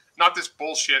beliefs, not this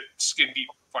bullshit skin deep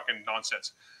fucking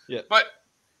nonsense. Yeah. But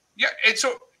yeah, and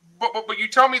so, but you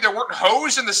tell me there weren't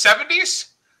hoes in the 70s?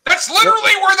 That's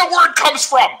literally where the word comes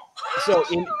from. So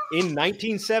in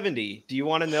 1970, do you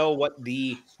want to know what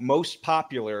the most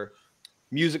popular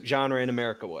music genre in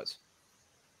America was?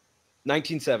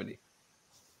 1970.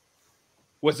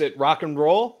 Was it rock and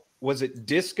roll? Was it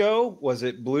disco? Was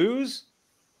it blues?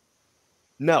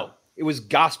 No, it was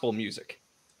gospel music.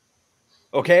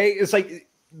 Okay? It's like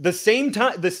the same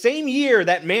time, the same year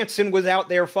that Manson was out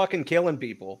there fucking killing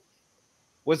people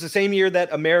was the same year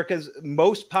that America's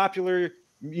most popular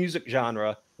music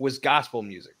genre was gospel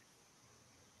music.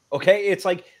 Okay, it's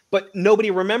like, but nobody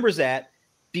remembers that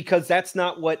because that's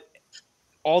not what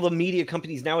all the media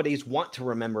companies nowadays want to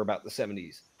remember about the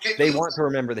 70s. They want to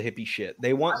remember the hippie shit.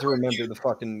 They want to remember the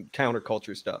fucking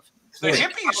counterculture stuff. The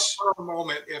hippies. For a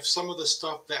moment, if some of the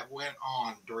stuff that went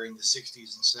on during the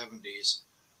 60s and 70s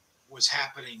was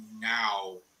happening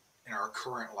now in our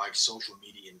current like social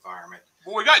media environment.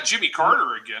 Well, we got Jimmy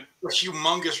Carter again.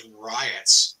 Humongous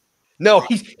riots. No,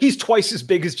 he's twice as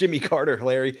big as Jimmy Carter,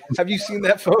 Larry. Have you seen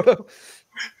that photo?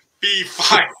 Be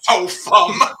fine, oh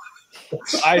fum.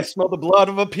 I smell the blood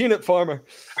of a peanut farmer.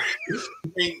 I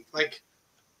mean, like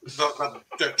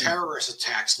the terrorist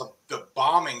attacks, the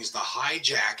bombings, the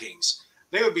hijackings.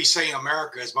 They would be saying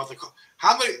America is about to.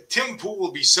 How many? Tim Pool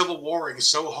will be civil warring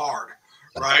so hard,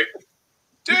 right?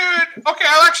 Dude, okay,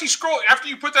 I'll actually scroll. After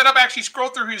you put that up, I actually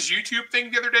scrolled through his YouTube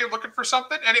thing the other day looking for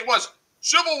something, and it was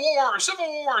Civil War, Civil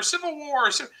War, Civil War.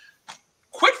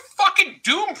 Quit fucking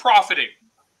doom profiting.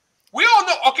 We all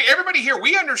know, okay, everybody here,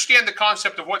 we understand the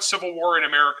concept of what Civil War in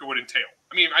America would entail.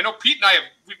 I mean, I know Pete and I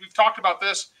we've talked about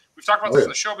this. We've talked about this on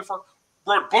the show before.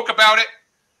 Wrote a book about it.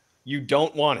 You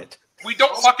don't want it. We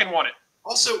don't fucking want it.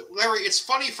 Also, Larry, it's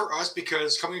funny for us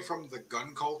because coming from the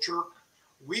gun culture,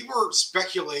 we were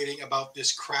speculating about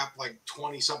this crap like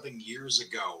 20-something years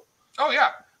ago. Oh,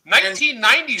 yeah.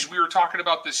 1990s, we were talking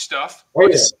about this stuff. Oh,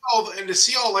 yeah. And to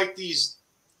see all like these...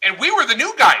 And we were the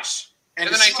new guys in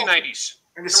the 1990s.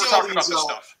 And to see all these,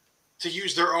 stuff. To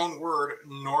use their own word,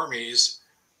 normies,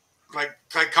 like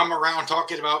come around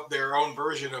talking about their own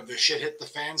version of the shit hit the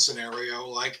fan scenario,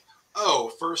 like,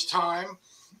 oh, first time?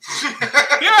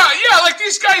 yeah, like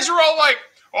these guys are all like,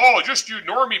 oh, just you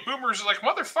normie boomers. Like,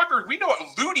 motherfucker, we know what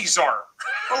loonies are.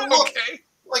 Oh, look, okay.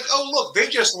 Like, oh, look, they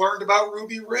just learned about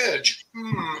Ruby Ridge.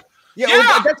 Yeah.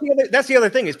 Well, that's the other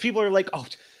thing is people are like, oh,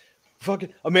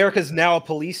 fucking America's now a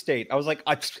police state. I was like,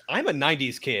 I'm a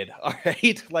 90s kid. All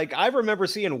right. Like, I remember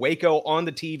seeing Waco on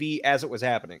the TV as it was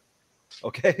happening.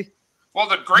 Okay. Well,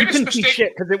 the greatest mistake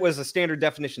because it was a standard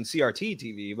definition CRT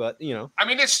TV, but you know, I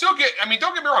mean, don't get me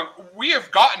wrong. We have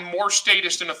gotten more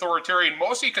statist and authoritarian,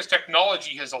 mostly because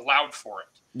technology has allowed for it.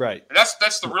 Right. And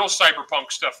that's the real cyberpunk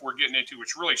stuff we're getting into,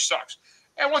 which really sucks.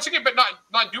 And once again, but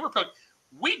not doomer pilling.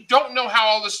 We don't know how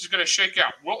all this is going to shake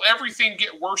out. Will everything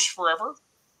get worse forever?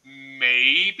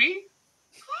 Maybe.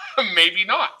 Maybe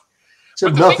not. So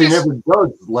nothing ever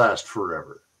does last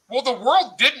forever. Well, the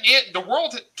world didn't end. The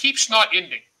world keeps not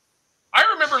ending. I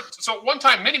remember, so one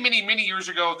time, many years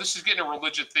ago, this is getting a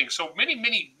religious thing. So many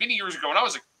years ago,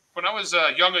 when I was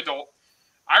a young adult,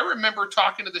 I remember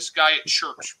talking to this guy at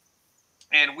church,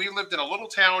 and we lived in a little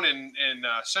town in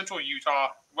central Utah,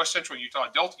 west central Utah,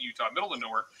 Delta Utah, middle of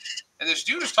nowhere. And this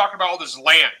dude was talking about all this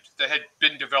land that had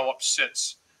been developed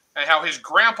since, and how his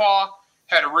grandpa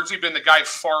had originally been the guy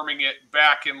farming it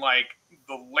back in like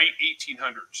the late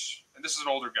 1800s. And this is an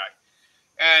older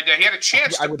guy, and he had a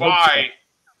chance to buy.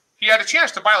 He had a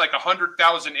chance to buy like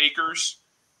 100,000 acres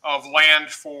of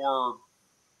land for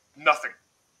nothing,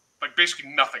 like basically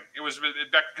nothing. It was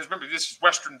back because remember this is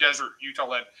Western Desert Utah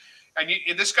land,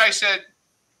 and this guy said,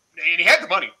 and he had the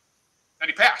money, and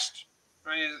he passed.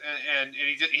 and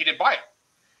he didn't buy it.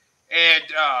 And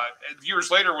years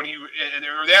later, when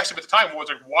they asked him at the time, was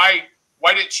like, why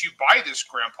didn't you buy this,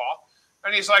 Grandpa?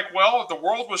 And he's like, well, the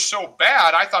world was so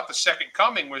bad, I thought the second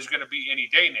coming was going to be any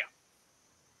day now.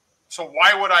 So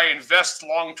why would I invest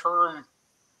long term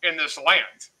in this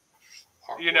land?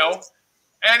 You know,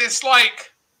 and it's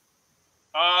like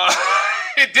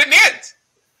it didn't end.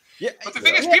 Yeah, but the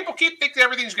thing is, people keep thinking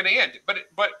everything's going to end. But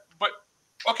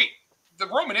okay, the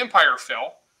Roman Empire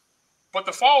fell, but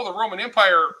the fall of the Roman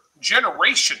Empire,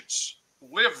 generations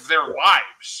lived their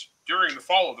lives during the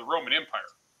fall of the Roman Empire.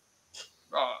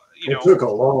 It took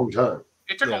a long time.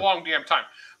 It took a long damn time.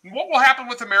 What will happen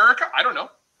with America? I don't know.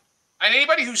 And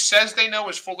anybody who says they know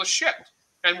is full of shit,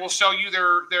 and will sell you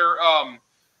they'll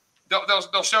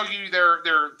sell you their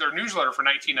newsletter for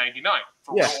 $19.99.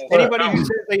 Yeah, anybody who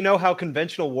says they know how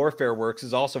conventional warfare works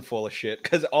is also full of shit,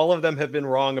 because all of them have been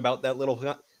wrong about that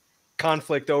little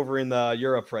conflict over in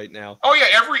Europe right now. Oh yeah,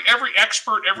 every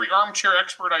expert, every armchair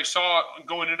expert I saw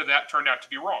going into that turned out to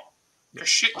be wrong, because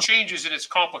shit changes and it's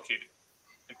complicated,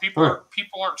 and people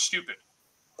aren't stupid.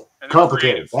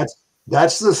 Complicated.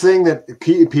 That's the thing that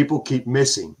people keep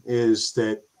missing, is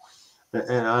that,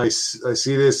 and I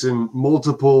see this in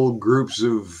multiple groups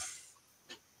of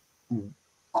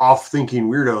off-thinking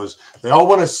weirdos. They all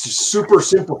want to super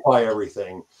simplify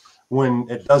everything when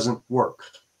it doesn't work,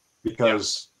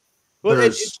 because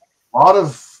there's a lot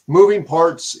of moving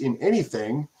parts in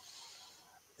anything,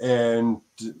 and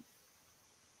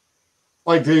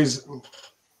like these.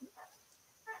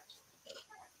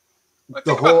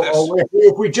 The whole,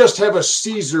 if we just have a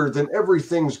Caesar, then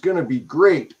everything's going to be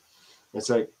great. It's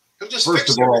like,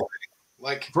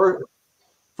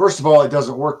 first of all, it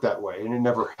doesn't work that way, and it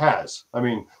never has. I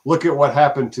mean, look at what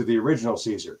happened to the original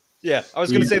Caesar. Yeah, I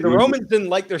was going to say the Romans didn't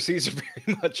like their Caesar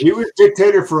very much. He was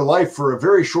dictator for life for a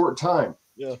very short time.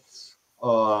 Yeah.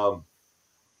 Now,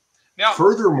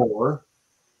 furthermore,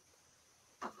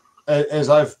 as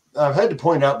I've had to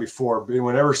point out before,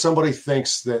 whenever somebody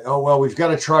thinks that, oh, well, we've got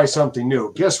to try something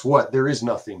new, guess what? There is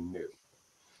nothing new.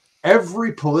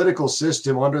 Every political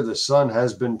system under the sun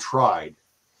has been tried.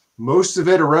 Most of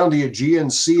it around the Aegean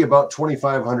Sea about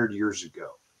 2,500 years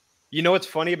ago. You know what's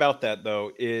funny about that,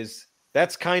 though, is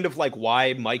that's kind of like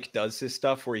why Mike does his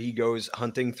stuff, where he goes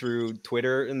hunting through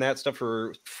Twitter and that stuff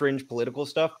for fringe political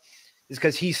stuff, is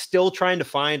because he's still trying to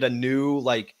find a new,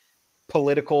 like,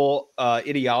 political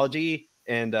ideology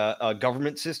and a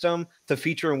government system to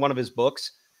feature in one of his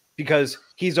books, because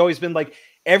he's always been like,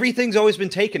 everything's always been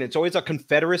taken. It's always a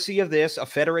confederacy of this, a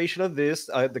federation of this,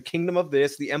 the kingdom of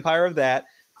this, the empire of that.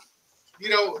 You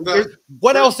know,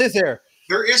 what else is there?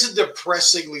 There is a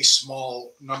depressingly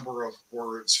small number of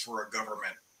words for a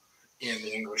government in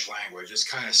the English language. It's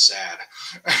kind of sad.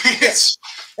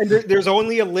 And there's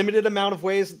only a limited amount of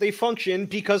ways that they function,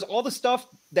 because all the stuff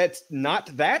that's not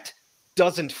that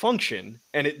doesn't function,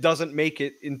 and it doesn't make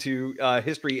it into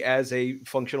history as a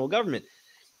functional government.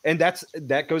 And that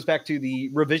goes back to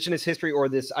the revisionist history, or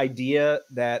this idea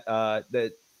that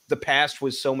that the past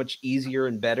was so much easier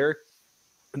and better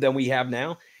than we have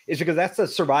now, is because that's the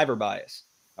survivor bias.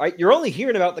 All right, you're only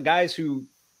hearing about the guys who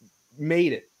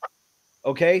made it.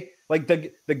 Okay, like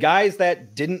the guys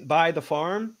that didn't buy the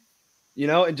farm, you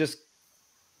know, and just,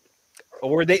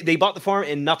 or they bought the farm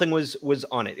and nothing was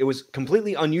on it. It was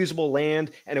completely unusable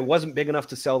land, and it wasn't big enough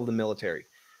to sell to the military.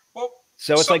 Well,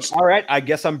 so it's like, all right, I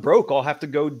guess I'm broke. I'll have to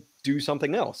go do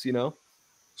something else, you know?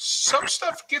 Some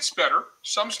stuff gets better.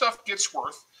 Some stuff gets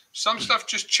worse. Some stuff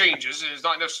just changes and is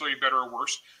not necessarily better or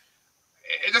worse.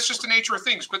 And that's just the nature of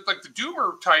things. But like the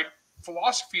doomer type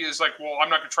philosophy is like, well, I'm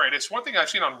not going to try it. It's one thing I've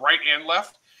seen on right and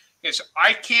left is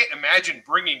I can't imagine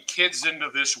bringing kids into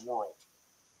this world,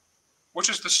 which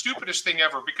is the stupidest thing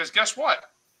ever, because guess what?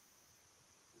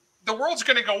 The world's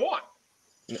going to go on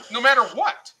no matter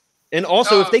what. And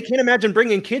also, if they can't imagine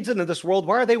bringing kids into this world,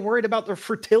 why are they worried about the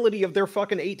fertility of their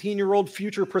fucking 18-year-old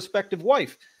future prospective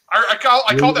wife? I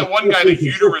call that one guy the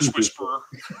uterus whisperer.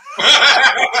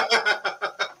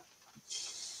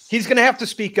 He's going to have to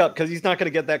speak up, because he's not going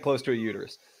to get that close to a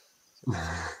uterus.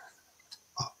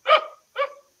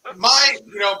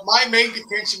 My main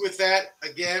contention with that,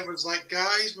 again, was like,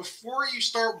 guys, before you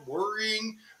start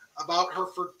worrying about her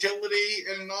fertility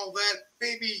and all that,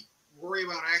 maybe worry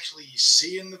about actually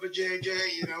seeing the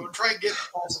vajayjay, you know, try and get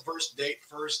past the first date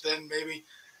first, then maybe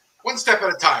one step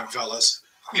at a time, fellas.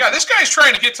 Yeah, this guy's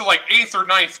trying to get to like 8th or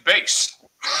 9th base.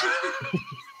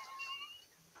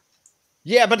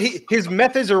 Yeah, but his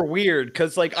methods are weird,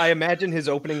 because like I imagine his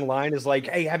opening line is like,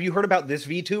 hey, have you heard about this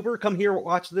VTuber? Come here,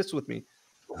 watch this with me.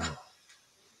 But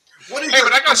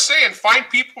I gotta say, and find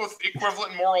people with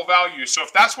equivalent moral values. So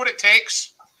if that's what it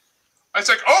takes, It's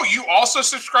like, oh, you also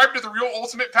subscribe to the Real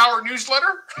Ultimate Power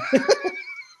newsletter?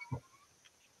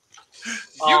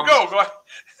 Go ahead.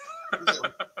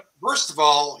 First of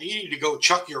all, you need to go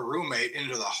chuck your roommate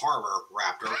into the harbor,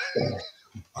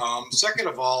 Raptor. Second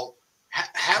of all,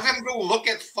 have him go look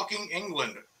at fucking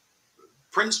England.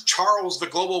 Prince Charles, the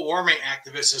global warming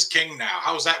activist, is king now.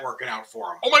 How's that working out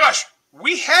for him? Oh my gosh,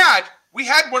 we had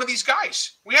one of these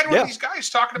guys. We had one of these guys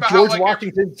talking about George how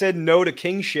Washington said no to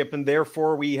kingship, and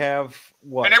therefore we have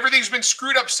what? And everything's been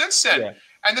screwed up since then. Yeah.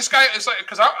 And this guy is like,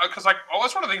 because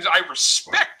that's one of the things I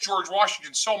respect George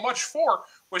Washington so much for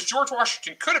was George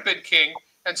Washington could have been king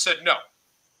and said no,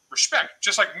 respect,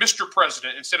 just like Mr.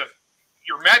 President instead of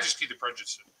Your Majesty the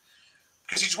President,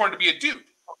 because he just wanted to be a dude,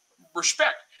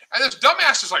 respect. And this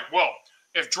dumbass is like, well,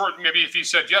 if he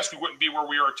said yes, we wouldn't be where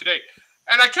we are today.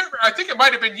 And I think it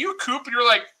might have been you, Coop, and you're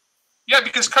like, yeah,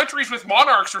 because countries with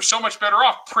monarchs are so much better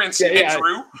off, Prince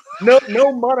Andrew.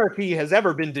 No monarchy has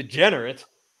ever been degenerate.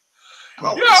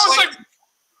 Well, yeah, I was like,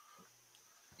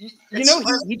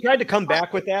 he tried to come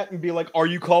back with that and be like, are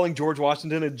you calling George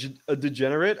Washington a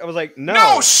degenerate? I was like, no.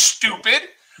 No, stupid.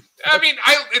 I mean,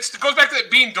 it goes back to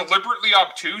that being deliberately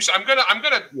obtuse. I'm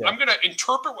gonna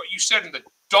interpret what you said in the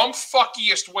dumb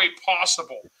fuckiest way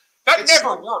possible. That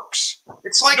never works.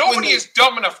 It's like nobody is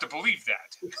dumb enough to believe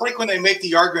that. It's like when they make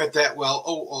the argument that,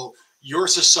 well, your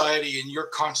society and your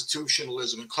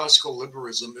constitutionalism and classical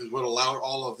liberalism is what allowed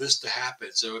all of this to happen.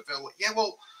 So,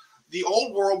 the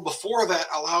old world before that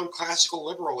allowed classical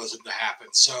liberalism to happen.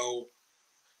 So,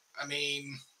 I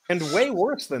mean, and way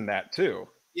worse than that too.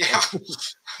 Yeah,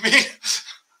 I mean,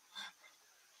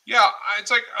 yeah, it's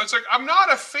like I'm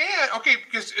not a fan. Okay,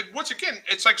 because once again,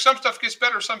 it's like some stuff gets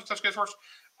better, some stuff gets worse.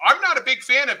 I'm not a big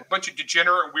fan of a bunch of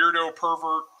degenerate, weirdo,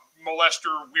 pervert,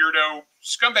 molester, weirdo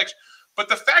scumbags. But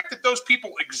the fact that those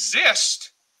people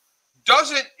exist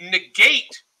doesn't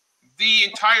negate the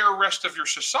entire rest of your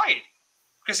society.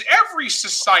 Because every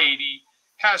society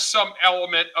has some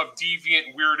element of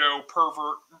deviant, weirdo,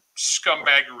 pervert,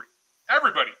 scumbaggery.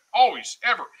 Everybody, always,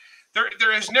 ever.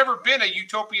 There has never been a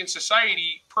utopian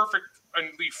society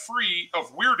perfectly free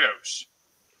of weirdos.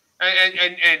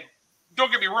 And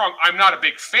don't get me wrong, I'm not a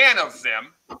big fan of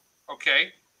them,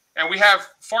 okay? And we have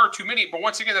far too many. But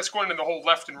once again, that's going into the whole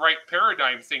left and right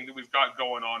paradigm thing that we've got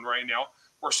going on right now,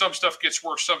 where some stuff gets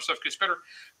worse, some stuff gets better.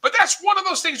 But that's one of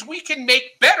those things we can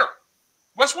make better.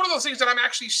 That's one of those things that I'm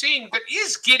actually seeing that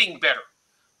is getting better.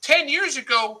 10 years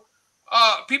ago,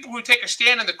 people who take a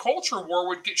stand in the culture war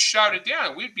would get shouted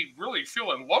down. We'd be really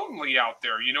feeling lonely out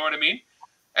there. You know what I mean?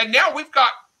 And now we've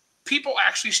got people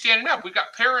actually standing up. We've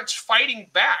got parents fighting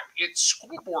back at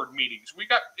school board meetings.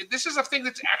 This is a thing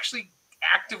that's actually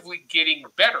actively getting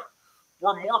better,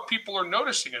 where more people are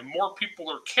noticing and more people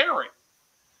are caring.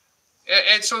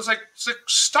 And so it's like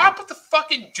stop with the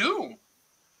fucking doom.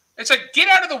 It's like, get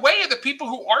out of the way of the people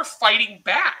who are fighting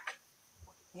back.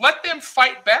 Let them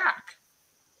fight back.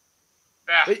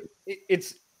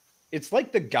 It's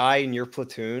like the guy in your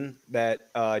platoon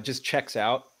that just checks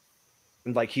out.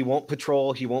 And like, he won't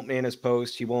patrol, he won't man his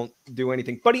post, he won't do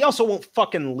anything, but he also won't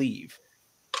fucking leave.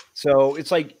 So it's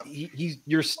like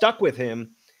you're stuck with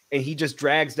him, and he just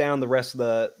drags down the rest of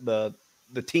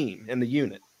the team and the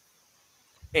unit.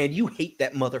 And you hate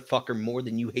that motherfucker more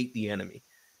than you hate the enemy.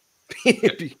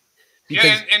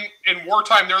 Yeah, and in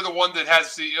wartime, they're the one that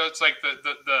has the it's like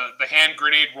the hand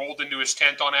grenade rolled into his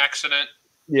tent on accident.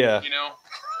 Yeah, you know.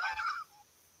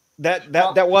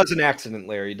 That was an accident,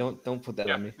 Larry. Don't put that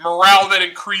on me. Morale that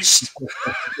increased.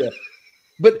 Yeah.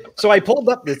 But so I pulled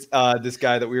up this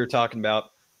guy that we were talking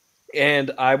about,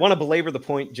 and I want to belabor the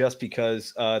point just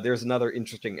because there's another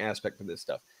interesting aspect to this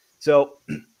stuff. So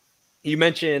you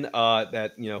mentioned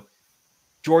that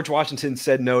George Washington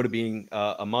said no to being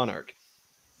a monarch,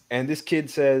 and this kid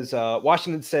says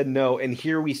Washington said no, and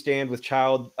here we stand with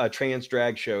child trans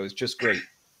drag shows, just great,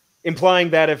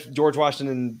 implying that if George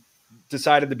Washington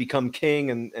decided to become king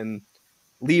and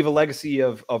leave a legacy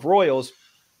of royals,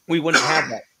 we wouldn't have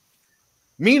that.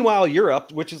 Meanwhile,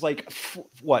 Europe, which is like,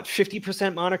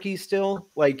 50% monarchy still?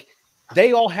 Like,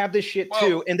 they all have this shit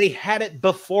too, and they had it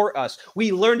before us.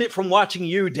 We learned it from watching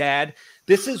you, Dad.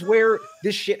 This is where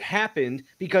this shit happened,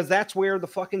 because that's where the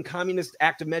fucking communist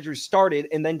active measures started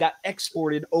and then got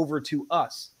exported over to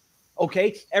us.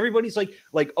 Okay? Everybody's like,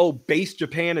 oh, based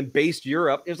Japan and based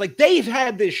Europe. It's like, they've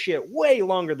had this shit way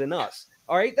longer than us.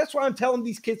 All right? That's why I'm telling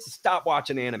these kids to stop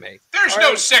watching anime. There's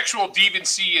no sexual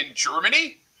deviancy in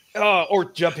Germany. Or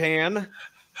Japan.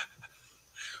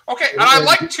 Okay, and I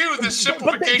like, too, the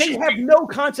simplification. But they have no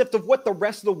concept of what the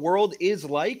rest of the world is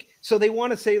like, so they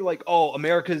want to say, like, oh,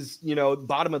 America's,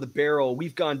 bottom of the barrel.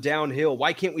 We've gone downhill.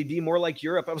 Why can't we be more like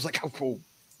Europe? I was like, oh,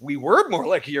 we were more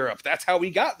like Europe. That's how we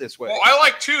got this way. Well, I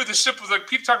like too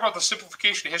people talk about the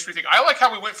simplification of history thing. I like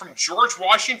how we went from George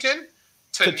Washington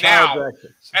to now,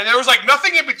 and there was like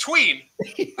nothing in between.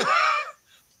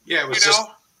 Yeah, it was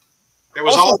it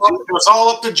was all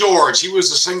up to George. He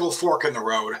was a single fork in the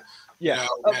road. Yeah,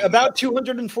 about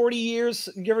 240 years,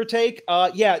 give or take.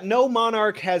 Yeah, no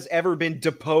monarch has ever been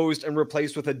deposed and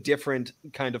replaced with a different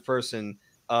kind of person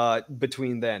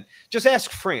between then. Just ask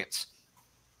France.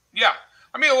 Yeah,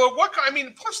 I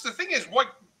mean, plus the thing is,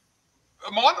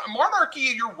 monarchy?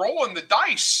 You're rolling the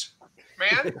dice,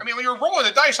 man. I mean, when you're rolling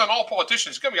the dice on all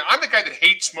politicians, I'm the guy that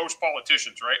hates most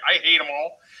politicians, right? I hate them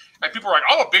all, and people are like,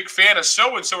 "I'm a big fan of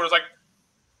so and so." And it's like,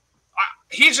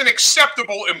 he's an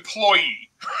acceptable employee.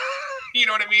 You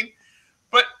know what I mean?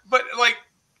 But like,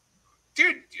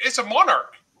 dude, it's a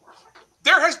monarch.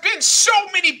 There has been so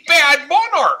many bad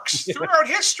monarchs throughout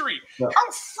history. Yeah. How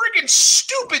friggin'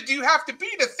 stupid do you have to be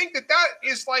to think that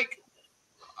is like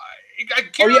a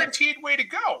guaranteed way to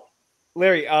go?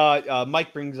 Larry,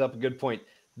 Mike brings up a good point.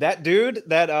 That dude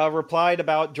that replied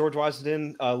about George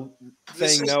Washington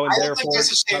saying no, and therefore... I think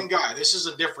this is the same guy. This is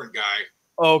a different guy.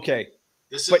 Okay.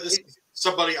 This is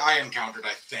somebody I encountered,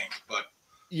 I think, but...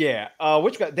 Yeah.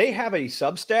 Which guy? They have a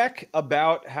Substack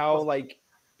about how, like...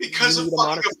 Because of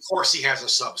course he has a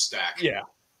Substack. Yeah.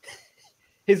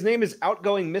 His name is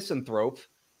Outgoing Misanthrope.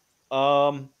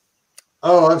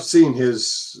 I've seen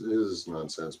his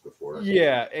nonsense before.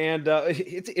 Yeah, and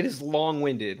it is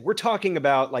long-winded. We're talking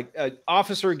about like an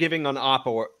officer giving an op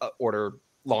order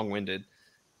long-winded.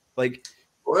 Like,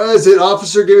 well, is it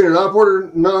officer giving an op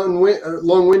order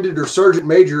long-winded or sergeant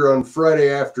major on Friday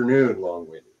afternoon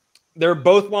long-winded? They're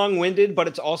both long-winded, but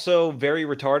it's also very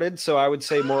retarded. So I would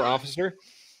say more officer.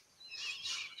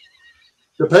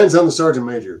 Depends on the sergeant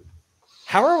major.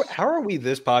 How are we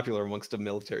this popular amongst a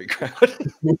military crowd?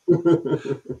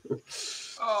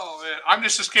 Oh man, I'm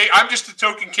just a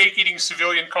token cake eating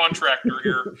civilian contractor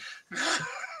here.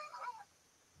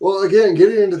 Well, again,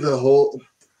 getting into the whole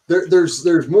there's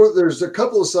a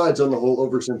couple of sides on the whole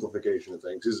oversimplification of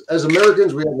things. As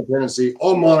Americans, we have a tendency,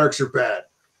 all monarchs are bad.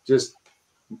 Just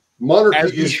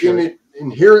monarchy is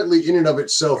inherently in and of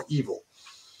itself evil.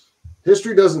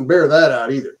 History doesn't bear that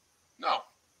out either. No.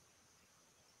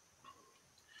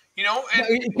 You know,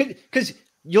 because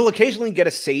you'll occasionally get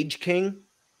a sage king,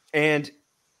 and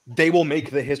they will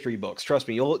make the history books. Trust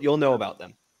me, you'll know about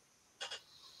them.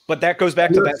 But that goes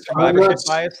back to that survivorship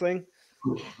bias thing.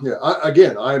 Yeah,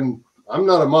 I'm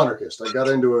not a monarchist. I got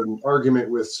into an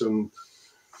argument with some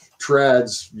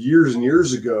trads years and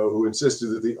years ago who insisted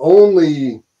that the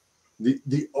only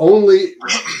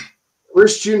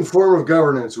Christian form of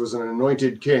governance was an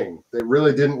anointed king. They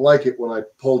really didn't like it when I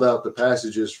pulled out the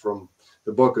passages from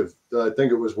the book of, I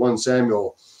think it was 1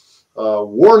 Samuel,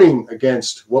 warning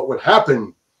against what would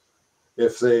happen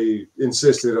if they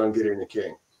insisted on getting a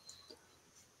king.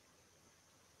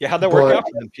 Yeah, how'd that work out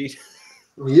for them, Pete?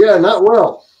 Yeah, not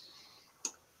well.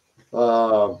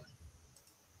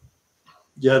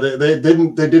 Yeah, they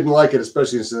didn't like it,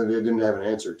 especially since they didn't have an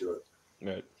answer to it.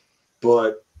 Right.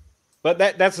 But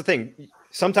that's the thing.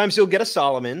 Sometimes you'll get a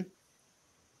Solomon.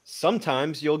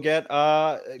 Sometimes you'll get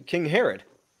King Herod.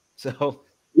 So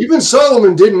even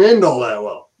Solomon didn't end all that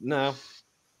well. No.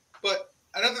 But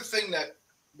another thing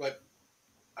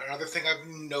I've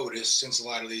noticed, since a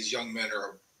lot of these young men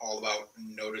are all about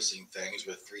noticing things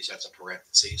with 3 sets of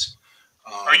parentheses.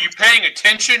 Are you paying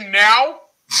attention now?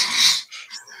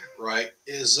 Right.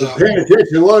 Is paying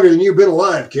attention longer than you've been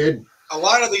alive, kid. A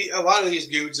lot of these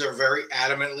dudes are very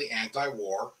adamantly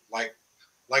anti-war, like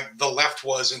the left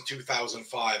was in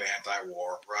 2005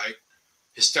 anti-war, right?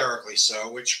 Hysterically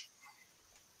so, which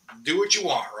do what you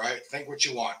want, right? Think what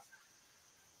you want.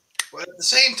 But at the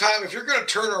same time, if you're going to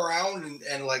turn around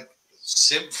and like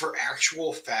simp for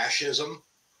actual fascism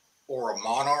or a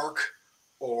monarch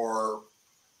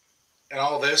and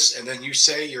all this, and then you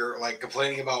say you're like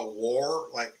complaining about war,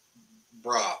 like,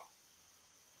 bruh.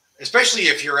 Especially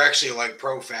if you're actually like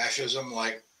pro-fascism,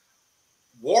 like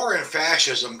war and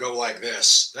fascism go like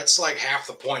this. That's like half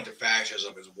the point of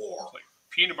fascism is war. Like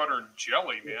peanut butter and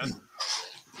jelly, man.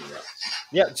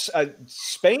 Yeah,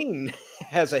 Spain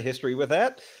has a history with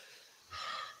that.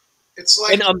 It's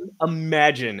like, and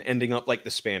imagine ending up like the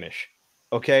Spanish.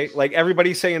 Okay, like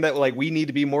everybody's saying that like we need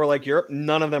to be more like Europe.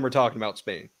 None of them are talking about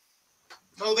Spain.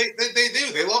 No, they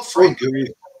do. They love Franco.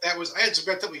 I had to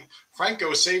bet that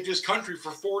Franco saved his country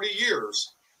for 40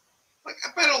 years. Like,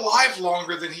 I've been alive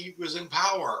longer than he was in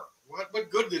power. What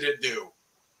good did it do?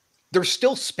 They're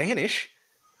still Spanish.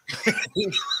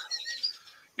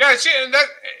 Yeah, see, and that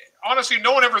honestly,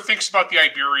 no one ever thinks about the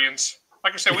Iberians.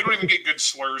 Like I said, we don't even get good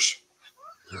slurs.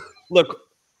 Look,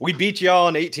 We beat y'all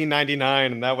in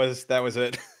 1899, and that was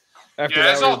it. After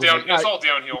yeah, it's all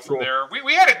downhill from there.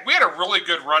 We had a really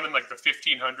good run in like the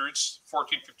 1500s,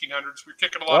 1500s. We were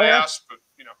kicking a lot of ass, but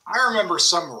you know. I remember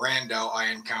some rando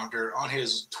I encountered on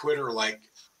his Twitter, like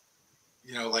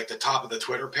the top of the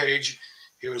Twitter page.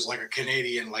 He was like a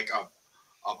Canadian, like a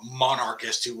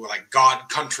monarchist who were like God,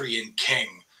 country, and king,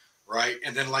 right?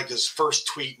 And then like his first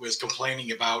tweet was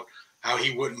complaining about how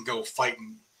he wouldn't go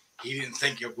fighting. He didn't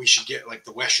think we should get like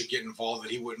the West should get involved, that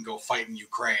he wouldn't go fight in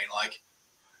Ukraine. Like,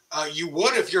 you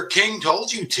would if your king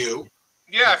told you to.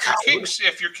 Yeah,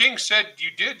 if your king said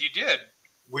you did, you did.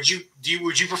 Would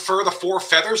you prefer the 4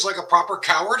 feathers like a proper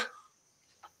coward?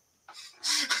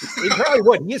 He probably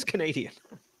would. He is Canadian.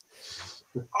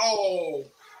 Oh.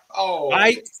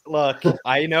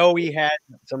 I know we had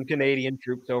some Canadian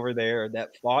troops over there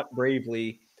that fought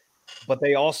bravely, but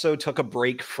they also took a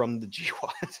break from the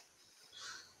GWAT.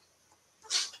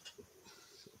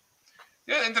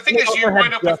 Yeah, and the thing is, you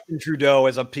wind up Justin Trudeau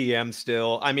as a PM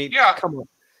still. I mean, yeah, come on.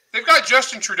 They've got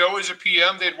Justin Trudeau as a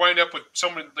PM. They'd wind up with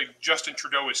someone like Justin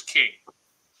Trudeau as king.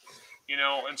 You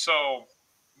know, and so.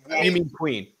 You mean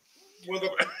queen? With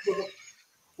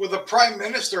a prime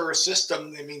minister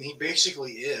system, I mean, he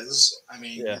basically is. I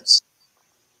mean, yeah.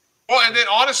 Well, and then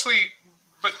honestly,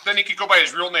 but then he could go by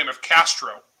his real name of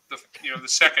Castro, the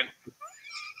second.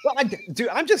 Well,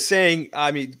 I'm just saying.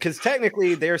 I mean, because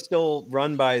technically they're still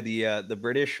run by the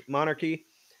British monarchy.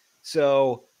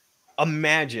 So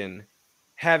imagine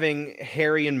having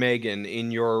Harry and Meghan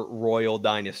in your royal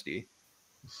dynasty.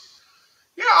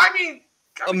 Yeah, I mean,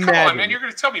 come on, man! You're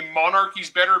going to tell me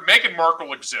monarchy's better? Meghan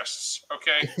Markle exists,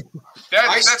 okay?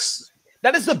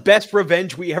 That is the best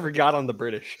revenge we ever got on the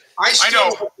British. I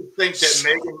still think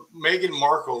that Meghan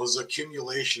Markle is an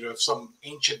accumulation of some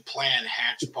ancient plan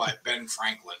hatched by Ben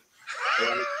Franklin.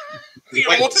 The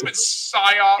ultimate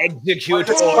psyop. Execute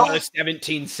Order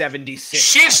 1776.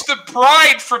 She's the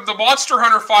bride from the Monster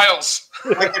Hunter files.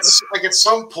 Like at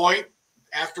some point,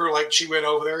 after like she went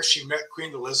over there, she met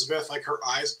Queen Elizabeth, like her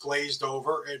eyes glazed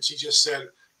over, and she just said,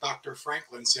 Dr.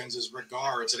 Franklin sends his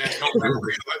regards, and has no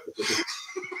memory of it.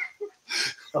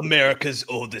 America's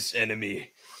oldest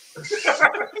enemy.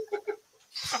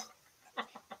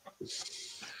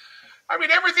 I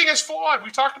mean, everything is flawed. We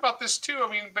talked about this too.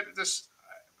 I mean, but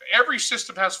every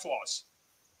system has flaws.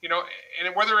 You know,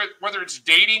 and whether it's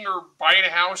dating or buying a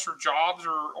house or jobs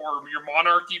or your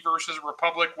monarchy versus a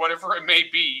republic, whatever it may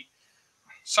be,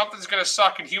 something's going to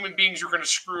suck, and human beings are going to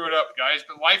screw it up, guys.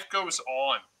 But life goes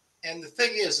on. And the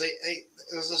thing is,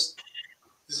 there's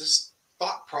this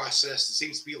thought process that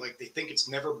seems to be like they think it's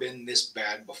never been this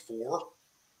bad before.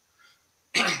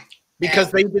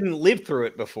 Because they didn't live through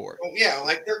it before. Well, yeah,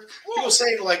 like people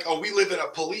saying like, "Oh, we live in a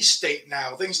police state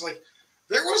now." Things like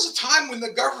there was a time when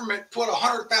the government put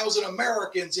 100,000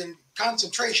 Americans in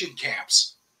concentration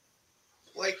camps.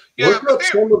 Like, yeah, look up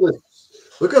some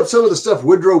of the stuff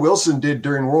Woodrow Wilson did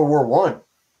during World War I.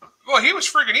 Well, he was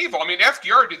friggin' evil. I mean,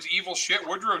 FDR did evil shit.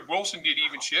 Woodrow Wilson did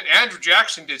even shit. Andrew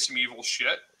Jackson did some evil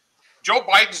shit. Joe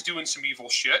Biden's doing some evil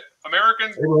shit.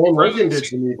 Abraham Lincoln did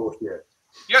some evil shit.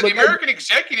 Yeah, the American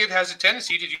executive has a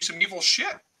tendency to do some evil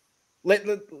shit.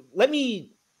 Let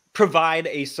me provide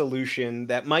a solution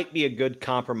that might be a good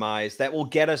compromise that will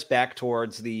get us back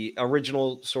towards the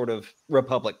original sort of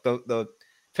republic, the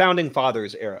founding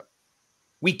fathers era.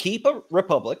 We keep a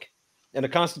republic and a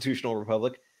constitutional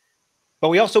republic, but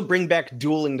we also bring back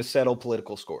dueling to settle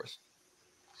political scores.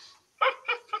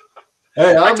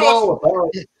 Hey, I'm all about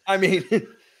it. I mean, you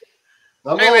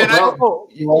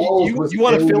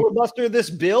want to filibuster this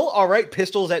bill? All right,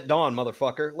 pistols at dawn,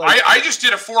 motherfucker. Like, I just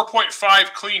did a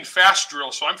 4.5 clean fast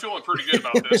drill, so I'm feeling pretty good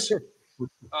about this.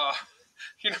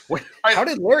 How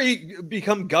did Larry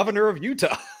become governor of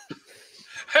Utah?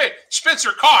 Hey,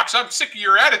 Spencer Cox, I'm sick of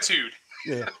your attitude.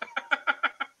 Yeah.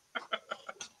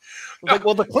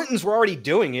 Well, the Clintons were already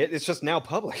doing it. It's just now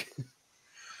public.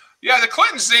 Yeah, the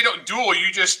Clintons, they don't duel.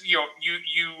 You just you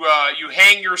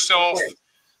hang yourself.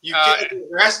 Okay.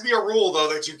 There has to be a rule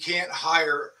though that you can't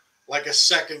hire like a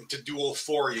second to duel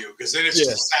for you, because then it's just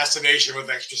assassination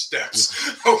with extra steps.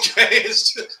 Okay,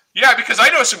 it's just... yeah, because I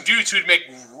know some dudes who'd make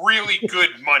really good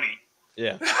money.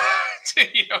 Yeah,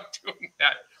 doing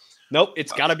that. Nope,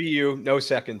 it's got to be you. No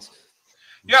seconds.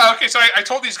 Yeah. Okay. So I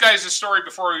told these guys this story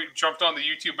before we jumped on the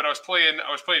YouTube, but I was playing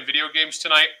video games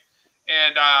tonight.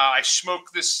 And I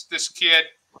smoked this kid,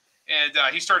 and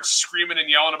he starts screaming and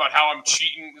yelling about how I'm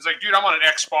cheating. He's like, dude, I'm on an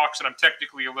Xbox, and I'm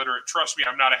technically illiterate. Trust me,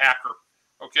 I'm not a hacker,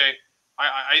 okay?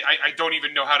 I don't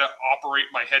even know how to operate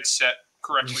my headset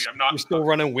correctly. I'm not. You're still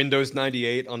running Windows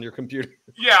 98 on your computer.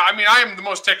 Yeah, I mean, I am the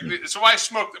most technically. So I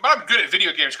smoke, but I'm good at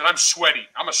video games because I'm sweaty.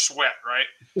 I'm a sweat, right?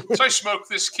 So I smoke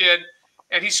this kid,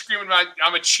 and he's screaming about,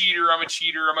 "I'm a cheater! I'm a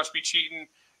cheater! I must be cheating!"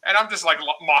 And I'm just like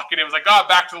mocking him. I was like, "Oh,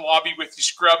 back to the lobby with you,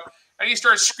 scrub!" And he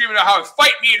starts screaming about how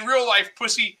fight me in real life,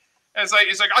 pussy. And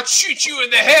it's like I'll shoot you in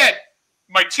the head.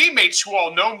 My teammates who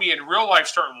all know me in real life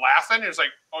start laughing. It's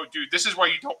like, "Oh, dude, this is why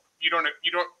you don't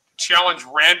challenge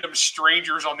random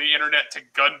strangers on the internet to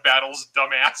gun battles,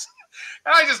 dumbass."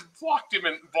 And I just blocked him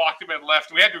and left.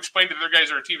 And we had to explain to the other guys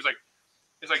on our team.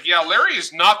 It's like, yeah, Larry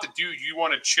is not the dude you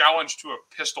want to challenge to a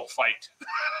pistol fight.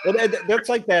 That's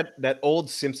like that old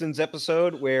Simpsons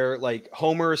episode where like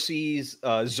Homer sees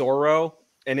Zorro,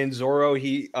 and in Zorro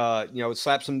he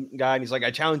slaps some guy and he's like,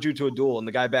 "I challenge you to a duel," and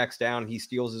the guy backs down and he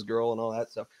steals his girl and all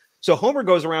that stuff. So Homer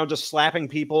goes around just slapping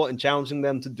people and challenging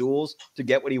them to duels to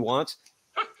get what he wants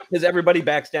because everybody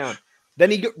backs down. Then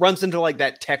he runs into like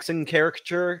that Texan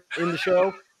caricature in the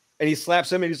show, and he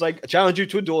slaps him, and he's like, "I challenge you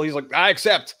to a duel." He's like, "I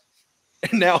accept."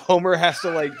 And now Homer has to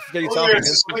like face off.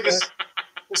 It's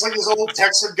like this old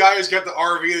Texan guy who's got the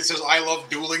RV that says "I love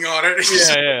dueling" on it.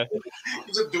 Yeah.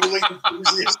 He's a dueling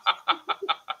enthusiast.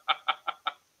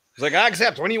 He's like, "I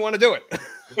accept. When do you want to do it?"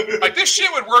 Like this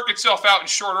shit would work itself out in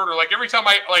short order. Like every time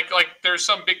I like there's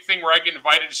some big thing where I get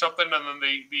invited to something, and then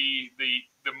the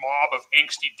mob of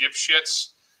angsty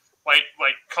dipshits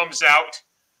like comes out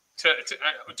to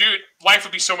dude, life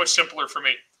would be so much simpler for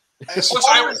me.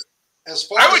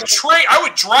 I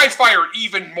would dry fire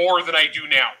even more than I do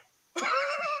now.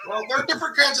 Well, there are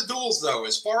different kinds of duels, though.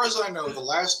 As far as I know, the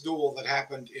last duel that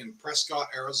happened in Prescott,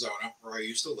 Arizona, where I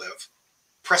used to live,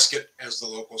 Prescott, as the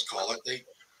locals call it,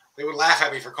 they would laugh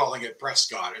at me for calling it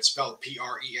Prescott. It's spelled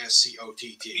Prescott.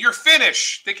 You're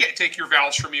Finnish. They can't take your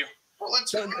vowels from you. Well,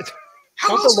 let's.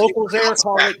 Don't the locals there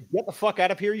call it "Get the fuck out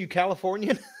of here, you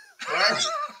Californian"?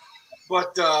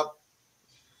 But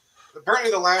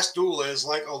apparently the last duel is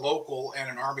like a local and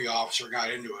an army officer got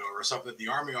into it over something. The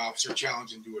army officer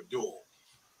challenged him to a duel.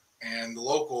 And the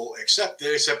local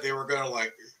accepted, except they were going to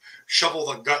like shovel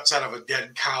the guts out of a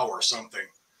dead cow or something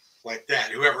like that.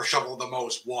 Whoever shoveled the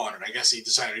most won. And I guess he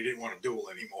decided he didn't want to duel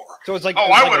anymore. So it's like,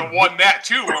 I would have won that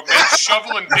too.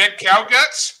 Shoveling dead cow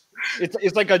guts.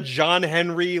 It's like a John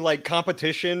Henry like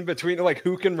competition between like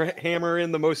who can hammer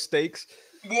in the most stakes.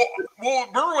 Well,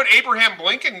 remember when Abraham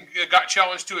Lincoln got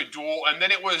challenged to a duel, and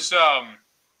then it was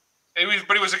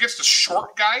against a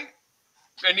short guy,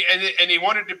 and he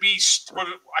wanted to be.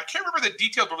 I can't remember the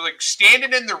details, but like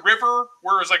standing in the river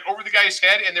where it was like over the guy's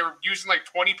head, and they were using like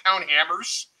 20-pound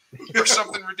hammers or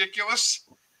something ridiculous.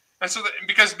 And so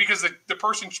because the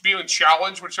person being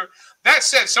challenged would. That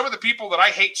said, some of the people that I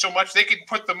hate so much, they could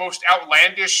put the most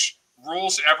outlandish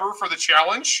rules ever for the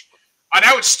challenge, and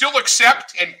I would still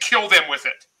accept and kill them with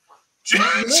it.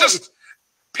 Just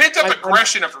pent up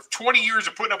aggression after 20 years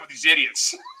of putting up with these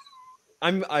idiots.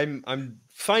 I'm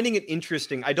finding it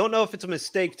interesting. I don't know if it's a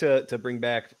mistake to bring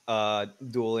back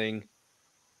dueling,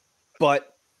 but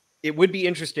it would be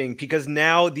interesting because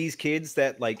now these kids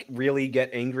that like really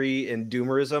get angry in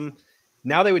doomerism,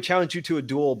 now they would challenge you to a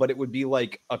duel, but it would be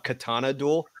like a katana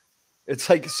duel. It's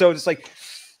like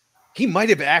he might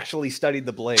have actually studied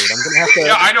the blade. I'm gonna have to.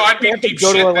 Yeah, I know. I'd be deep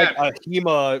go shit, to a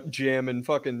HEMA gym and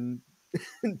fucking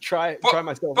try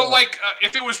myself. But out. like,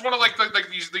 if it was one of like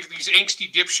these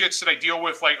angsty dipshits that I deal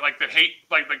with, like that hate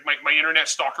like my internet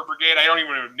stalker brigade. I don't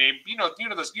even know the name. You know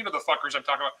the fuckers I'm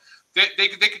talking about. They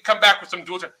could come back with some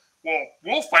duels. Well,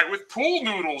 we'll fight with pool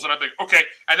noodles, and I'd be like, okay.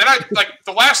 And then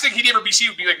the last thing he'd ever see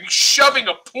would be like me shoving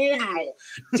a pool noodle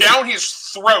down his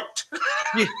throat.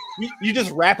 You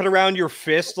just wrap it around your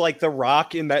fist like The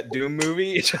Rock in that Doom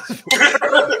movie.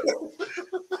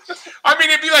 I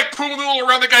mean, it'd be like pool noodle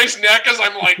around the guy's neck as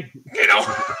I'm like,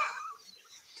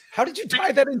 How did you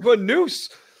tie that into a noose?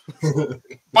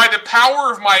 By the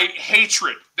power of my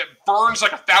hatred that burns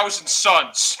like 1,000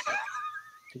 suns.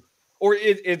 Or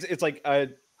it's like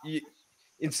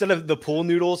instead of the pool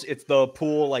noodles, it's the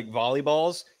pool like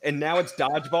volleyballs, and now it's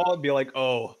dodgeball. It'd be like,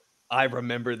 oh, I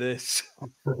remember this.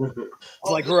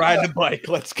 It's like riding a bike.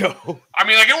 Let's go. I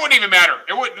mean, like it wouldn't even matter.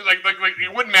 It wouldn't like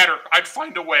it wouldn't matter. I'd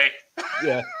find a way.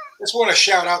 Yeah. Just want to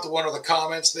shout out to one of the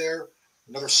comments there.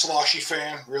 Another sloshy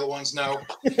fan. Real ones know.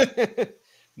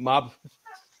 Mob.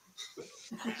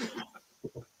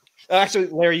 Actually,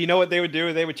 Larry, you know what they would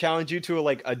do? They would challenge you to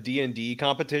a D&D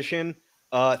competition,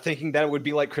 thinking that it would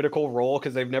be like Critical Role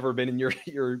because they've never been in your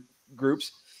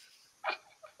groups.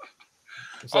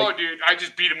 Dude, I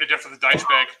just beat him to death with a dice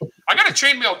bag. I got a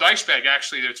chainmail dice bag,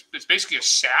 actually. It's basically a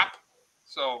sap.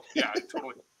 So, yeah, it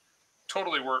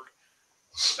totally work.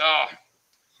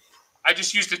 I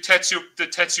just used the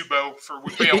Tetsubo for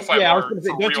Balefire. Yeah, I was gonna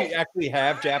say, don't you actually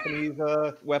have Japanese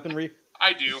weaponry?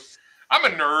 I do. I'm a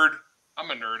nerd.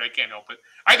 I can't help it.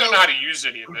 I don't know how to use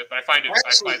any of it, but I find it.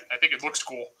 Actually, I think it looks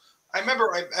cool. I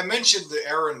remember I mentioned the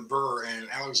Aaron Burr and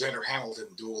Alexander Hamilton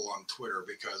duel on Twitter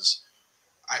because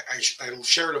I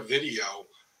shared a video.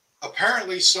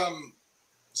 Apparently, some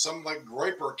like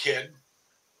Groiper kid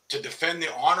to defend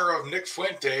the honor of Nick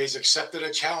Fuentes accepted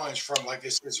a challenge from like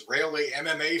this Israeli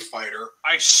MMA fighter.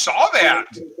 I saw that.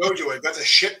 Dojo got the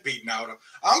shit beaten out of him.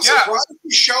 I'm surprised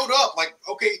he showed up. Like,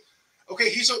 okay,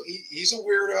 he's a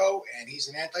weirdo and he's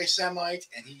an anti-Semite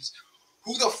and he's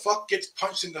who the fuck gets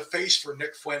punched in the face for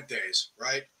Nick Fuentes,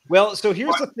 right? Well, so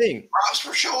here's the thing. Props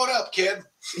for showing up, kid.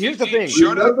 Here's the thing.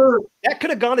 That could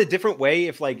have gone a different way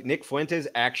if like Nick Fuentes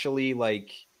actually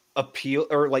like appeal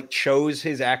or like chose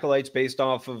his acolytes based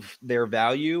off of their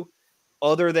value,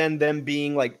 other than them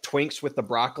being like twinks with the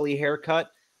broccoli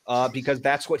haircut, because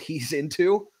that's what he's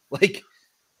into. Like,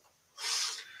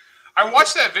 I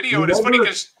watched that video and it's funny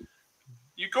because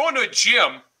you go into a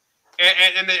gym.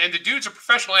 And the dude's a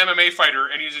professional MMA fighter,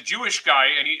 and he's a Jewish guy,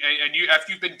 and you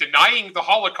after you've been denying the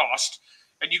Holocaust,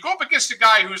 and you go up against a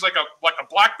guy who's like a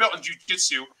black belt in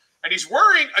jiu-jitsu, and he's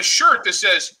wearing a shirt that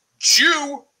says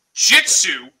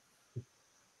Jew-jitsu.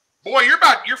 Boy,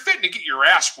 you're fitting to get your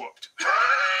ass whooped.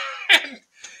 and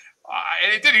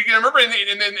it did. You remember,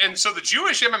 and so the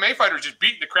Jewish MMA fighter is just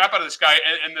beating the crap out of this guy,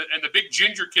 and the big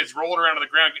ginger kid's rolling around on the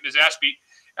ground getting his ass beat,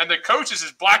 and the coach is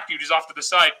this black dude who's off to the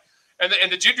side.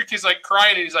 And the ginger kid's like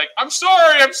crying, and he's like, I'm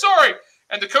sorry.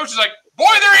 And the coach is like, boy,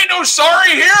 there ain't no sorry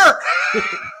here.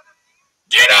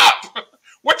 Get up.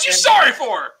 What you sorry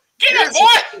for? Get up,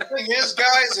 boy. The thing is,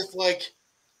 guys, if like,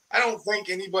 I don't think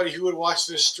anybody who would watch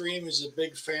this stream is a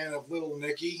big fan of Little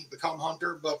Nicky, the cum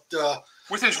hunter, but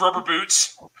with his rubber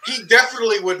boots, he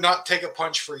definitely would not take a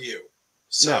punch for you.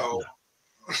 So. No.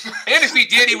 And if he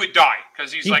did, he would die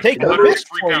because he's like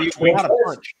 103 pounds.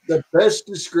 The best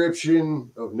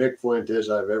description of Nick Fuentes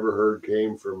I've ever heard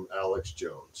came from Alex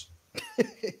Jones.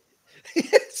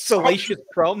 Salacious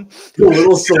crumb. The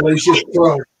little salacious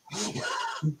crumb.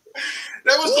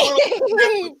 That was the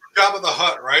little Jabba the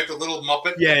Hutt, right? The little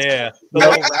Muppet. Yeah. The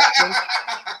little rat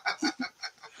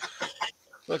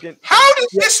thing. How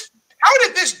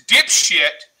did this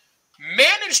dipshit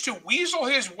managed to weasel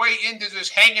his way into this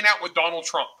hanging out with Donald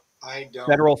Trump? I don't.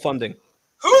 Federal funding.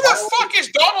 Who the fuck is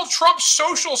Donald Trump's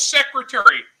social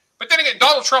secretary? But then again,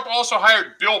 Donald Trump also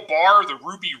hired Bill Barr, the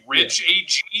Ruby Ridge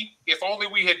AG. If only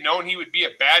we had known he would be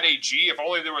a bad AG. If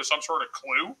only there was some sort of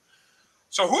clue.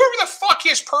 So whoever the fuck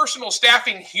his personal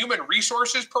staffing human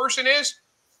resources person is,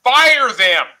 fire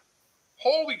them.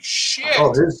 Holy shit.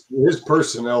 Oh, his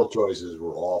personnel choices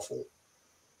were awful.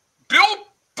 Bill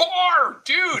Barr,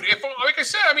 dude. If like I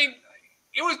said, I mean,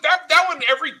 it was that one.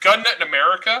 Every gun nut in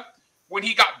America, when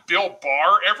he got Bill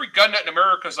Barr, every gun nut in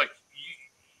America is like,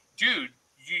 dude,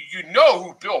 you know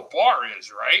who Bill Barr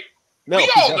is, right? No,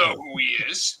 we all know who he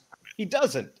is. He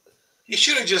doesn't. He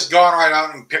should have just gone right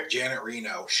out and picked Janet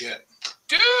Reno. Shit,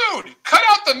 dude, cut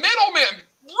out the middleman.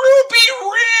 Ruby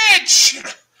Ridge,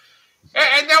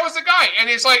 and that was the guy. And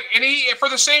it's like, and he for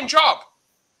the same job.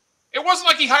 It wasn't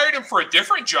like he hired him for a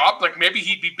different job. Like maybe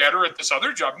he'd be better at this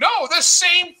other job. No, the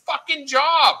same fucking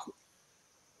job.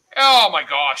 Oh my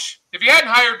gosh. If he hadn't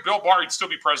hired Bill Barr, he'd still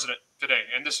be president today.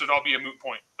 And this would all be a moot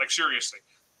point. Like seriously.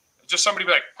 Just somebody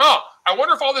be like, I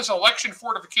wonder if all this election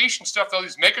fortification stuff that all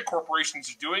these mega corporations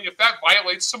are doing, if that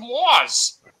violates some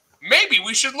laws. Maybe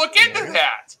we should look into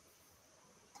that.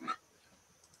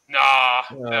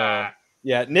 Nah.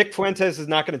 Yeah, Nick Fuentes is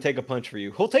not going to take a punch for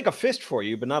you. He'll take a fist for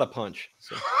you, but not a punch.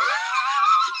 So.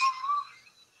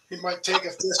 He might take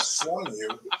a fist from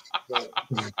you. But...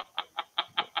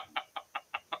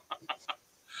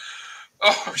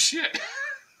 Oh, shit.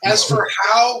 As for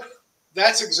how,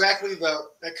 that's exactly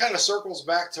that kind of circles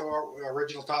back to our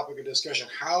original topic of discussion.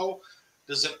 How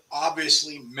does an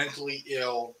obviously mentally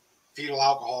ill fetal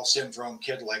alcohol syndrome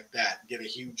kid like that get a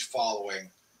huge following?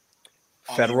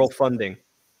 Federal funding.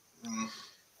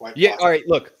 Yeah. All right.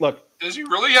 Look. Does he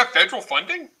really have federal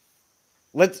funding?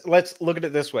 Let's look at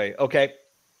it this way. Okay.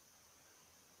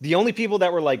 The only people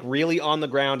that were like really on the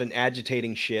ground and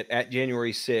agitating shit at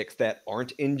January 6th that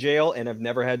aren't in jail and have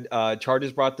never had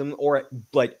charges brought them or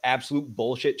like absolute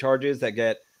bullshit charges that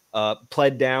get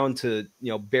pled down to,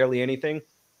 barely anything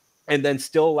and then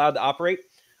still allowed to operate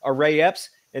are Ray Epps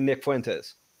and Nick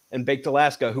Fuentes and Baked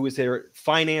Alaska, who is their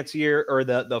financier or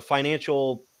the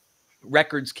financial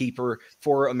records keeper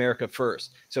for America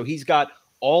First. So he's got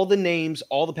all the names,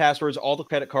 all the passwords, all the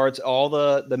credit cards, all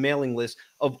the mailing list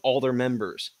of all their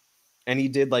members. And he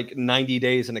did like 90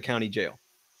 days in a county jail.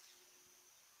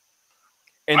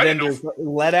 and then they're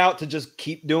let out to just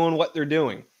keep doing what they're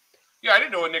doing. Yeah, I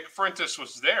didn't know Nick Fuentes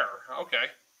was there. Okay.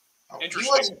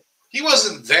 Interesting. He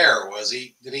wasn't there, was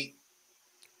he? Did he?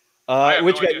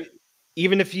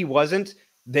 Even if he wasn't,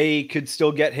 they could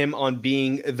still get him on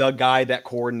being the guy that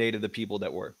coordinated the people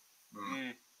that were.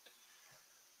 Mm.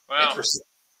 Well, interesting.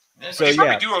 So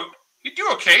he'd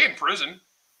do okay in prison.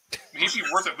 He'd be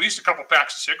worth at least a couple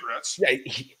packs of cigarettes. Yeah,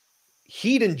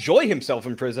 he'd enjoy himself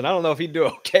in prison. I don't know if he'd do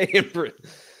okay in prison.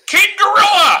 King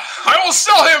Gorilla! I will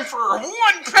sell him for 1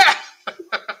 pack!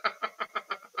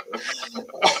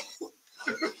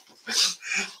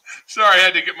 Sorry, I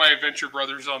had to get my Adventure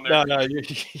Brothers on there. No,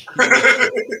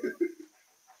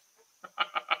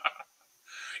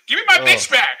 Give me my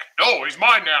bitch back! No, he's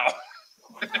mine now.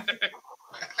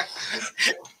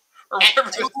 Or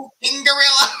whatever. King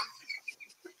Gorilla!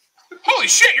 Holy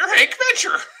shit, you're Hank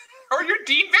Venture! Or you're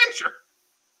Dean Venture!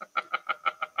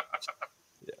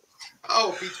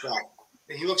 Oh, Pete's back.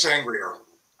 He looks angrier.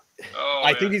 Oh,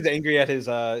 I think he's angry at his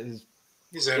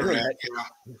internet.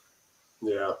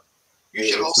 Yeah. You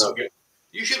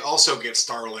should also get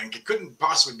Starlink. It couldn't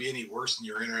possibly be any worse than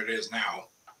your internet is now.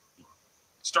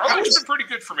 Starlink's been pretty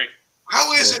good for me.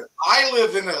 How is it? I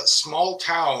live in a small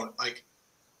town, like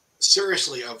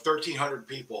seriously, of 1,300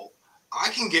 people. I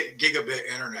can get gigabit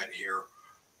internet here.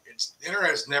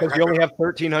 Internet's never. Because you only have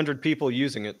 1,300 people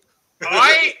using it.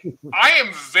 I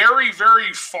am very,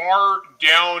 very far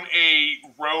down a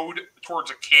road towards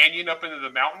a canyon up into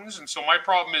the mountains, and so my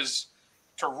problem is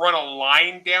to run a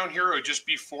line down here would just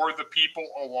be for the people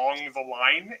along the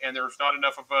line, and there's not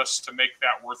enough of us to make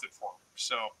that worth it for them.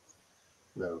 So,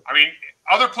 no. I mean,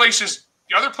 the other places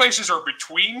are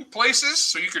between places,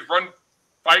 so you could run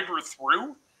fiber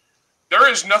through. There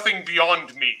is nothing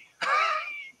beyond me.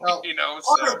 Well, you know,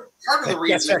 part of the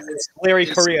reason is Larry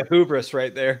Correia hubris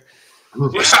right there.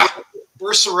 Yeah.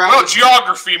 We're surrounded. Well,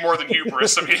 geography more than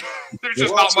hubris. I mean, there's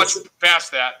just not much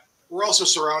past that. We're also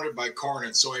surrounded by corn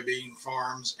and soybean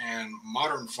farms, and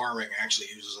modern farming actually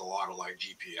uses a lot of like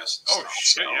GPS and stuff. Oh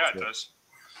shit! Yeah, it does.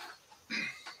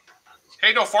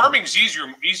 Hey, no, farming's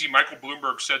easy. Michael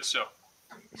Bloomberg said so.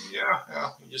 Yeah.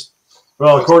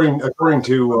 Well, according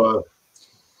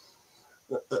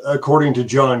to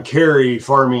John Kerry,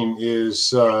 farming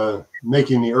is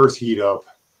making the earth heat up.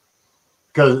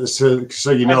 Because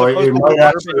so you know, it might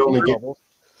actually only get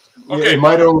it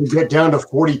might only get down to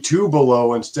 42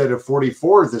 below instead of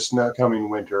 44 this coming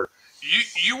winter.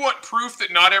 You want proof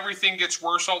that not everything gets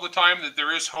worse all the time, that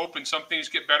there is hope and some things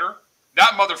get better?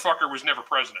 That motherfucker was never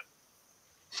president.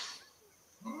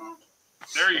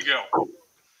 There you go.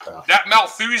 That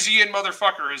Malthusian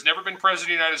motherfucker has never been president of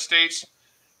the United States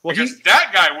because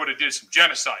that guy would have did some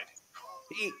genocide.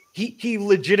 He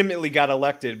legitimately got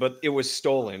elected, but it was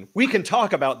stolen. We can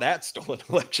talk about that stolen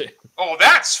election. Oh,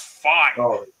 that's fine.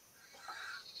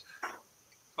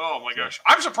 Oh my gosh.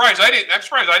 I'm surprised I didn't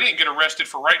get arrested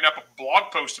for writing up a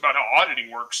blog post about how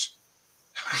auditing works.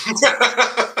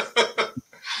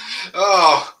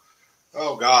 Oh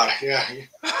God. Yeah.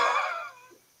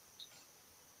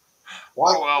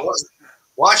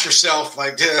 Watch yourself.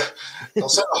 Like they'll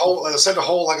send a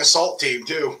whole like assault team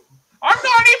too. I'm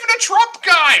not even a Trump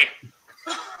guy.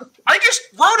 I just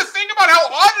wrote a thing about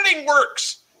how auditing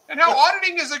works and how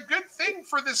auditing is a good thing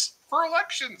for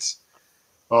elections.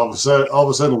 All of a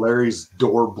sudden, Larry's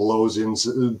door blows in,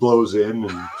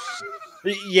 and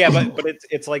yeah, but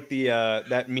it's like the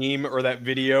that meme or that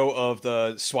video of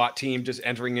the SWAT team just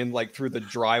entering in like through the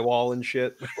drywall and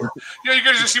shit. Yeah, you're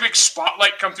gonna just see a big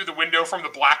spotlight come through the window from the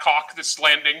Black Hawk that's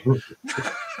landing.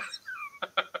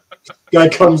 Guy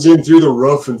comes in through the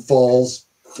roof and falls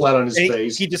flat on his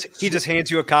face. He just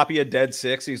hands you a copy of Dead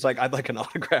Six. He's like, "I'd like an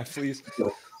autograph, please."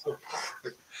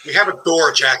 We have a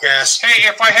door, jackass. Hey,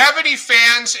 if I have any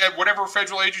fans at whatever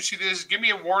federal agency this is, give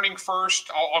me a warning first.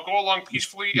 I'll go along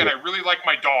peacefully, and I really like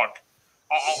my dog.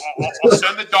 I'll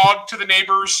send the dog to the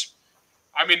neighbors.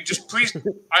 I mean, just please.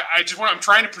 I'm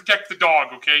trying to protect the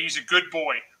dog. Okay, he's a good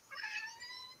boy.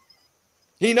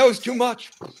 He knows too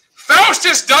much. Faust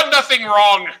has done nothing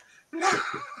wrong.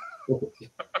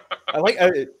 Mike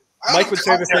would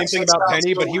say the same thing about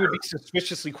Penny, but he would be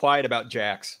suspiciously quiet about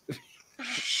Jax.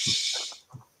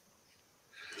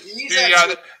 He made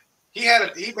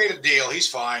a deal. He's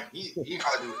fine.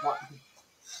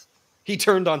 He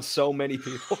turned on so many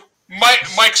people.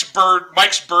 Mike's bird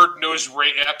knows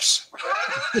Ray Epps.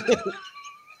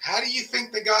 How do you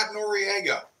think they got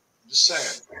Noriega? I'm just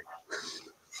saying.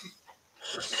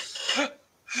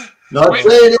 Not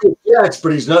saying it was Jax,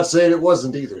 but he's not saying it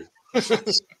wasn't either.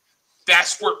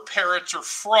 That's where parrots are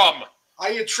from.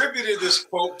 I attributed this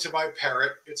quote to my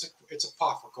parrot. It's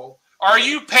apocryphal. Are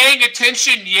you paying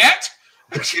attention yet?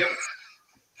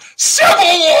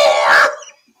 Civil War.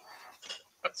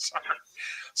 Sorry.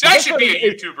 See, I should be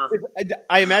a YouTuber.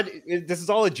 I imagine this is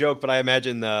all a joke, but I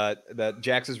imagine that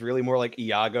Jax is really more like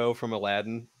Iago from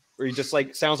Aladdin, where he just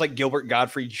like sounds like Gilbert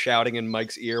Gottfried shouting in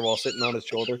Mike's ear while sitting on his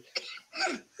shoulder.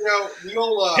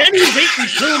 Penny's eating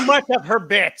too much of her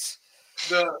bits.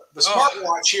 The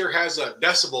smartwatch here has a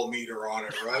decibel meter on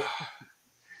it, right?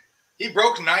 He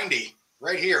broke 90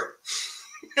 right here.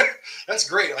 That's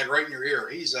great, like right in your ear.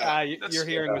 He's your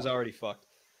hearing was already fucked.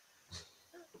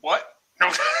 What?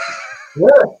 No. Yeah.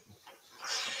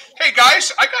 Hey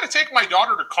guys, I got to take my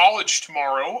daughter to college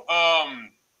tomorrow.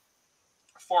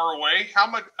 Far away. How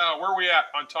much? Where are we at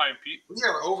on time, Pete? We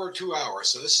are over 2 hours,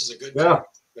 so this is a good time.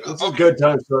 Yeah, this is a good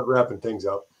time to start wrapping things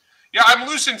up. Yeah, I'm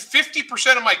losing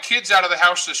 50% of my kids out of the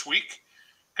house this week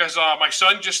because my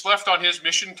son just left on his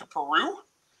mission to Peru.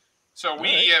 So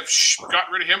we have got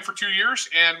rid of him for 2 years,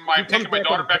 and I'm taking my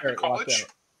daughter back to college.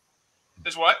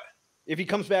 Is what? If he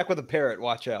comes back with a parrot,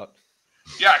 watch out.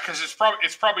 Yeah, because it's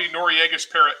probably Noriega's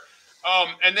parrot.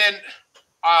 And then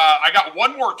I got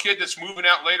one more kid that's moving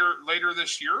out later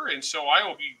this year, and so I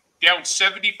will be down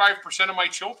 75% of my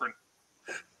children.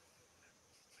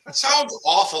 That sounds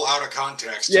awful out of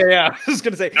context. Yeah. I was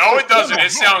gonna say. No, it doesn't.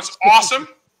 It sounds awesome,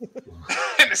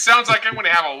 and it sounds like I'm going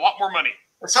to have a lot more money.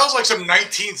 It sounds like some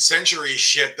 19th century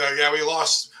shit. Yeah, we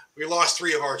lost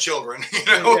 3 of our children. You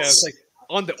know? Yeah, it's like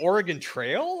on the Oregon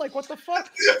Trail. Like what the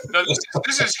fuck? No,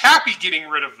 this is happy getting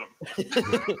rid of them.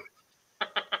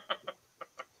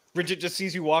 Bridget just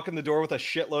sees you walk in the door with a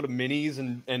shitload of minis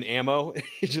and ammo.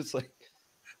 He's just like,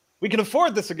 we can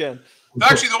afford this again.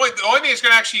 Actually, the only thing that's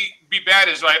going to actually be bad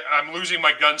is I'm losing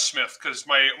my gunsmith because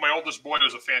my oldest boy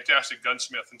was a fantastic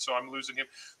gunsmith, and so I'm losing him.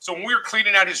 So when we were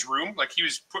cleaning out his room, like he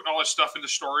was putting all his stuff into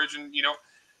storage, and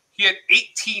he had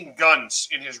 18 guns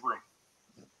in his room.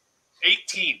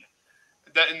 18.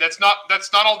 And that's not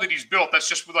all that he's built. That's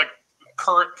just with like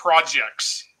current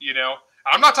projects.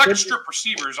 I'm not talking strip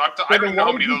receivers. I don't know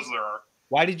how many of those there are.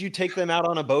 Why did you take them out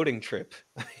on a boating trip?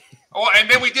 Oh, and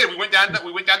then we did. We went down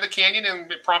the canyon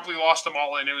and promptly lost them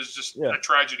all, and it was just a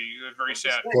tragedy. Very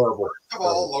sad. Horrible. First of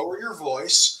all, lower your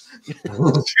voice.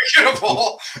 Second of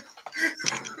all,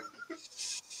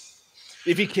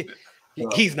 if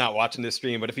he's not watching this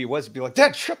stream, but if he was, he'd be like,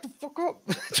 "Dad, shut the fuck up."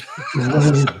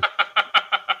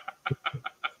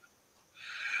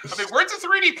 I mean, where'd the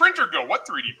 3D printer go? What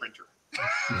 3D printer?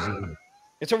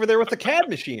 It's over there with the CAD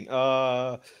machine.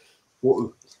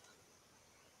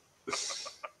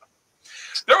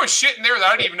 There was shit in there that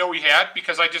I didn't even know we had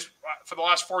because I just, for the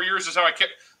last 4 years, is how I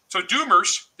kept. So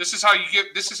Doomers, this is how you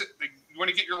get. You want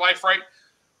to get your life right.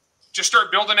 Just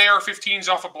start building AR-15s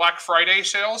off of Black Friday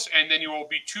sales, and then you will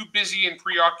be too busy and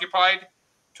preoccupied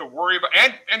to worry about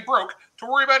and broke to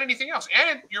worry about anything else.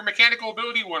 And your mechanical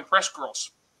ability will impress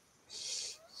girls.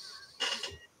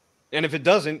 And if it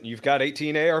doesn't, you've got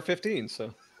 18 AR-15s.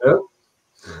 So. Yep.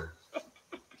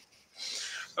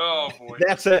 Oh boy,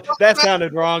 that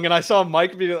sounded wrong, and I saw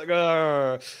Mike be like,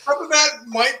 "Ugh." Some of that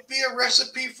might be a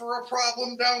recipe for a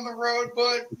problem down the road,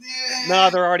 but yeah. No,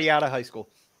 they're already out of high school.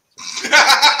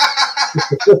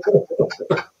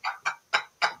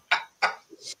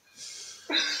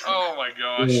 Oh my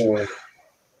gosh. Yeah.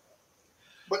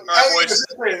 But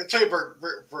right, I tell you, for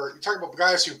you're talking about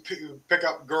guys who pick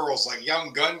up girls, like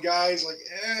young gun guys, like.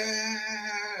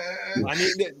 I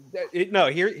mean, no.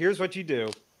 Here's what you do.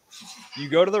 You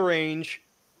go to the range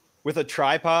with a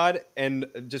tripod and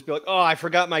just be like, "Oh, I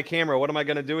forgot my camera. What am I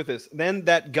going to do with this?" Then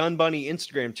that Gun Bunny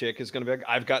Instagram chick is going to be like,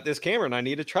 "I've got this camera and I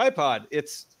need a tripod."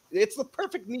 It's the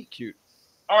perfect meet cute.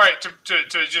 All right, to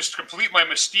just complete my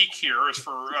mystique here is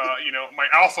for my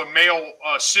alpha male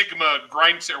sigma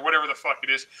grind or whatever the fuck it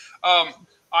is.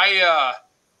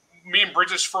 Me and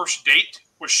Bridget's first date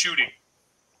was shooting.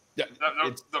 Yeah,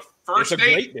 the first it's a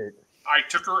date, great date. I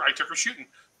took her shooting.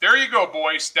 There you go,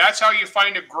 boys. That's how you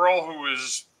find a girl who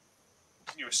is,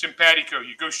 simpatico.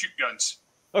 You go shoot guns.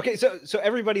 Okay, so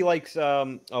everybody likes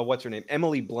what's her name?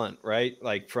 Emily Blunt, right?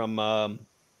 Like from A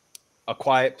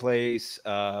Quiet Place.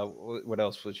 What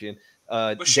else was she in?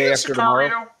 Was she Day in After Sicario?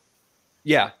 Tomorrow.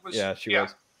 Yeah, she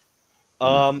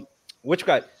was. Which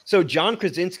guy? So John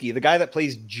Krasinski, the guy that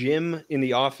plays Jim in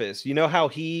The Office. You know how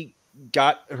he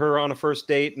got her on a first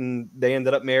date and they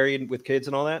ended up married with kids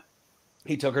and all that?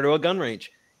 He took her to a gun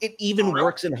range. It even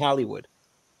works in Hollywood.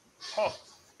 Oh,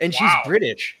 and she's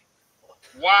British.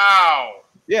 Wow.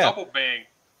 Yeah. Double bang.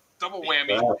 Double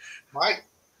whammy.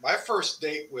 My first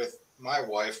date with my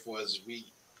wife was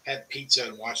we had pizza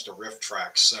and watched a riff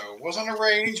track. So it wasn't a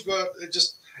range, but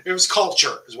it was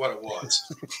culture is what it was.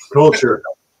 Culture.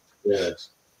 Yes.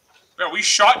 Yeah, we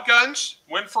shot guns,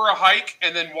 went for a hike,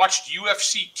 and then watched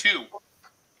UFC 2.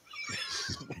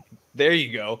 There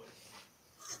you go.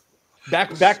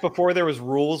 Back before there was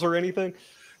rules or anything.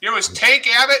 It was Tank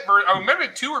Abbott. I remember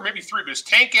 2 or maybe 3, but it was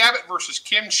Tank Abbott versus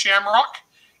Kim Shamrock,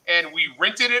 and we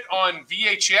rented it on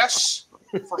VHS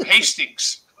from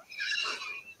Hastings.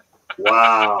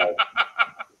 Wow.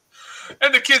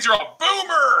 And the kids are all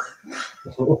boomer.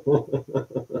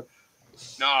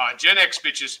 Nah, Gen X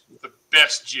bitches, the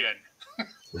best gen.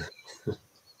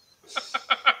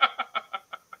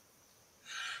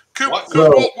 Coop,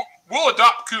 we'll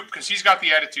adopt Coop because he's got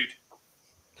the attitude.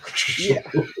 Yeah,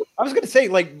 I was gonna say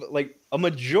like a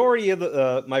majority of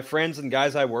the my friends and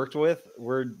guys I worked with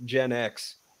were Gen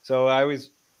X, so I always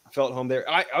felt home there.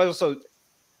 I also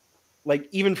like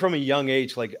even from a young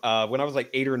age, like when I was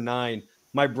like 8 or 9,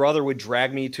 my brother would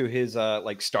drag me to his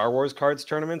like Star Wars cards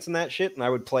tournaments and that shit, and I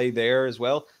would play there as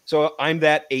well. So I'm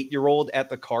that 8-year-old at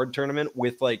the card tournament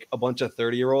with like a bunch of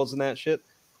 30-year-olds and that shit.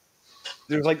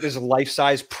 There's like this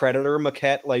life-size Predator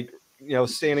maquette, like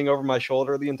standing over my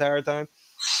shoulder the entire time.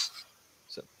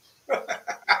 So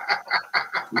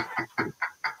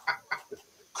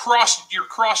you're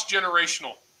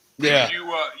cross-generational. Yeah,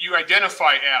 you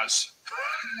identify as.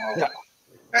 Yeah.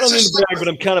 I don't mean to brag, but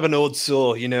I'm kind of an old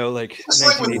soul, like. It's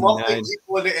like with lumping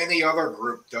people into any other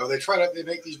group, though. They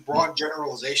make these broad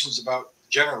generalizations about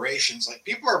generations. Like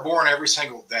people are born every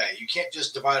single day. You can't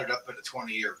just divide it up into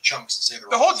 20-year chunks and say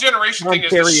the whole generation thing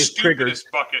is the stupidest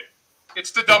bucket.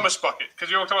 It's the dumbest bucket because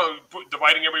you're talking about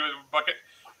dividing everybody with a bucket.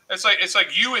 It's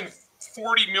like you and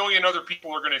 40 million other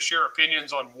people are going to share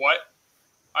opinions on what.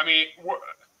 I mean,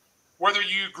 whether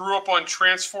you grew up on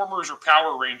Transformers or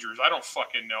Power Rangers, I don't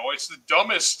fucking know. It's the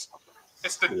dumbest.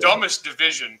 It's the dumbest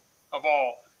division of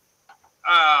all.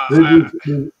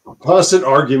 Constant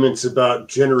arguments about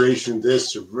generation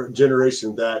this or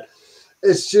generation that.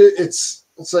 It's just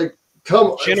it's like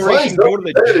come generation go to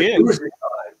the gym.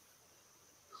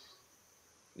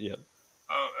 Yep.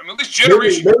 I mean, this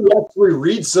generation. Maybe actually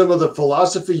read some of the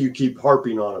philosophy you keep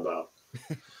harping on about.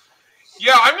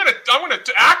 Yeah, I'm gonna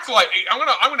act like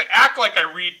I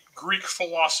read Greek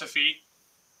philosophy,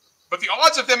 but the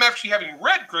odds of them actually having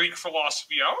read Greek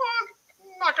philosophy, I'm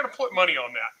not gonna put money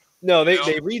on that. No,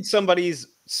 they read somebody's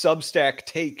Substack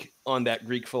take on that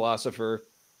Greek philosopher,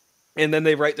 and then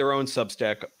they write their own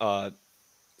Substack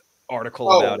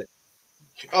article about it.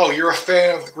 Oh, you're a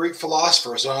fan of the Greek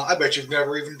philosophers, huh? I bet you've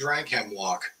never even drank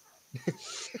hemlock.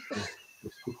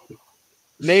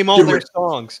 Name all their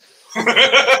songs.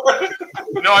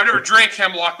 No, I've never drank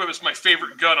hemlock, but it's my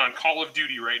favorite gun on Call of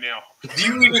Duty right now. Do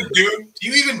you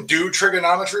even do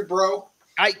trigonometry, bro?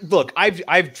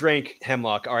 I've drank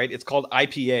hemlock. All right, it's called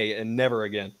IPA, and never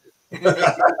again.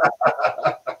 Yeah,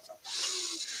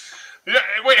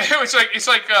 wait, it's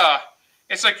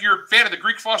like you're a fan of the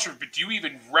Greek philosophers, but do you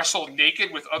even wrestle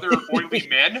naked with other oily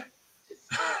men?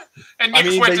 And Nick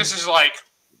Fuentes is like,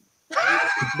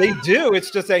 they do.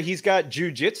 It's just that he's got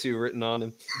jujitsu written on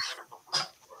him.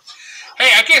 Hey,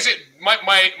 I can't say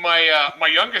my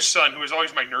youngest son, who is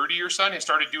always my nerdier son, has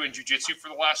started doing jujitsu for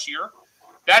the last year.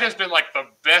 That has been like the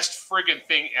best friggin'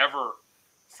 thing ever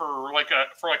for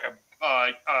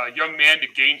a young man to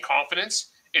gain confidence.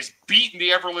 Is beating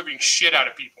the ever living shit out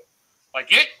of people.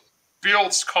 Like it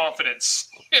builds confidence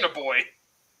in a boy.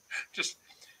 Just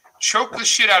choke the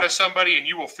shit out of somebody, and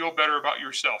you will feel better about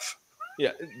yourself.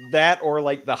 Yeah, that or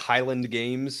like the Highland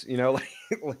Games,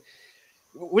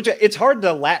 which it's hard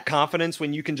to lack confidence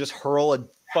when you can just hurl a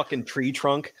fucking tree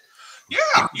trunk.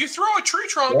 Yeah, you throw a tree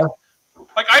trunk. Yeah.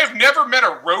 Like I have never met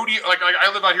a rodeo. Like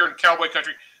I live out here in cowboy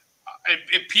country, and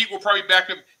Pete will probably back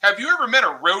up. Have you ever met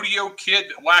a rodeo kid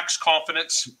that lacks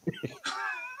confidence?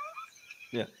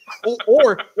 Yeah.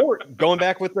 Or going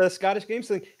back with the Scottish Games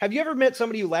thing, have you ever met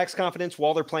somebody who lacks confidence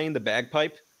while they're playing the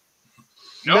bagpipe?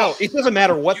 No, it doesn't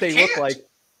matter what they look like,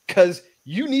 because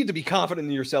you need to be confident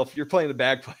in yourself if you're playing the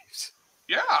bagpipes.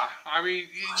 Yeah, I mean,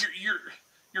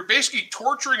 you're basically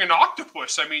torturing an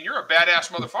octopus. I mean, you're a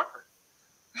badass motherfucker.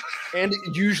 And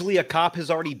usually a cop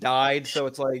has already died, so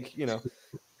it's like,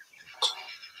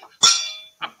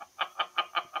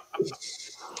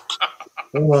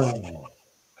 Oh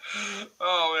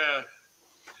man!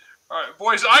 All right,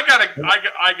 boys, I gotta go. I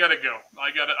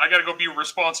gotta go be a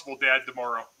responsible dad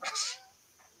tomorrow.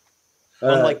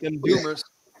 Unlike them doomers.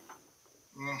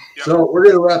 Yep. So we're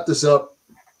gonna wrap this up,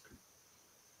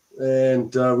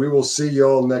 and we will see you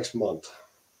all next month.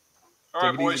 All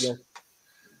right, boys.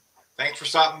 Thanks for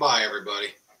stopping by, everybody.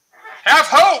 Have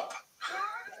hope.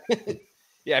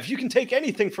 Yeah, if you can take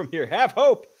anything from here, have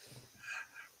hope.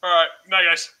 All right, night,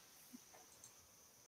 guys.